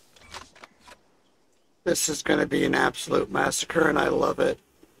 This is going to be an absolute massacre, and I love it.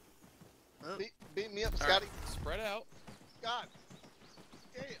 Beat me up, Scotty. Spread out. God.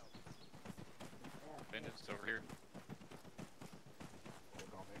 Damn. Bandits over here.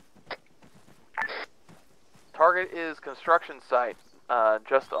 Target is construction site,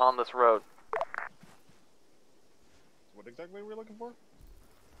 just on this road. What exactly are we looking for?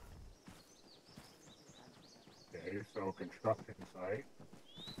 Okay, so construction site.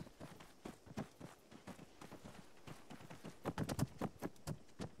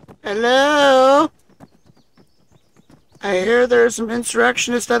 Hello? I hear there's some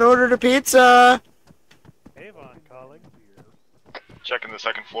insurrectionists that ordered a pizza. Avon calling. Checking the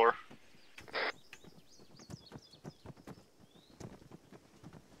second floor.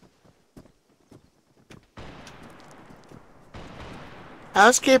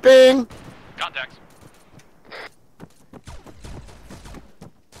 Housekeeping. Contacts.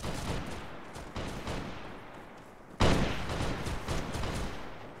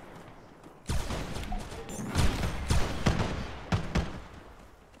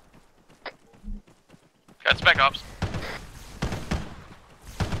 Got spec ops.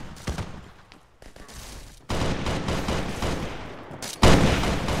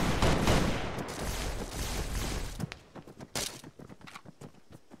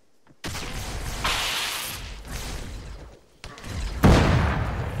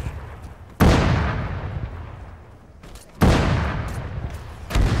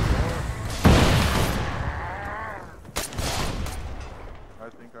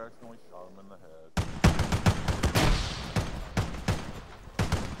 think I accidentally shot him in the head.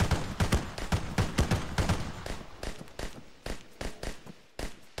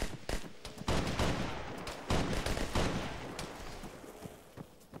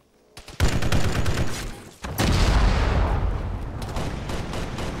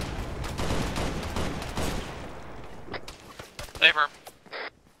 Favor.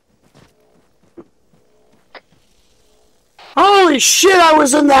 Holy shit, I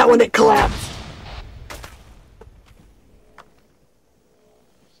was in that when it collapsed.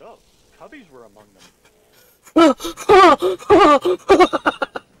 So, cubbies were among them.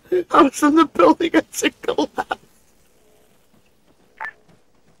 I was in the building as it collapsed.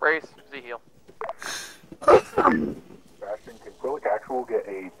 Brace, Z heal. Bastion, can Quillic Actual get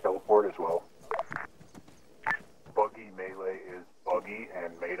a teleport as well? Buggy melee is buggy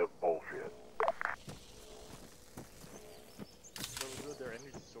and made of bullshit. So good their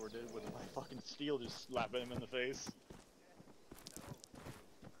energy sword did with my fucking steel just slapping him in the face.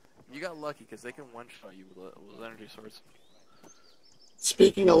 You got lucky because they can one-shot you with energy swords.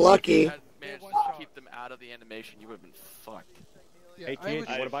 Speaking of lucky, If you hadn't managed to keep them out of the animation, you would have been fucked. Yeah, hey kid,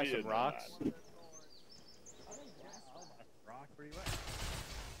 you wanna buy some rocks? Rock, where you at?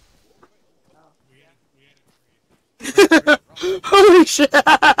 holy shit!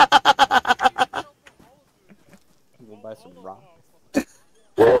 We'll buy some rocks.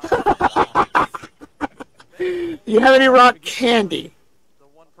 You have any rock candy? The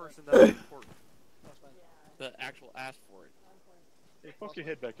one person that was important. The actual asked for it. Hey, fuck your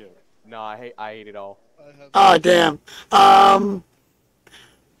head back out. No, I ate it all. Oh damn.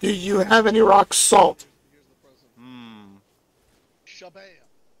 Do you have any rock salt? Hmm. Shabam!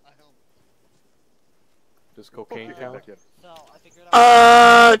 A helmet. Does cocaine count?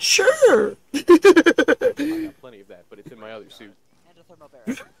 Sure. I got plenty of that, but it's in my other suit.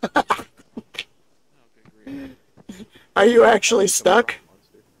 Are you actually stuck?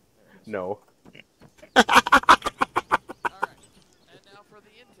 No. And now for the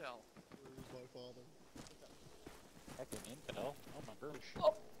intel. Where's my father? Heckin' intel. Oh my gosh. Should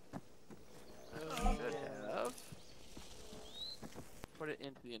have put it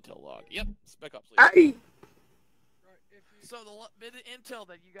into the intel log. Yep, spec ops lead. Aye. So the bit of intel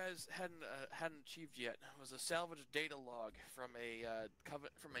that you guys hadn't achieved yet was a salvaged data log from a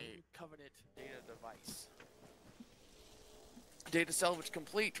Covenant data device. Data salvage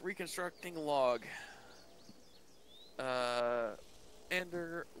complete. Reconstructing log.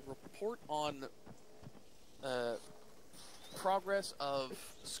 Ender report on progress of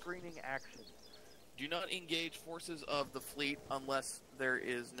screening action. Do not engage forces of the fleet unless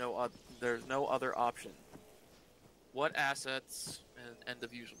there's no other option. What assets and end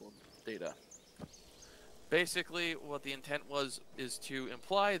of usable data? Basically, what the intent is to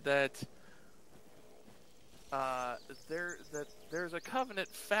imply that there's a Covenant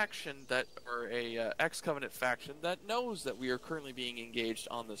faction or a ex-Covenant faction that knows that we are currently being engaged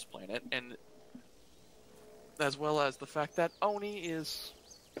on this planet, and as well as the fact that Oni is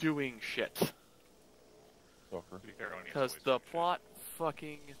doing shit. Because the plot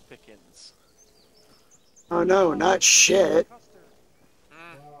fucking thickens. Oh no, not shit.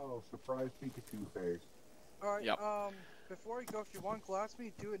 Wow, surprise Pikachu face. Alright, Yep. Before you go, if you want glass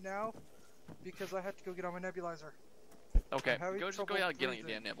me, do it now, because I have to go get on my nebulizer. Okay, I'm having just go trouble out and get on your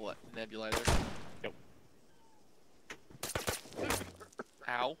breathing. damn nebulizer. Yep.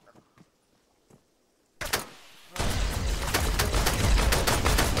 Ow.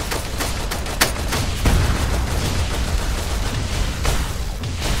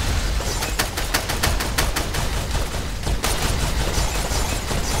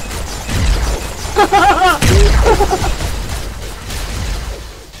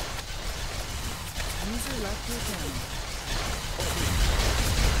 User left your channel.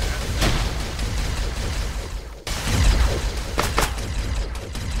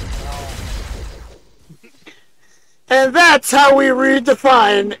 And that's how we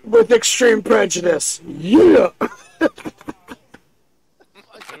redefine with extreme prejudice. Yeah. Who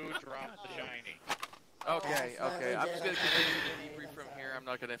dropped the shiny? Okay, okay. I'm just gonna continue the debrief from here. I'm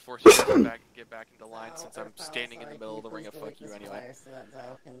not gonna force you to get back into line since I'm standing in the middle of the ring of fuck you anyway. So that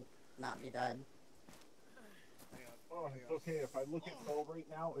Zoe can not be dead. Oh, it's okay. If I look at Zoe right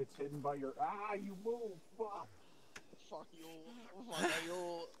now, it's hidden by your... Ah, you move! Fuck! Fuck you. Fuck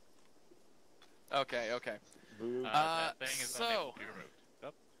you. Okay, okay. That thing is so, unable to be removed.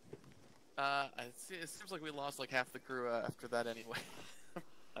 Yep. it seems like we lost like half the crew after that anyway.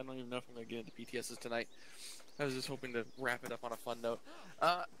 I don't even know if I'm gonna get into PTSs tonight. I was just hoping to wrap it up on a fun note.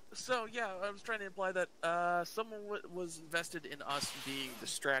 So yeah, I was trying to imply that someone was invested in us being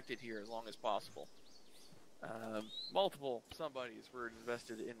distracted here as long as possible. Multiple somebodies were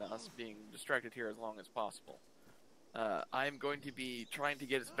invested in us being distracted here as long as possible. I'm going to be trying to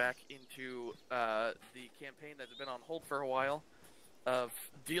get us back into the campaign that's been on hold for a while, of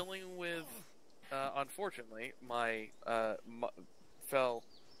dealing with, unfortunately, my Fel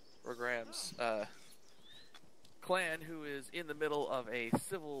Rogram's clan, who is in the middle of a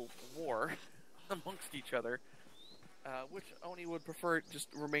civil war amongst each other, which Oni would prefer just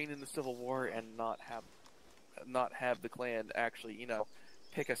remain in the civil war and not have the clan actually,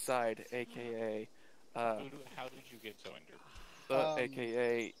 pick a side, aka. How did you get so injured?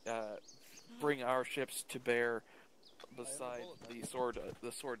 AKA bring our ships to bear beside the swords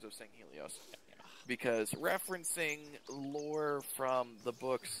of St. Helios, because referencing lore from the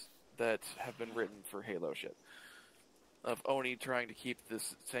books that have been written for Halo shit, of Oni trying to keep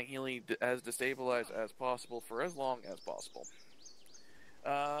this St. Heli as destabilized as possible for as long as possible.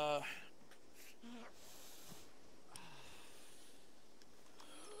 Oh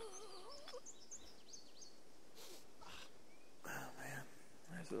man,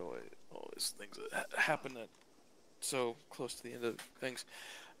 there's always things that happen that so close to the end of things.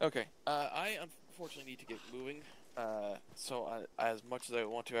 Okay, I unfortunately need to get moving. So as much as I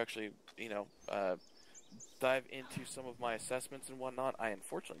want to actually, dive into some of my assessments and whatnot, I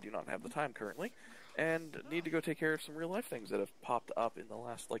unfortunately do not have the time currently, and need to go take care of some real life things that have popped up in the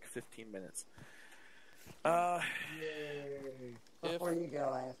last 15 minutes. Before you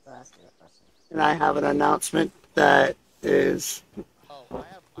go, I have to ask you a question. And I have an announcement that is. Oh,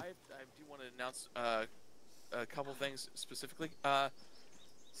 I do want to announce a couple things specifically.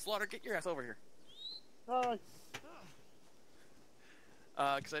 Slaughter, get your ass over here.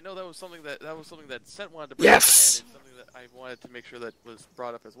 Because I know that was something that Sent wanted to bring up, and it's something that I wanted to make sure that was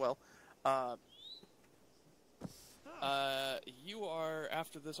brought up as well. You are,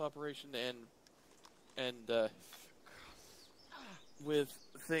 after this operation and with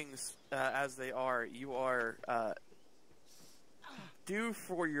things as they are, you are due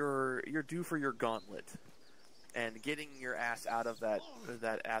for your gauntlet and getting your ass out of that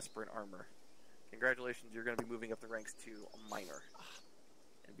aspirant armor. Congratulations, you're going to be moving up the ranks to a minor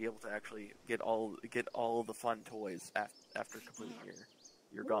and be able to actually get all the fun toys after completing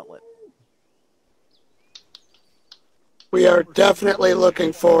your gauntlet. We are definitely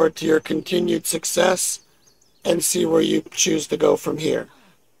looking forward to your continued success and see where you choose to go from here.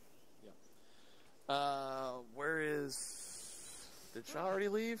 Where is... Did Shaw already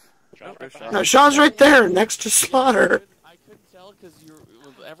leave? No, Sean's right there, next to Slaughter. I couldn't tell because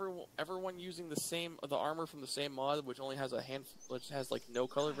everyone using the armor from the same mod, which only has which has no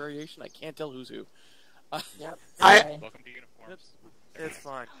color variation. I can't tell who's who. Yep. Welcome to uniforms. It's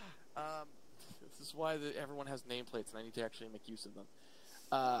fine. This is why everyone has nameplates, and I need to actually make use of them.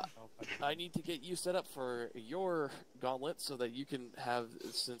 I need to get you set up for your gauntlet so that you can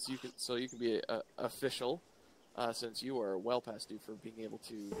be official. Since you are well past due for being able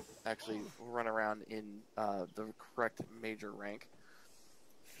to actually run around in the correct major rank.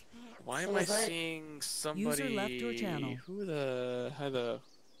 Why am I seeing somebody? User left your channel. Who the? Hi the?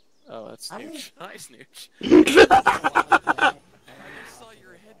 Oh, that's Snooch. Hi, Snooch. I just saw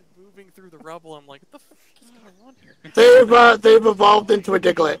your head moving through the rubble. I'm like, what the fuck is going on here? They've evolved into a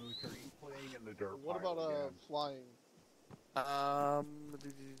Diglett. What about flying?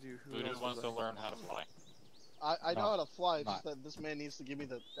 Who wants to learn how to fly? I know how to fly, it's just that this man needs to give me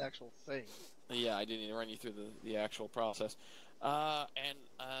the actual thing. Yeah, I didn't need to run you through the actual process. I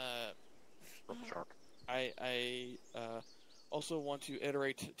also want to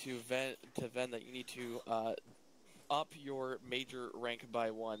iterate to Ven that you need to up your major rank by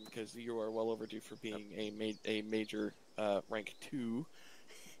 1, because you are well overdue for being a major rank 2.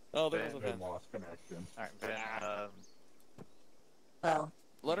 Oh, there was a Ven. Lost connection. Alright, Ven, Well,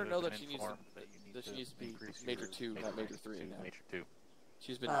 let her know that she needs to be major 2, not major 3 now. Major 2.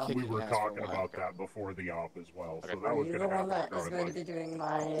 She's been We kicking were ass talking for a while. about that before the op as well, so that are was you going the to one happen. that is going to be doing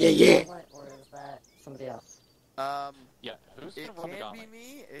my gauntlet, or is that somebody else? Yeah, who's It gonna run the can gauntlet? be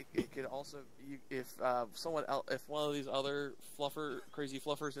me. It could also if someone else, if one of these other crazy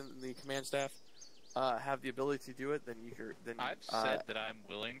fluffers in the command staff have the ability to do it, then you could. Then I've said that I'm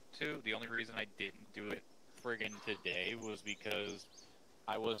willing to. The only reason I didn't do it friggin' today was because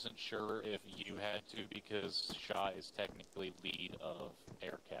I wasn't sure if you had to, because Shaw is technically lead of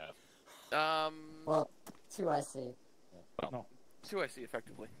AirCav. Well, 2 I see. Well, 2IC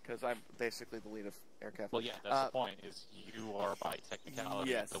effectively, because I'm basically the lead of aircraft. Well, yeah, that's the point. Is you are by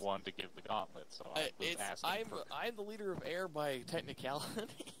technicality yes. the one to give the gauntlet. So I was asking. I'm the leader of air by technicality.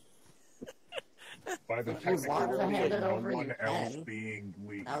 By the If you want to technicality hand of it no over, one you else can. being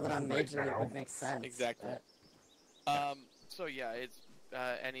lead Now that I'm right major, it now. would make sense. Exactly. So yeah, it's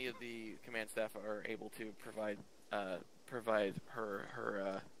any of the command staff are able to provide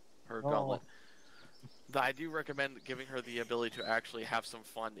her gauntlet. I do recommend giving her the ability to actually have some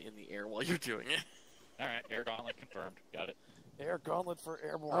fun in the air while you're doing it. All right, air gauntlet confirmed. Got it. Air gauntlet for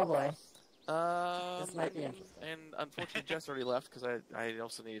airborne. Oh boy. This might be interesting. And unfortunately, Jess already left because I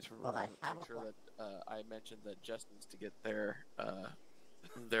also needed to Well, I have make sure that I mentioned that Jess needs to get their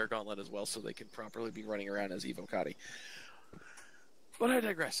gauntlet as well, so they can properly be running around as Evo Cotty. But I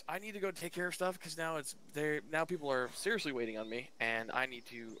digress. I need to go take care of stuff because now people are seriously waiting on me, and I need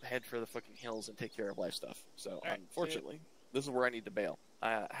to head for the fucking hills and take care of life stuff. So right, unfortunately, this is where I need to bail.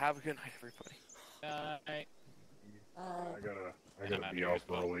 Have a good night, everybody. I gotta be out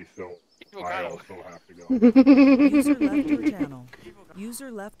early, so Evo I Cotto. also have to go. User left your channel.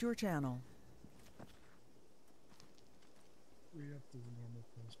 User left your channel. We have to the normal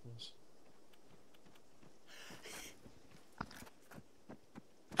place.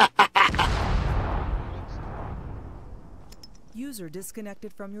 User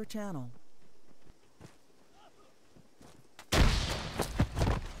disconnected from your channel.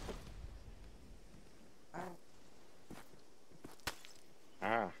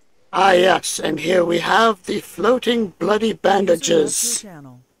 Ah, yes, and here we have the floating bloody bandages.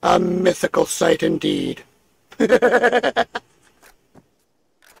 A mythical sight indeed.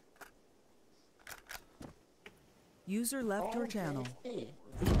 User left your channel.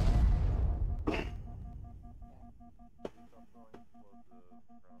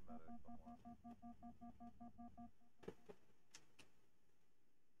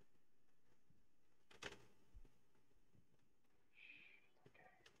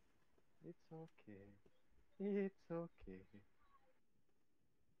 It's okay. It's okay.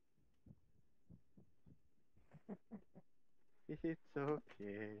 It's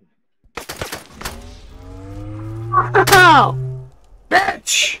okay. Ow!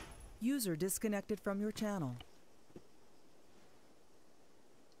 Bitch! User disconnected from your channel.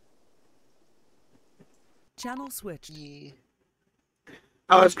 Channel switched.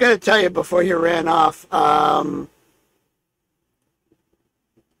 I was going to tell you before you ran off,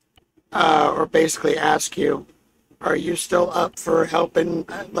 or basically ask you, are you still up for helping?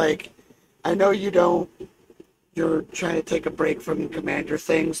 Like, I know you're trying to take a break from commander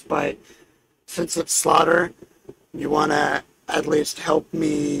things, but since it's Slaughter, you want to at least help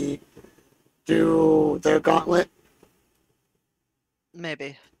me do their gauntlet?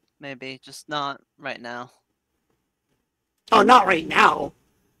 Maybe, just not right now. Oh, not right now.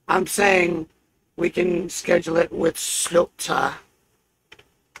 I'm saying we can schedule it with Slota.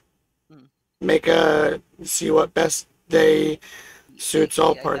 See what best day suits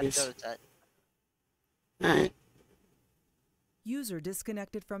all parties. Alright. User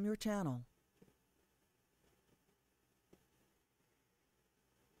disconnected from your channel.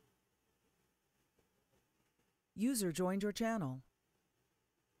 User joined your channel.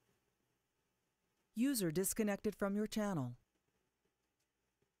 User disconnected from your channel.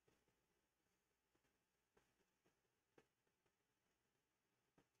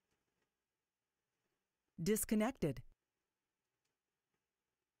 Disconnected.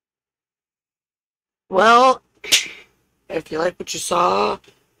 Well, if you like what you saw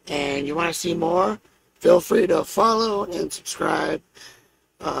and you want to see more, feel free to follow and subscribe.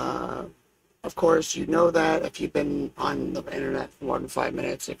 Of course, you know that if you've been on the internet for more than 5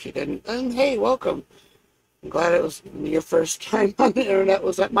 minutes. If you didn't, then hey, welcome. I'm glad it was your first time on the internet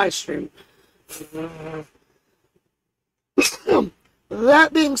was at my stream.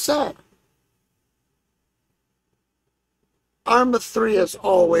 That being said, Arma 3 is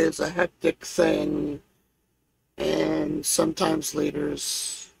always a hectic thing, and sometimes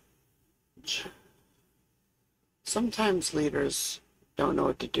leaders don't know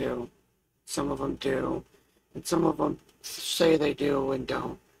what to do. Some of them do, and some of them say they do and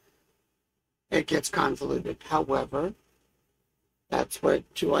don't. It gets convoluted. However, that's what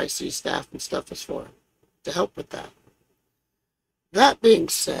 2IC staff and stuff is for, to help with that. That being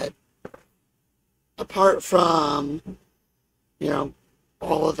said, apart from,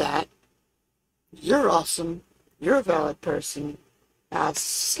 all of that, you're awesome. You're a valid person. I'll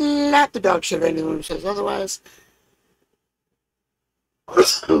slap the dog shit at anyone who says otherwise.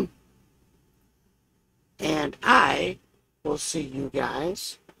 And I will see you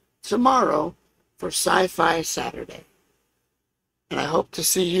guys tomorrow for Sci-Fi Saturday. And I hope to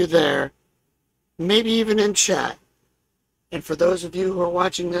see you there, maybe even in chat. And for those of you who are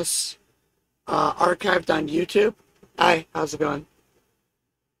watching this archived on YouTube, hi, how's it going?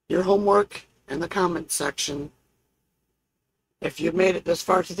 Your homework in the comments section, if you've made it this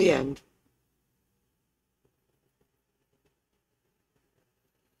far to the end.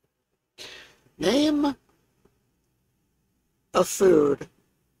 Name a food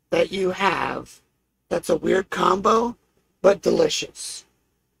that you have that's a weird combo, but delicious.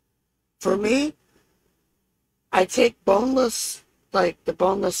 For me, I take boneless, like the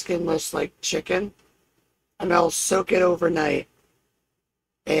boneless, skinless, like chicken, and I'll soak it overnight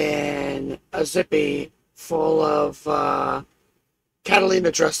in a zippy full of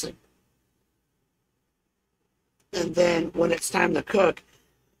Catalina dressing. And then when it's time to cook,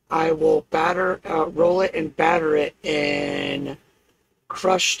 I will roll it and batter it in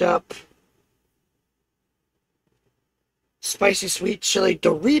crushed up spicy sweet chili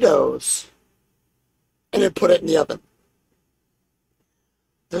Doritos, and then put it in the oven.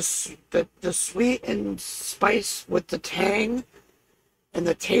 The sweet and spice with the tang and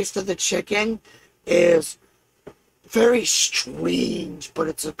the taste of the chicken is very strange, but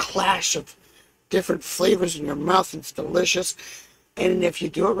it's a clash of different flavors in your mouth, and it's delicious. And if you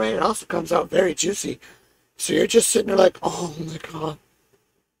do it right, it also comes out very juicy. So you're just sitting there like, oh my god,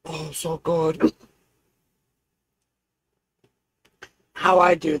 oh, so good. How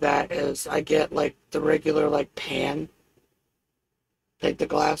I do that is I get like the regular like pan, take the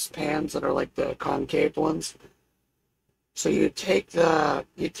glass pans that are like the concave ones. So you take a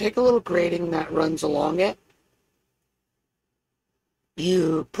little grating that runs along it.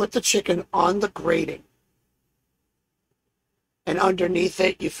 You put the chicken on the grating, and underneath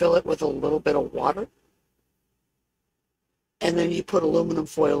it you fill it with a little bit of water, and then you put aluminum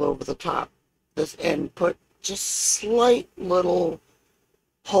foil over the top. And put just slight little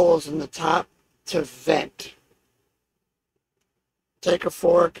holes in the top to vent. Take a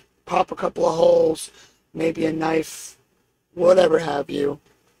fork, pop a couple of holes, maybe a knife, whatever have you,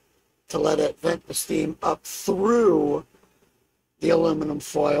 to let it vent the steam up through the aluminum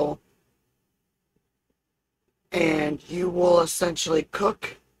foil. And you will essentially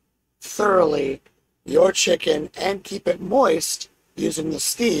cook thoroughly your chicken and keep it moist using the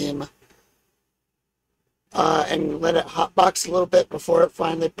steam, and let it hotbox a little bit before it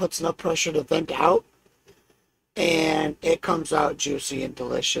finally puts enough pressure to vent out. And it comes out juicy and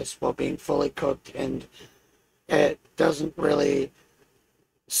delicious while being fully cooked, and it doesn't really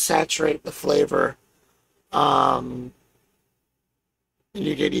saturate the flavor. And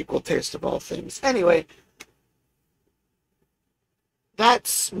you get equal taste of all things. Anyway,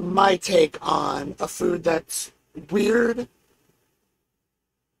 that's my take on a food that's weird,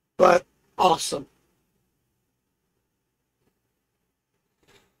 but awesome.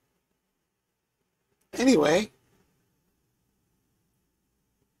 Anyway,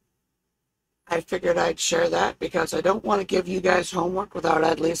 I figured I'd share that because I don't want to give you guys homework without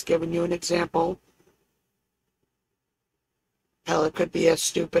at least giving you an example. Hell, it could be as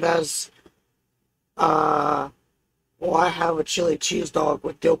stupid as, well, I have a chili cheese dog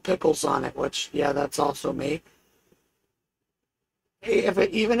with dill pickles on it, which, yeah, that's also me.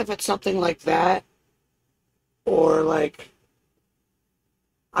 Even if it's something like that, or like,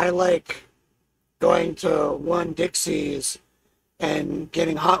 I like going to One Dixie's and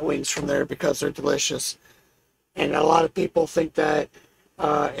getting hot wings from there because they're delicious. And a lot of people think that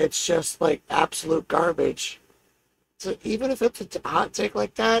it's just like absolute garbage. So even if it's a hot take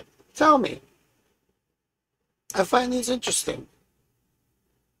like that, tell me. I find these interesting.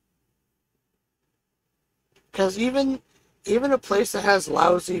 Because even a place that has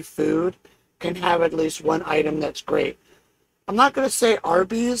lousy food can have at least one item that's great. I'm not going to say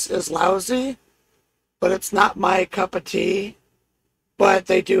Arby's is lousy, but it's not my cup of tea. But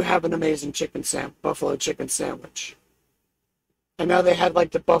they do have an amazing buffalo chicken sandwich. I know they had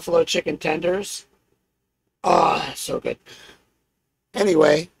like the buffalo chicken tenders. Oh, so good.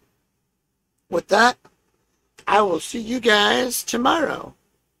 Anyway, with that, I will see you guys tomorrow,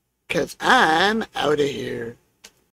 because I'm out of here.